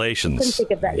 Congratulations. Couldn't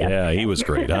think of that yet. Yeah, he was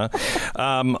great, huh?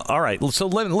 All right. So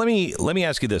let me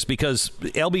ask you this, because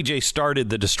LBJ started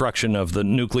the destruction of the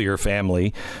nuclear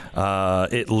family,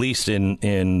 at least in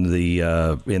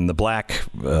the black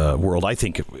world. I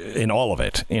think in all of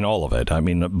it. I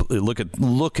mean,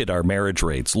 look at our marriage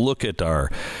rates. Look at our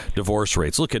divorce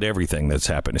rates. Look at everything that's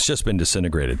happened. It's just been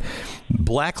disintegrated.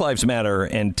 Black Lives Matter,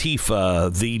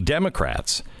 Antifa, the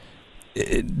Democrats,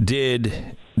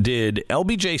 did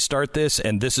LBJ start this,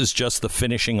 and this is just the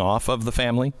finishing off of the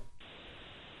family?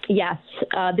 Yes,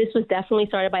 this was definitely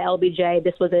started by LBJ.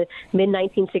 This was a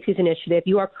mid-1960s initiative.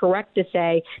 You are correct to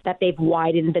say that they've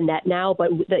widened the net now, but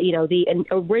the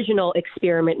original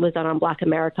experiment was done on Black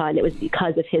America, and it was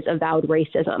because of his avowed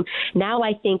racism. Now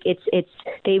I think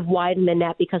they've widened the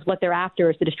net because what they're after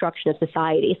is the destruction of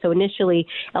society. So initially,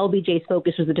 LBJ's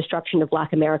focus was the destruction of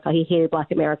Black America. He hated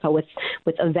Black America with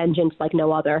a vengeance like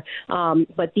no other.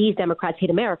 But these Democrats hate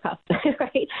America,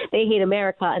 right? They hate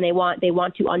America, and they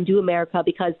want to undo America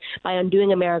because by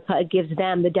undoing America, it gives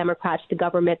them, the Democrats, the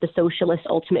government, the socialists,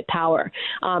 ultimate power.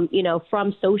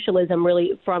 From socialism,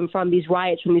 really, from these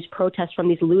riots, from these protests, from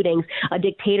these lootings, a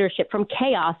dictatorship, from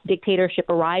chaos, dictatorship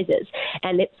arises.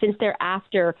 And since they're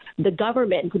after the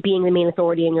government being the main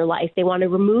authority in your life, they want to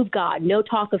remove God, no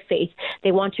talk of faith.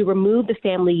 They want to remove the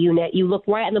family unit. You look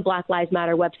right on the Black Lives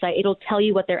Matter website, it'll tell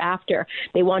you what they're after.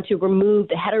 They want to remove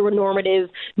the heteronormative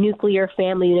nuclear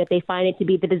family unit. They find it to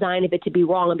be the design of it to be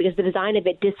wrong, and because the design of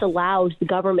it disallows the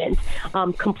government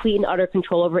complete and utter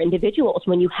control over individuals.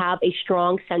 When you have a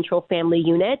strong central family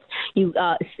unit,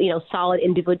 solid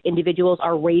individuals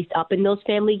are raised up in those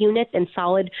family units, and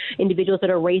solid individuals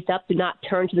that are raised up do not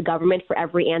turn to the government for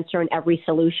every answer and every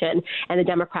solution. And the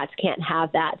Democrats can't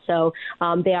have that. So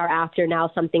they are after now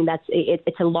something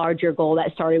it's a larger goal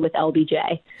that started with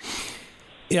LBJ.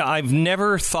 Yeah, I've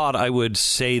never thought I would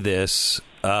say this,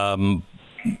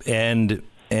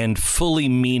 and fully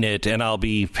mean it, and I'll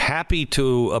be happy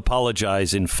to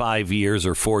apologize in 5 years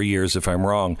or 4 years if I'm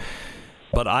wrong.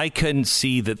 But I can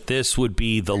see that this would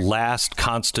be the last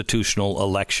constitutional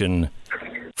election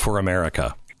for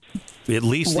America, at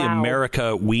least the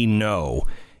America we know,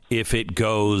 if it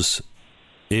goes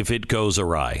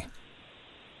awry.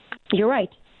 You're right.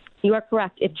 You are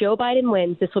correct. If Joe Biden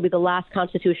wins, this will be the last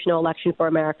constitutional election for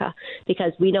America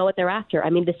because we know what they're after.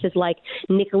 I mean, this is like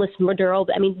Nicolas Maduro.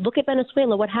 I mean, look at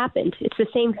Venezuela. What happened? It's the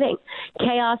same thing.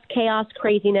 Chaos,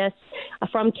 craziness.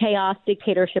 From chaos,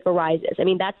 dictatorship arises. I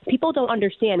mean, people don't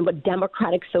understand what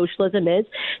democratic socialism is.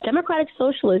 Democratic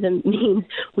socialism means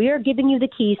we are giving you the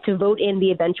keys to vote in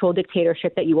the eventual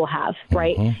dictatorship that you will have,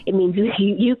 right? Mm-hmm. It means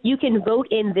you can vote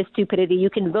in this stupidity. You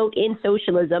can vote in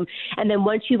socialism. And then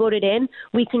once you vote it in,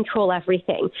 we control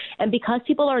everything. And because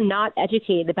people are not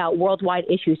educated about worldwide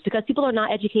issues, because people are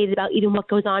not educated about even what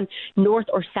goes on north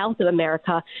or south of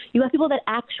America, you have people that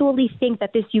actually think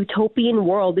that this utopian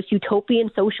world, this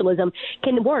utopian socialism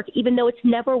can work, even though it's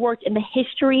never worked in the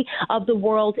history of the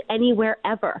world anywhere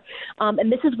ever.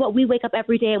 And this is what we wake up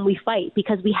every day and we fight,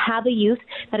 because we have a youth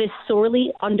that is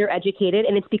sorely undereducated,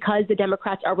 and it's because the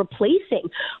Democrats are replacing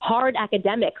hard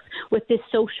academics with this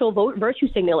social virtue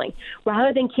signaling.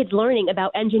 Rather than kids learning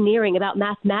about engineering, engineering, about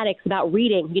mathematics, about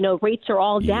reading. Rates are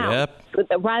all down. Yep.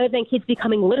 Rather than kids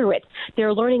becoming literate,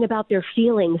 they're learning about their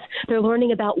feelings. They're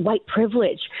learning about white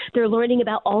privilege. They're learning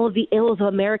about all of the ills of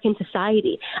American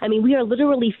society. I mean, we are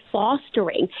literally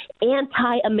fostering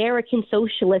anti-American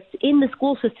socialists in the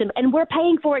school system, and we're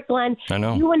paying for it, Glenn. I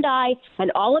know. You and I and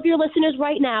all of your listeners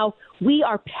right now, we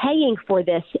are paying for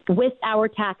this with our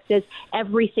taxes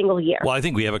every single year. Well, I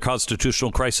think we have a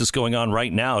constitutional crisis going on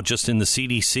right now just in the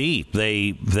CDC.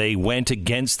 They went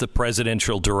against the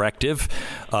presidential directive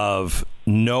of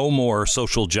no more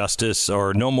social justice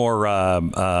or no more,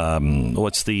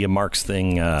 what's the Marx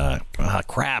thing?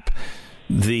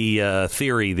 The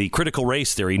theory, the critical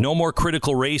race theory. No more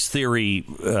critical race theory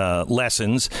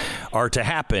lessons are to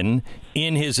happen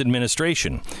in his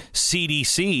administration.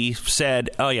 CDC said,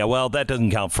 oh, yeah, well, that doesn't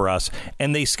count for us.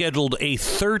 And they scheduled a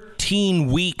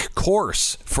 13-week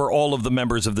course for all of the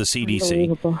members of the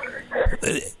CDC.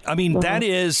 I mean, that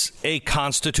is a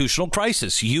constitutional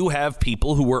crisis. You have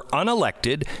people who were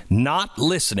unelected, not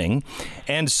listening,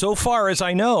 and so far as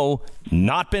I know,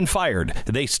 not been fired.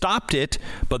 They stopped it,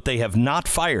 but they have not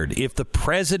fired. If the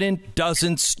president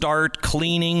doesn't start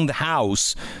cleaning the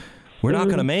house, we're not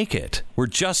going to make it. We're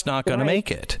just not going to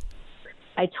make it.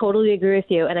 I totally agree with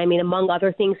you. And I mean, among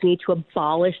other things, we need to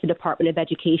abolish the Department of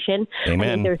Education. Amen.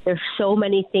 I mean, there's so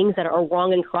many things that are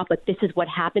wrong and corrupt, but this is what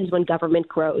happens when government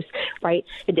grows, right?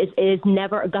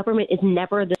 Government is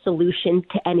never the solution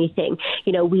to anything.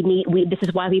 This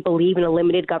is why we believe in a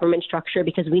limited government structure,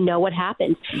 because we know what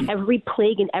happens. Every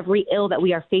plague and every ill that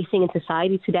we are facing in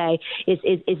society today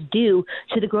is due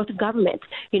to the growth of government.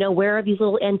 Where are these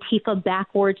little Antifa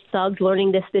backwards thugs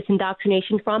learning this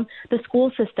indoctrination from? The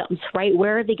school systems, right?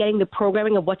 Where are they getting the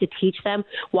programming of what to teach them?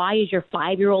 Why is your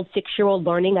 5-year-old, 6-year-old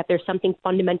learning that there's something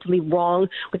fundamentally wrong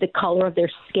with the color of their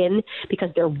skin because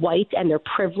they're white and they're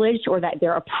privileged, or that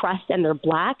they're oppressed and they're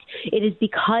black? It is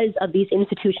because of these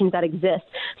institutions that exist.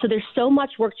 So there's so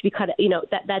much work to be cut,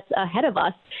 that's ahead of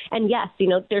us. And yes,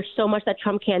 there's so much that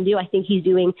Trump can do. I think he's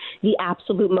doing the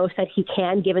absolute most that he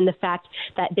can, given the fact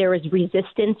that there is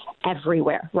resistance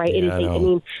everywhere, right? Yeah,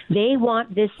 They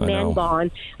want this man gone.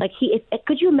 Like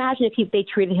could you imagine if they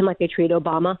treated him like they treated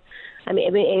Obama? I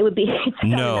mean, it would be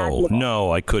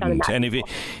no, I couldn't.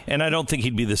 And I don't think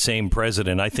he'd be the same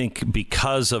president. I think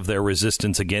because of their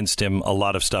resistance against him, a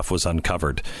lot of stuff was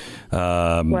uncovered.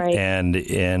 Right.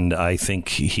 And I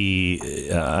think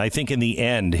I think in the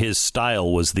end, his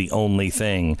style was the only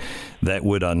thing that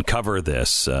would uncover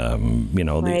this.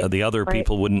 The other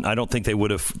people wouldn't. I don't think they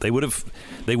wouldn't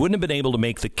have been able to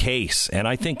make the case. And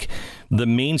I think the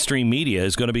mainstream media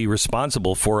is going to be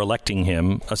responsible for electing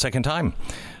him a second time.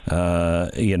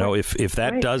 If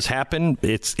that does happen,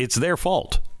 it's their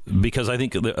fault, because I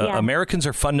think Americans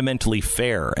are fundamentally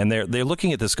fair, and they're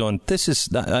looking at this going, this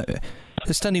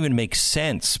doesn't even make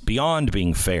sense. Beyond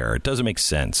being fair, it doesn't make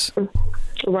sense.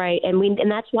 Right.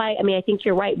 And that's why, I think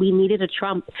you're right. We needed a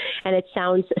Trump, and it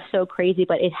sounds so crazy,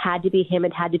 but it had to be him.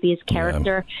 It had to be his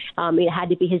character. Yeah. It had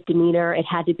to be his demeanor. It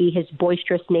had to be his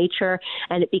boisterous nature,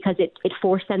 and because it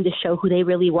forced them to show who they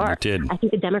really were. It did. I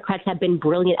think the Democrats have been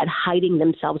brilliant at hiding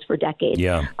themselves for decades.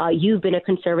 Yeah. You've been a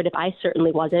conservative. I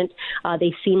certainly wasn't.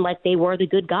 They seemed like they were the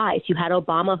good guys. You had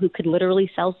Obama, who could literally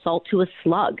sell salt to a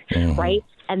slug, right?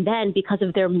 And then because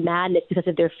of their madness, because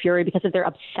of their fury, because of their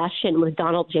obsession with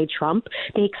Donald J. Trump,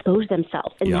 they exposed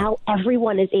themselves. And now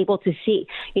everyone is able to see,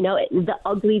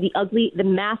 the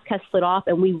mask has slid off,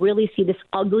 and we really see this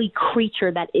ugly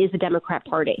creature that is the Democrat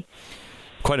Party.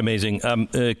 Quite amazing.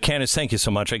 Candace, thank you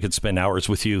so much. I could spend hours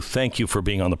with you. Thank you for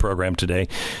being on the program today.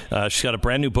 She's got a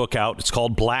brand new book out. It's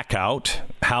called Blackout: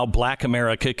 How Black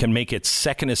America Can Make Its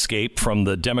Second Escape from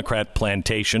the Democrat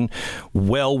Plantation.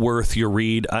 Well worth your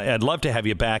read. I'd love to have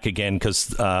you back again,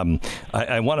 because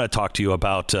I want to talk to you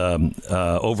about I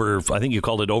think you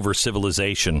called it over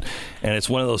civilization. And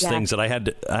it's one of those things that I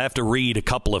have to read a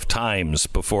couple of times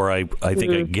before I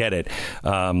think I get it.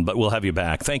 But we'll have you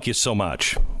back. Thank you so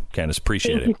much, Candace,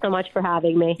 appreciate it. Thank you so much for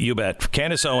having me. You bet.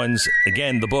 Candace Owens,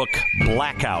 again, the book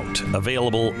Blackout,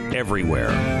 available everywhere.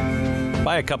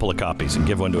 Buy a couple of copies and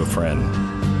give one to a friend.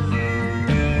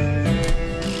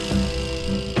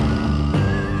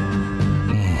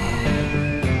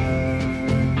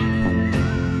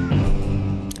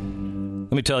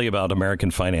 Let me tell you about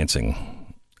American financing.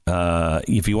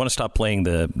 If you want to stop playing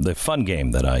the fun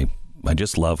game that I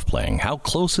just love playing, how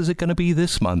close is it going to be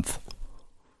this month?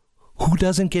 Who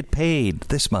doesn't get paid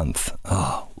this month?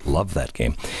 Oh, love that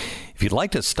game. If you'd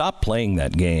like to stop playing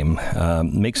that game,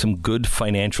 make some good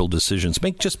financial decisions.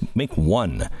 Make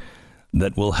one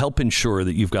that will help ensure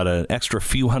that you've got an extra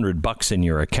few $100 in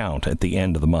your account at the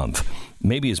end of the month.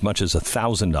 Maybe as much as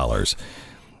 $1,000.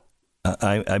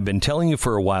 I've been telling you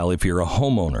for a while, if you're a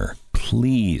homeowner,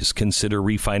 please consider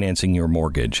refinancing your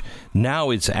mortgage.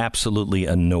 Now it's absolutely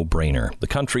a no-brainer. The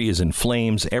country is in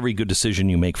flames. Every good decision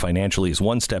you make financially is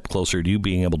one step closer to you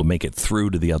being able to make it through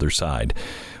to the other side.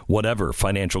 Whatever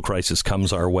financial crisis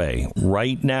comes our way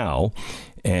right now,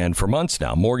 and for months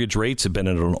now, mortgage rates have been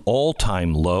at an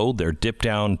all-time low. They're dipped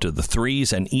down to the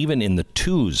 3s and even in the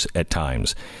 2s at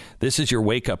times. This is your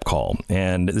wake-up call,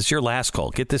 and this is your last call.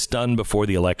 Get this done before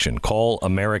the election. Call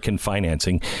American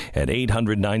Financing at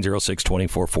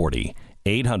 800-906-2440.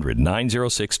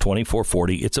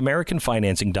 800-906-2440. It's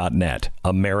AmericanFinancing.net.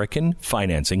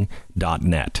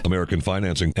 AmericanFinancing.net. American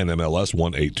Financing, NMLS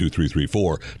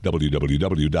 182334,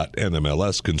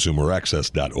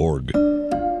 www.nmlsconsumeraccess.org.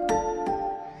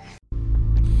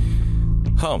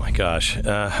 Oh, my gosh.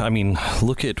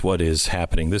 Look at what is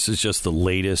happening. This is just the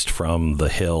latest from the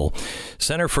Hill.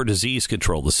 Center for Disease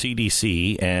Control, the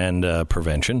CDC, and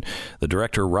Prevention, the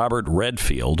director, Robert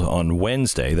Redfield, on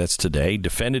Wednesday, that's today,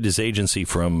 defended his agency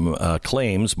from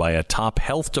claims by a top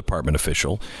health department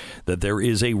official that there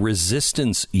is a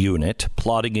resistance unit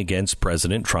plotting against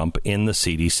President Trump in the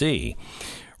CDC.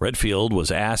 Redfield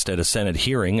was asked at a Senate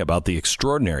hearing about the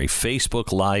extraordinary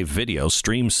Facebook Live video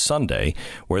streamed Sunday,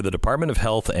 where the Department of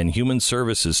Health and Human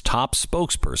Services top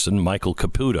spokesperson, Michael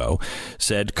Caputo,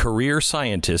 said career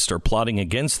scientists are plotting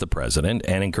against the president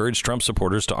and encouraged Trump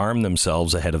supporters to arm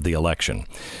themselves ahead of the election.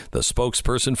 The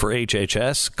spokesperson for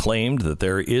HHS claimed that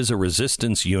there is a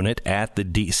resistance unit at the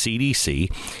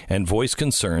CDC and voiced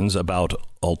concerns about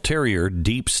ulterior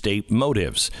deep state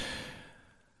motives.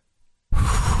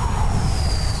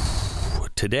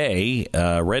 Today,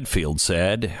 Redfield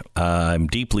said, I'm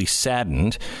deeply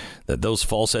saddened that those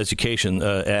false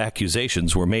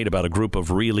accusations were made about a group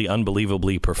of really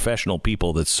unbelievably professional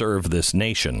people that serve this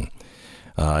nation.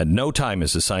 At no time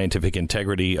has the scientific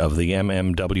integrity of the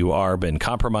MMWR been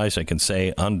compromised. I can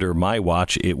say under my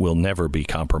watch, it will never be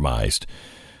compromised.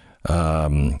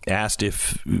 Asked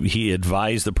if he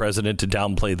advised the president to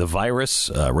downplay the virus,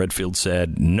 Redfield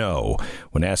said no.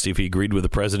 When asked if he agreed with the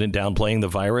president downplaying the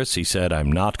virus, he said,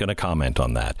 I'm not going to comment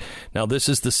on that. Now, this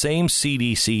is the same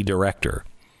CDC director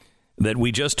that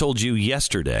we just told you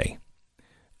yesterday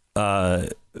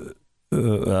went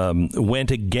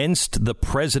against the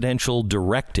presidential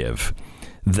directive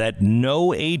that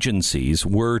no agencies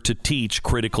were to teach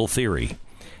critical theory.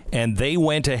 And they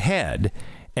went ahead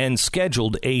and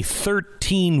scheduled a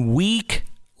 13-week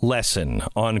lesson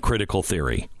on critical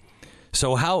theory.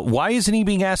 So why isn't he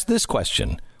being asked this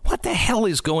question? What the hell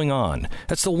is going on?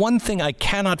 That's the one thing I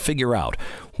cannot figure out.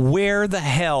 Where the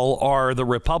hell are the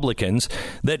Republicans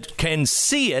that can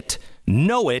see it,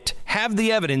 know it, have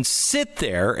the evidence, sit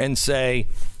there and say,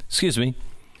 excuse me,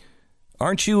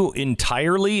 aren't you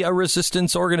entirely a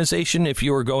resistance organization if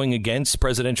you are going against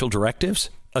presidential directives?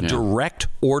 A direct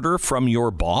order from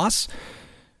your boss?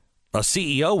 A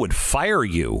CEO would fire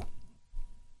you.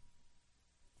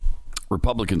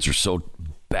 Republicans are so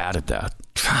bad at that.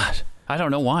 God, I don't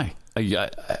know why.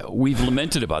 We've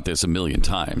lamented about this a million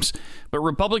times, but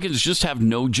Republicans just have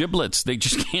no giblets. They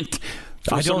just can't.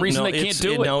 For some reason, they can't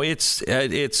do it. No, it's.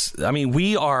 I mean,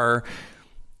 we are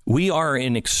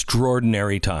in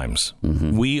extraordinary times.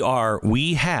 Mm-hmm.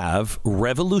 We have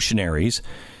revolutionaries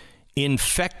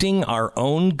infecting our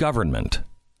own government.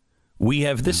 We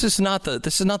have this is not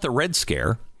the Red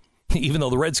Scare, even though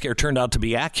the Red Scare turned out to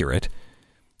be accurate.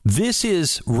 This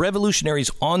is revolutionaries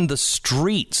on the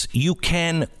streets. You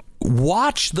can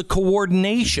watch the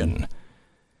coordination.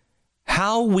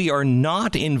 How we are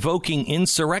not invoking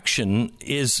insurrection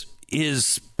is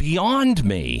beyond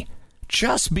me,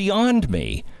 just beyond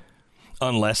me.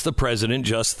 Unless the president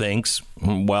just thinks,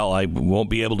 well, I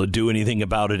won't be able to do anything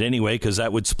about it anyway because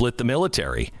that would split the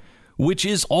military. Which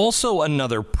is also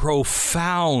another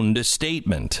profound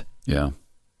statement. Yeah.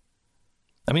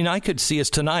 I mean, I could see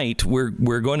us tonight. We're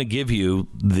going to give you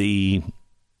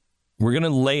we're going to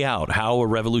lay out how a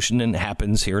revolution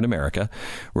happens here in America.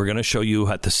 We're going to show you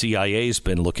what the CIA's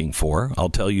been looking for. I'll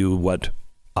tell you what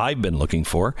I've been looking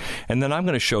for. And then I'm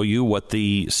going to show you what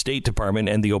the State Department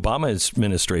and the Obama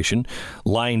administration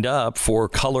lined up for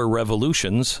color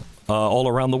revolutions all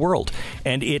around the world.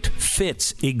 And it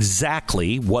fits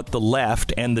exactly what the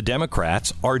left and the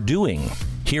Democrats are doing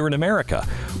here in America.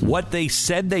 What they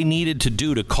said they needed to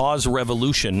do to cause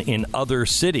revolution in other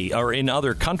cities or in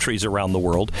other countries around the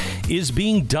world is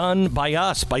being done by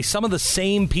us, by some of the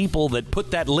same people that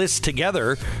put that list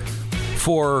together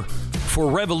for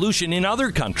revolution in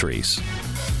other countries.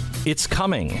 It's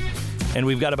coming, and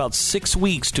we've got about 6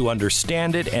 weeks to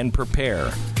understand it and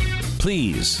prepare.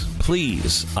 Please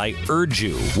Please, I urge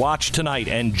you, watch tonight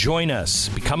and join us.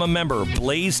 Become a member.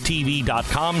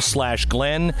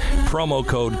 BlazeTV.com/Glenn. Promo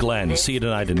code Glenn. See you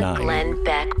tonight at 9. Glenn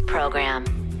Beck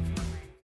Program.